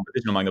have some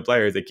competition among the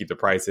players. They keep the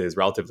prices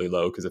relatively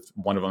low, because if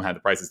one of them had the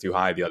prices too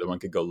high, the other one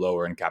could go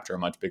lower and capture a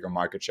much bigger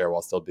market share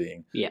while still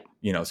being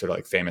sort of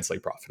like famously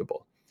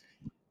profitable.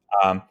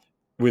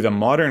 With the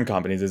modern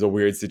companies, there's a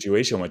weird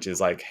situation, which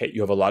is like, hey,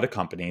 you have a lot of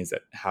companies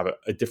that have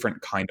a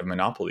different kind of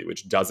monopoly,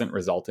 which doesn't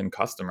result in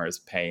customers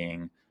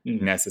paying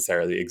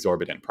necessarily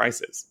exorbitant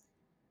prices.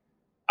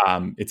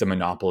 It's a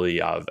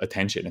monopoly of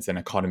attention. It's an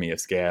economy of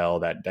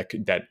scale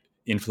that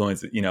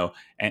influences,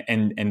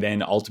 and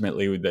then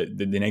ultimately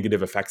the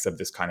negative effects of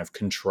this kind of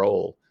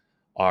control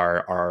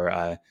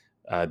are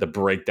the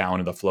breakdown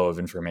of the flow of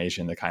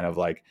information, the kind of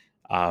like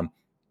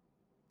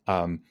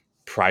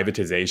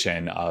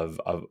privatization of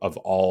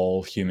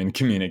all human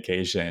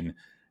communication,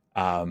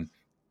 and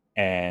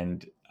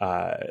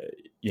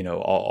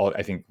all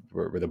I think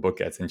where the book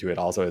gets into it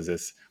also is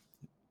this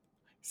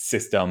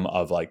system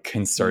of like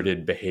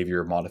concerted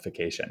behavior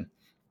modification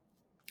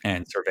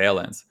and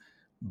surveillance,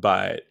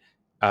 but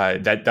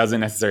that doesn't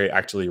necessarily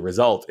actually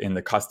result in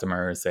the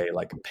customer, say,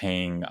 like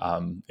paying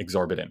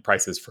exorbitant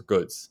prices for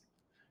goods.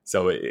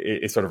 So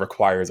it sort of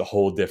requires a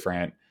whole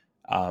different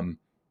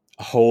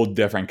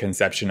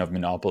conception of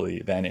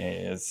monopoly than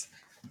is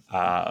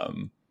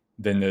than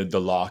the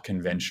law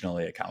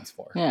conventionally accounts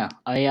for. Yeah,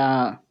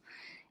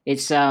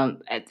 it's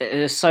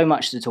there's so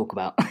much to talk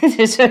about.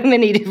 There's so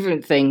many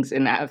different things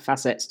and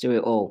facets to it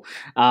all.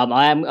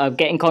 I'm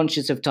getting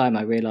conscious of time.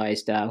 I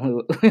realised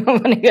we're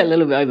running a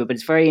little bit over, but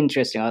it's very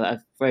interesting. I'm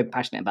very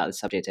passionate about the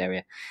subject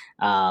area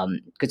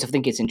because I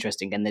think it's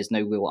interesting, and there's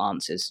no real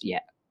answers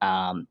yet.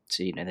 So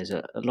there's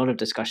a lot of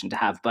discussion to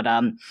have. But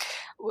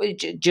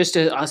just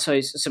I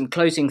suppose some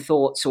closing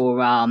thoughts, or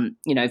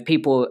if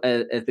people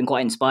have been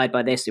quite inspired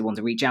by this, they want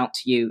to reach out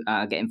to you,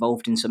 get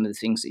involved in some of the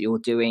things that you're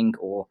doing,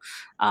 or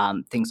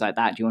things like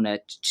that. Do you want to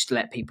just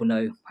let people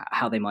know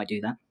how they might do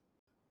that?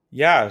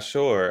 Yeah,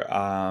 sure.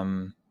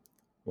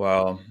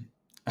 Well,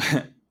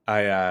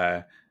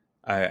 I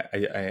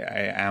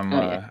am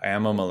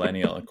a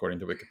millennial according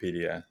to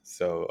Wikipedia,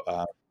 so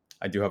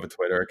I do have a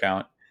Twitter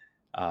account.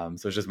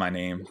 So it's just my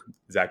name,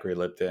 Zachary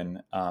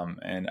Lipton,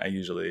 and I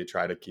usually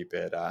try to keep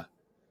it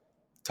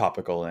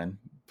topical and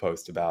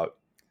post about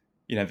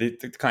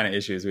the kind of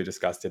issues we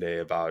discussed today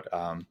about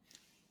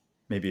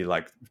maybe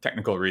like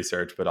technical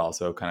research, but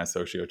also kind of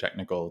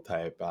socio-technical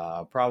type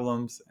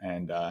problems,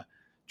 and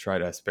try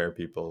to spare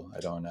people. I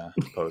don't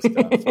post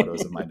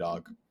photos of my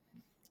dog.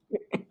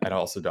 I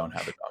also don't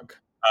have a dog.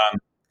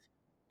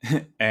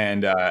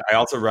 And I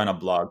also run a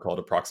blog called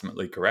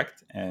Approximately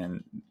Correct,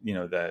 and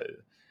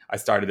I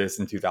started this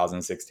in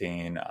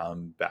 2016,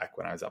 back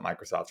when I was at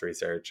Microsoft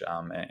Research,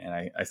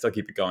 and I still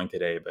keep it going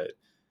today. But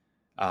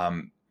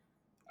I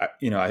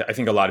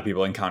think a lot of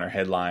people encounter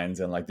headlines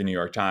in like the New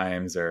York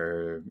Times,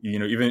 or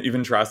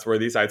even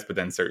trustworthy sites, but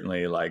then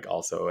certainly like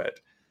also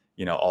at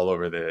all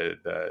over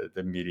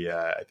the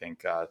media. I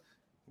think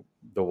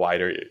the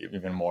wider,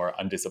 even more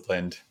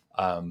undisciplined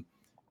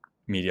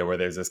media, where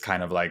there's this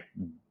kind of like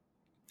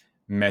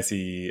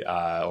messy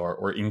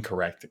or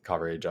incorrect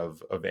coverage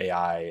of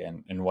AI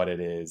and what it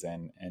is,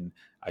 and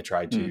I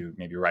try to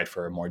maybe write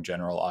for a more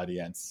general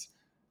audience,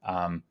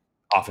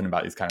 often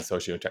about these kind of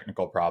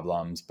socio-technical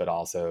problems, but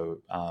also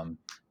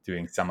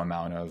doing some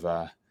amount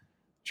of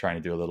trying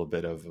to do a little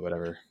bit of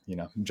whatever,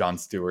 Jon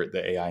Stewart,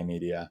 the AI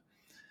media,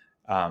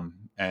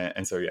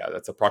 and so yeah,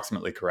 that's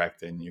Approximately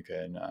Correct, and you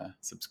can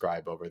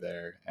subscribe over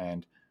there,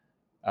 and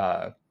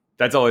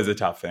that's always a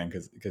tough thing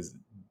because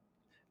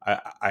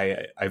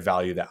I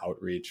value the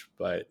outreach,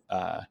 but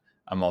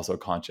I'm also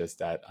conscious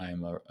that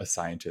I'm a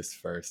scientist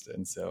first,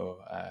 and so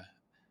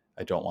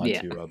I don't want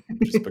to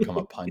just become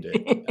a pundit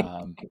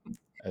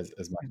as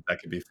much. That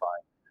could be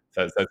fine.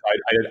 So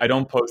I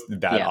don't post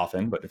that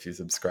often, but if you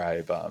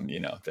subscribe, then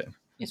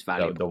it's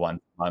valuable. The 1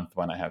 month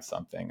when I have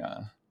something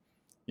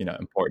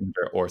important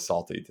or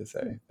salty to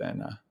say,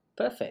 then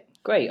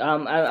perfect, great.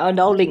 And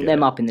I'll link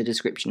them up in the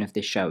description of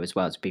this show as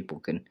well, so people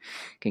can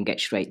get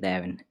straight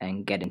there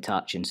and get in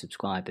touch and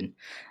subscribe and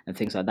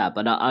things like that.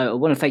 But I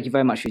want to thank you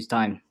very much for your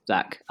time,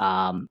 Zach.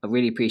 I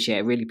really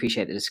appreciate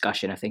the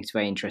discussion. I think it's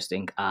very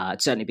interesting.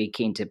 I'd certainly be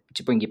keen to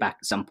bring you back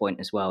at some point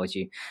as well as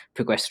you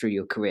progress through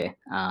your career,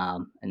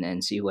 and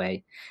then see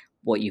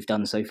what you've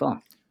done so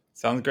far.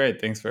 Sounds great.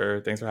 Thanks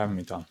for having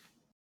me, Tom.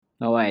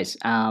 No worries.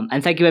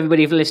 And thank you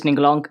everybody for listening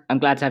along. I'm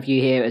glad to have you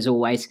here as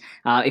always.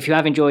 If you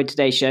have enjoyed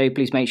today's show,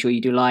 please make sure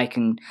you do like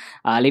and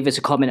leave us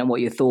a comment on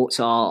what your thoughts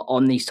are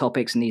on these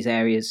topics and these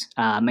areas.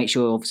 Make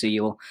sure obviously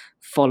you're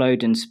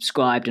followed and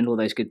subscribed and all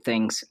those good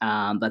things.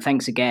 But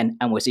thanks again,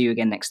 and we'll see you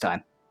again next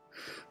time.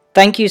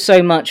 Thank you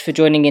so much for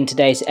joining in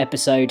today's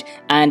episode,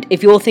 and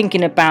if you're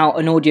thinking about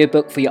an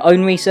audiobook for your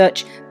own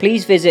research,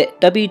 please visit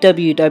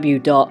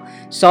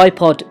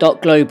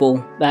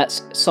www.scipod.global, that's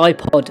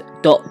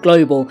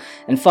scipod.global,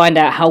 and find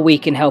out how we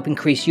can help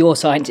increase your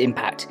science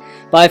impact.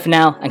 Bye for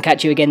now, and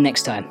catch you again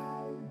next time.